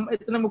ही है, हम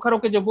इतने मुखर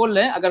होकर जो बोल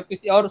रहे हैं, अगर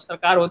किसी और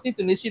सरकार होती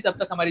तो निश्चित अब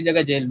तक हमारी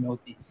जगह जेल में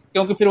होती,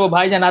 क्योंकि फिर वो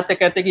भाई जनाते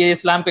कहते कि ये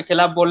इस्लाम के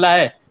खिलाफ बोल रहा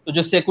है। तो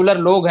जो सेकुलर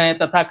लोग हैं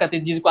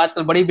तथाकथित, जिसको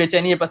आजकल बड़ी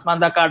बेचैनी है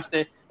पसमानदा कार्ड से,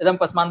 एकदम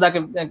पसमानदा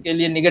के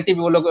लिए निगेटिव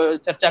वो लोग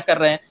चर्चा कर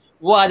रहे हैं,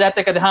 वो आ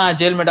जाते कहते हाँ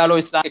जेल में डालो,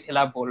 इस्लाम के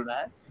खिलाफ बोल रहा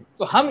है।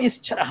 तो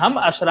हम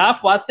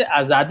अशराफवाद से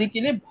आजादी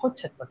के लिए बहुत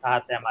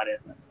छटपटाते हैं हमारे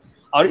अंदर।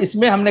 और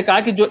इसमें हमने कहा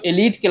कि जो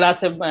एलीट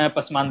क्लास है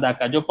पसमानदा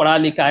का, जो पढ़ा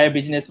लिखा है,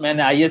 बिजनेसमैन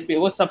है, ISP,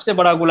 वो सबसे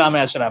बड़ा गुलाम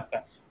है अशराफ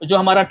का। जो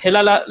हमारा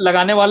ठेला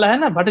लगाने वाला है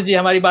ना भट्ट जी,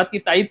 हमारी बात की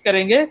तायीद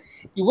करेंगे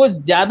कि वो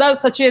ज्यादा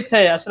सचेत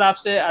है अशराफ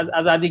से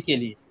आजादी के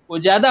लिए, वो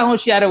ज्यादा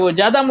होशियार है, वो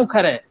ज्यादा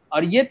मुखर है।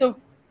 और ये तो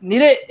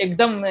निरे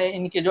एकदम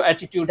इनके जो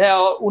एटीट्यूड है,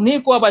 और उन्हीं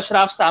को अब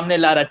अशराफ सामने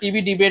ला रहा है।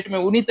 टीवी डिबेट में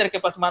उन्हीं तरह के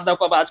पसमानदा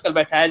को अब आजकल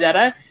बैठाया जा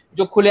रहा है,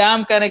 जो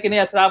खुलेआम कह रहे हैं कि नहीं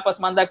अशराफ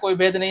पसमानदा कोई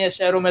भेद नहीं है,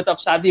 शहरों में तो अब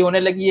शादी होने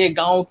लगी है,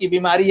 गाँव की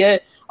बीमारी है।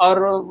 और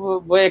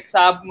वो एक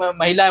साहब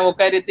महिला है, वो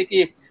कह रही थी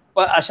कि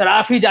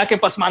अशराफ ही जाके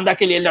पसमानदा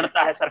के लिए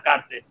लड़ता है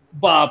सरकार से।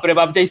 बाप रे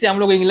बाप, जैसे हम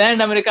लोग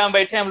इंग्लैंड अमेरिका में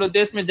बैठे, हम लोग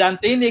देश में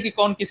जानते ही नहीं कि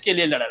कौन किसके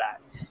लिए लड़ रहा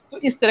है। तो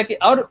इस तरह की,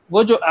 और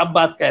वो जो आप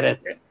बात कह रहे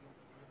थे,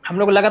 हम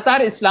लोग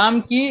लगातार इस्लाम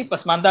की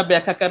पसमानदा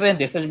व्याख्या कर रहे हैं,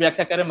 देशज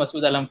व्याख्या कर रहे हैं।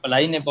 मसूद आलम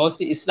फलाही ने बहुत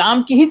सी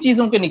इस्लाम की ही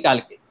चीजों के निकाल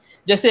के,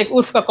 जैसे एक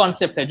उर्फ का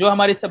कॉन्सेप्ट है जो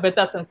हमारी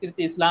सभ्यता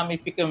संस्कृति इस्लामी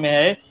फिक्र में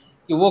है,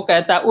 कि वो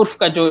कहता है, उर्फ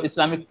का जो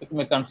इस्लामिक फिक्र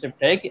में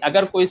कॉन्सेप्ट है कि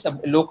अगर कोई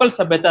लोकल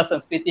सभ्यता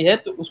संस्कृति है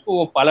तो उसको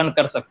वो पालन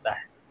कर सकता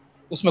है,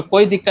 उसमें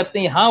कोई दिक्कत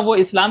नहीं। हाँ वो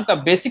इस्लाम का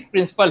बेसिक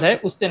प्रिंसिपल है,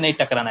 उससे नहीं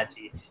टकराना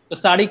चाहिए। तो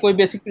साड़ी कोई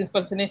बेसिक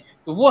प्रिंसिपल से नहीं,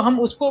 तो वो हम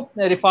उसको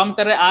रिफॉर्म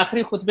कर रहे हैं।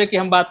 आखिरी खुतबे की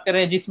हम बात कर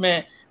रहे हैं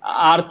जिसमें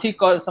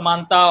आर्थिक और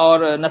समानता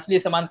और नस्ली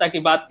समानता की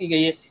बात की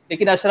गई है,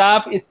 लेकिन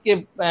अशराफ इसके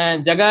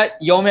जगह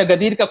यौम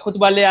गदीर का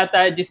खुतबा ले आता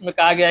है जिसमें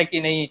कहा गया है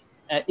कि नहीं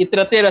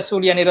इतरते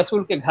रसूल, यानी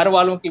रसूल के घर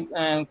वालों की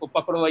को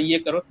पकड़ो, ये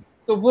करो।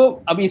 तो वो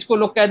अब इसको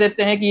लोग कह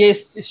देते हैं कि ये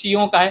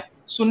शियों का है।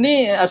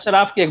 सुन्नी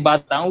अशराफ की एक बात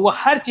बताऊं, वो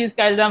हर चीज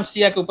का इल्जाम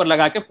शिया के ऊपर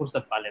लगा के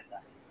फुर्सत पा लेता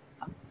है।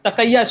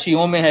 तकैया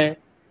शियों में है,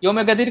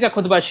 यौम गदीर का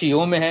खुतबा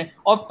शियों में है,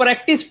 और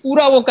प्रैक्टिस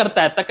पूरा वो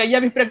करता है, तकैया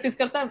भी प्रैक्टिस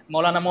करता है।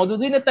 मौलाना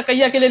मौदूदी ने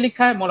तकैया के लिए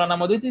लिखा है। मौलाना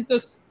मौदूदी तो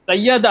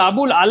सैयद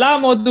अबुल आला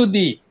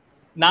मौदूदी,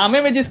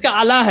 नामे में जिसका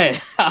आला है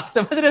आप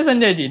समझ रहे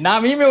संजय जी,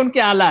 नाम ही में उनके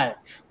आला है,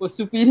 वो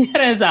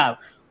सुपीरियर है साहब,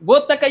 वो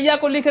तकैया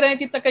को लिख रहे हैं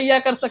कि तकैया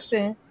कर सकते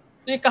हैं।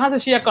 तो ये कहाँ से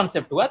शिया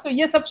कॉन्सेप्ट हुआ? तो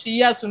ये सब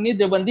शिया सुन्नी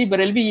देवबंदी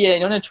बरेलवी ये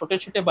इन्होंने छोटे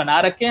छोटे बना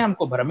रखे हैं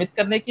हमको भ्रमित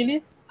करने के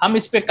लिए। हम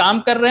इस पे काम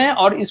कर रहे हैं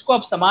और इसको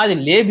अब समाज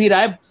ले भी रहा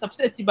है।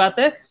 सबसे अच्छी बात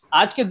है,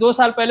 आज के 2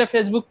 साल पहले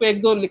फेसबुक पे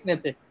 1-2 लिखने,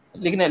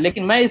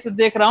 लेकिन मैं इसे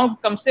देख रहा हूँ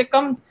कम से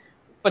कम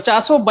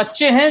 50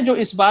 बच्चे हैं जो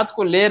इस बात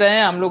को ले रहे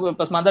हैं। हम लोग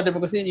पसमानदा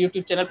डेमोक्रेसी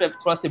यूट्यूब चैनल पे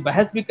थोड़ा सी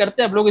बहस भी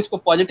करते हैं, अब लोग इसको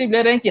पॉजिटिव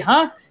ले रहे हैं कि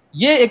हाँ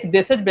ये एक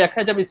देशज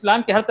व्याख्या, जब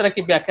इस्लाम की हर तरह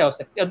की व्याख्या हो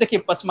सकती है। और देखिए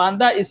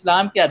पसमानदा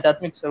इस्लाम के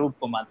आध्यात्मिक स्वरूप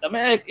को मानता है।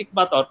 मैं एक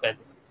बात और कह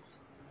दूं,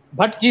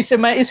 भट्ट जी से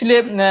मैं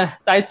इसलिए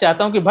तायद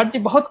चाहता हूं कि भट्ट जी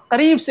बहुत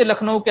करीब से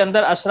लखनऊ के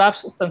अंदर अशराफ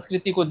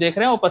संस्कृति को देख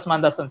रहे हैं और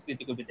पसमानदा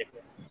संस्कृति को भी देख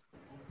रहे हैं।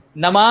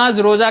 नमाज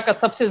रोजा का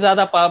सबसे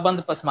ज्यादा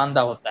पाबंद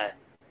पसमानदा होता है,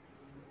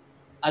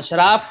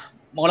 अशराफ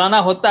मौलाना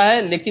होता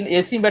है लेकिन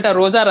एसी में बैठा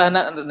रोजा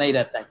रहना नहीं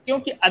रहता है,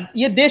 क्योंकि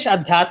ये देश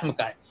अध्यात्म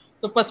का है।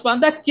 तो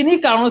पसमानदा किन्हीं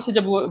कारणों से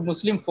जब वो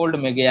मुस्लिम फोल्ड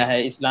में गया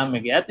है, इस्लाम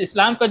में गया है, तो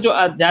इस्लाम का जो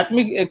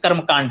आध्यात्मिक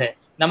कर्मकांड है,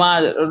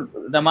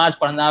 नमाज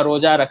पढ़ना,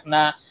 रोजा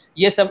रखना,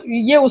 ये सब,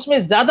 ये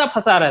उसमें ज्यादा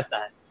फंसा रहता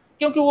है,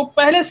 क्योंकि वो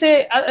पहले से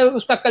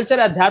उसका कल्चर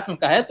अध्यात्म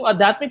का है, तो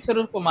आध्यात्मिक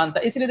स्वरूप को मानता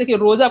है। इसलिए देखिए,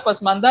 रोजा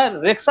पसमानदा,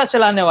 रिक्शा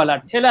चलाने वाला,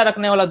 ठेला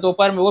रखने वाला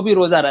दोपहर में वो भी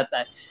रोजा रहता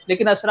है,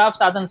 लेकिन अशराफ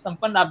साधन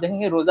संपन्न आप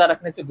देखेंगे रोजा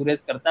रखने से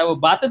गुरेज करता है। वो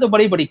बातें तो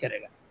बड़ी बड़ी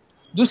करेगा।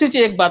 दूसरी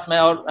चीज, एक बात मैं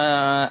और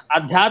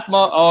अध्यात्म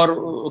और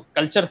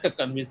कल्चर का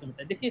कन्वर्सेशन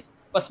में देखिए,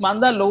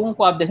 पसमानदा लोगों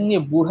को आप देखेंगे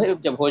बूढ़े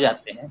जब हो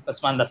जाते हैं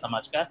पसमानदा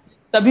समाज का,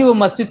 तभी वो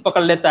मस्जिद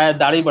पकड़ लेता है,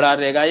 दाढ़ी बढ़ा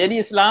रहेगा, यानी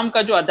इस्लाम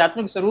का जो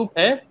आध्यात्मिक स्वरूप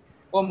है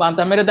वो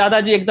मानता है। मेरे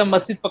दादाजी एकदम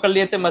मस्जिद पकड़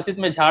लिए थे, मस्जिद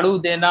में झाड़ू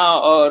देना,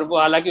 और वो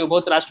हालांकि वो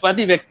बहुत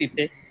राष्ट्रवादी व्यक्ति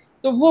थे,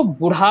 तो वो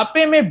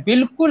बुढ़ापे में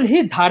बिल्कुल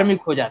ही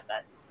धार्मिक हो जाता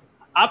है।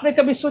 आपने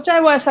कभी सोचा है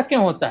वो ऐसा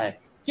क्यों होता है?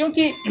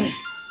 क्योंकि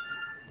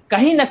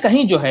कहीं ना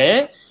कहीं जो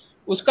है,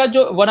 उसका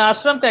जो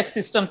वर्णाश्रम का एक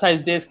सिस्टम था इस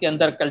देश के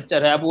अंदर,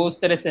 कल्चर है, अब वो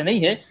उस तरह से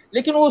नहीं है,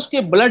 लेकिन वो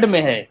उसके ब्लड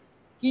में है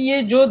कि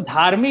ये जो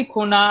धार्मिक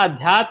होना,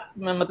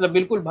 अध्यात्म में मतलब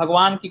बिल्कुल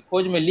भगवान की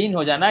खोज में लीन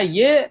हो जाना,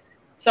 ये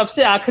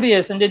सबसे आखिरी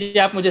है। संजय जी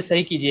आप मुझे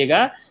सही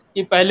कीजिएगा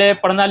कि पहले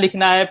पढ़ना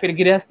लिखना है, फिर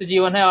गृहस्थ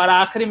जीवन है, और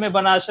आखिरी में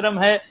वनाश्रम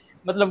है,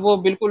 मतलब वो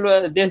बिल्कुल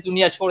देश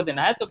दुनिया छोड़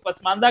देना है। तो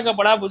पसमानदा का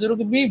बड़ा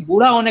बुजुर्ग भी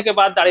बूढ़ा होने के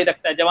बाद दाढ़ी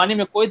रखता है, जवानी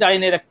में कोई दाढ़ी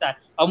नहीं रखता है।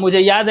 और मुझे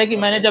याद है कि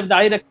मैंने जब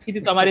दाढ़ी रखी थी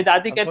तो हमारी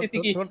दादी कहती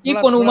थी कि ये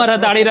थोड़ा कौन थोड़ा उम्र है थोड़ा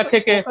दाढ़ी रखे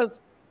के।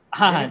 फोकस,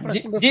 हाँ हाँ, मेरी जी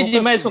प्रश्न पे जी जी,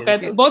 फोकस मैं इसको कीजिए। कहता हूँ,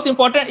 देखिए, बहुत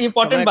इंपॉर्टेंट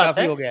समय बात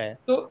काफी है। हो गया है,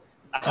 तो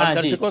और हाँ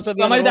जी, दर्शकों से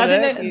भी तो हमारी अनुरोध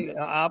दादी है ने, कि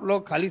आप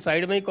लोग खाली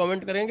साइड में ही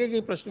कमेंट करेंगे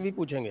कि प्रश्न भी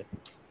पूछेंगे।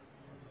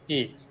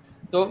 जी,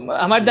 तो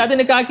हमारी जी। दादी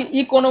ने कहा कि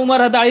ई कौन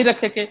उम्र है दाढ़ी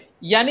रखे के,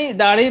 यानी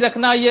दाढ़ी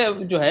रखना ये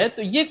जो है,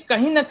 तो ये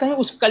कहीं ना कहीं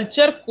उस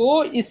कल्चर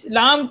को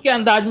इस्लाम के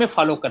अंदाज में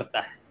फॉलो करता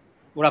है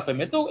बुढ़ापे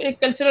में। तो एक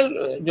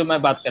कल्चरल जो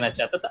मैं बात करना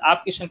चाहता था,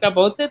 आपकी शंका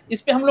बहुत है,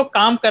 इस पे हम लोग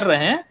काम कर रहे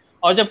हैं,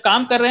 और जब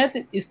काम कर रहे हैं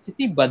तो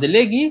स्थिति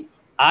बदलेगी।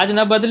 आज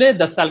ना बदले,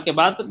 10 साल के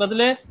बाद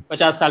बदले,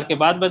 50 साल के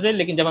बाद बदले,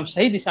 लेकिन जब हम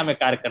सही दिशा में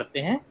कार्य करते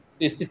हैं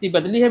तो स्थिति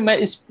बदली है। मैं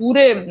इस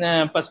पूरे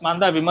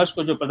पसमानदा विमर्श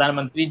को जो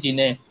प्रधानमंत्री जी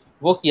ने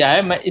वो किया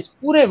है, मैं इस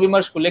पूरे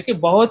विमर्श को लेके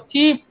बहुत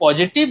ही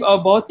पॉजिटिव और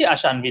बहुत ही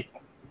आशान्वित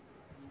हूँ।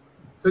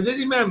 संजय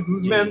जी,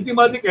 मैं जी। अंतिम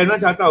बात ये कहना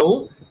चाहता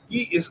हूँ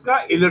कि इसका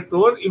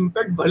इलेक्टोरल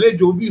इम्पैक्ट भले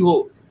जो भी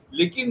हो,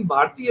 लेकिन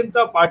भारतीय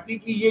जनता पार्टी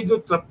की ये जो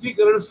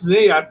तृप्तिकरण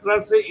स्नेह यात्रा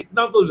से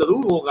इतना तो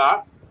जरूर होगा,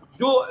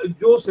 जो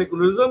जो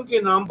सेकुलरिज्म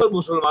के नाम पर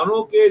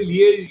मुसलमानों के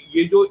लिए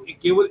ये जो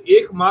केवल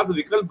एकमात्र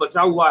विकल्प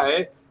बचा हुआ है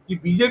कि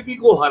बीजेपी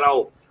को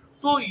हराओ,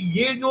 तो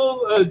ये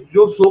जो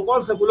जो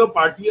सोकॉल्ड सेकुलर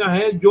पार्टियां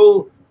हैं जो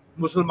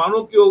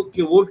मुसलमानों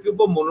के वोट के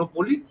ऊपर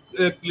मोनोपोली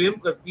क्लेम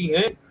करती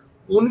हैं,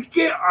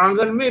 उनके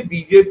आंगन में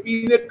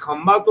बीजेपी ने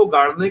खंबा तो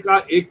गाड़ने का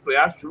एक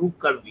प्रयास शुरू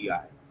कर दिया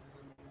है,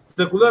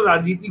 सेकुलर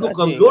राजनीति को जी,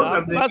 कमजोर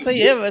आपकी करने बात के सही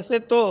है। लिए। वैसे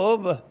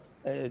तो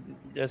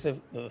जैसे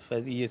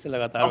फैजी ये से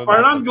लगातार अब मैं बात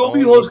परिणाम करता जो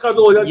भी हूँ, हो उसका ये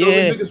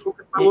 2024 में किसको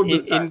कितना वोट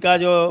मिलता है। इनका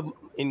जो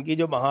इनकी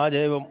जो महाज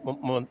है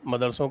वो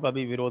मदरसों का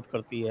भी विरोध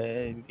करती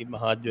है। इनकी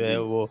महाज जो है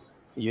जी। वो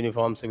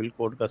यूनिफॉर्म सिविल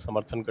कोड का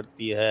समर्थन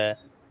करती है।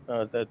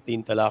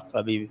 3 तलाक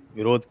का भी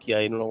विरोध किया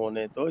इन लोगों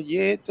ने। तो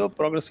ये तो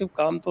प्रोग्रेसिव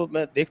काम तो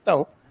मैं देखता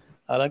हूँ,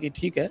 हालांकि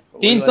ठीक है,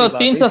 वही तीन सौ वाली बात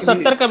तीन है, सौ इसीलिए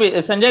सत्तर का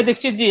भी, संजय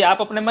दीक्षित जी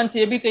आप अपने मन से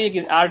ये भी कहिए कि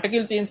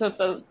आर्टिकल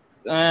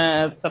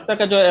 370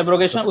 का जो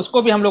एब्रोगेशन,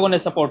 उसको भी हम लोगों ने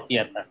सपोर्ट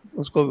किया था।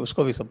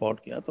 उसको भी सपोर्ट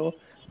किया। तो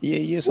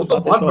ये वो सब तो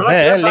बातें बहुत तो बड़ा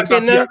है, केस था लेकिन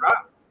साथिया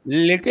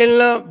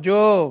का। जो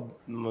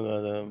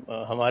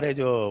हमारे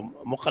जो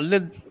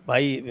मुक़ल्लिद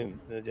भाई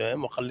जो है,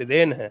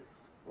 मुक़ल्लिदैन हैं,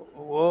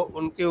 वो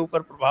उनके ऊपर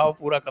प्रभाव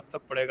पूरा कब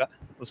तक पड़ेगा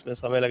उसमें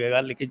समय लगेगा।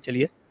 लेकिन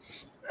चलिए,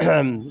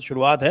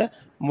 शुरुआत है।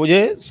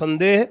 मुझे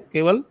संदेह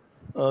केवल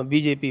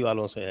बीजेपी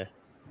वालों से है,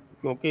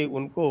 क्योंकि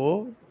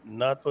उनको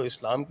ना तो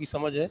इस्लाम की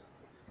समझ है,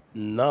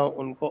 ना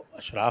उनको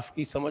अशराफ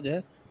की समझ है,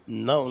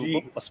 ना जी।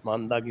 उनको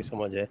पसमानदा की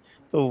समझ है।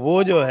 तो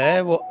वो जो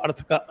है वो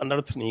अर्थ का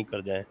अनर्थ नहीं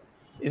कर जाएं,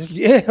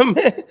 इसलिए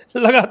हमें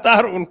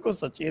लगातार उनको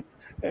सचेत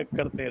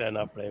करते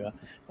रहना पड़ेगा।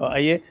 तो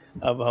आइए,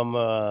 अब हम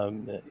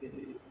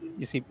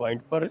इसी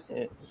पॉइंट पर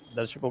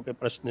दर्शकों के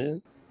प्रश्न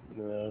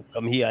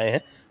कम ही आए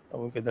हैं,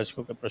 उनके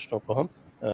दर्शकों के प्रश्नों को हम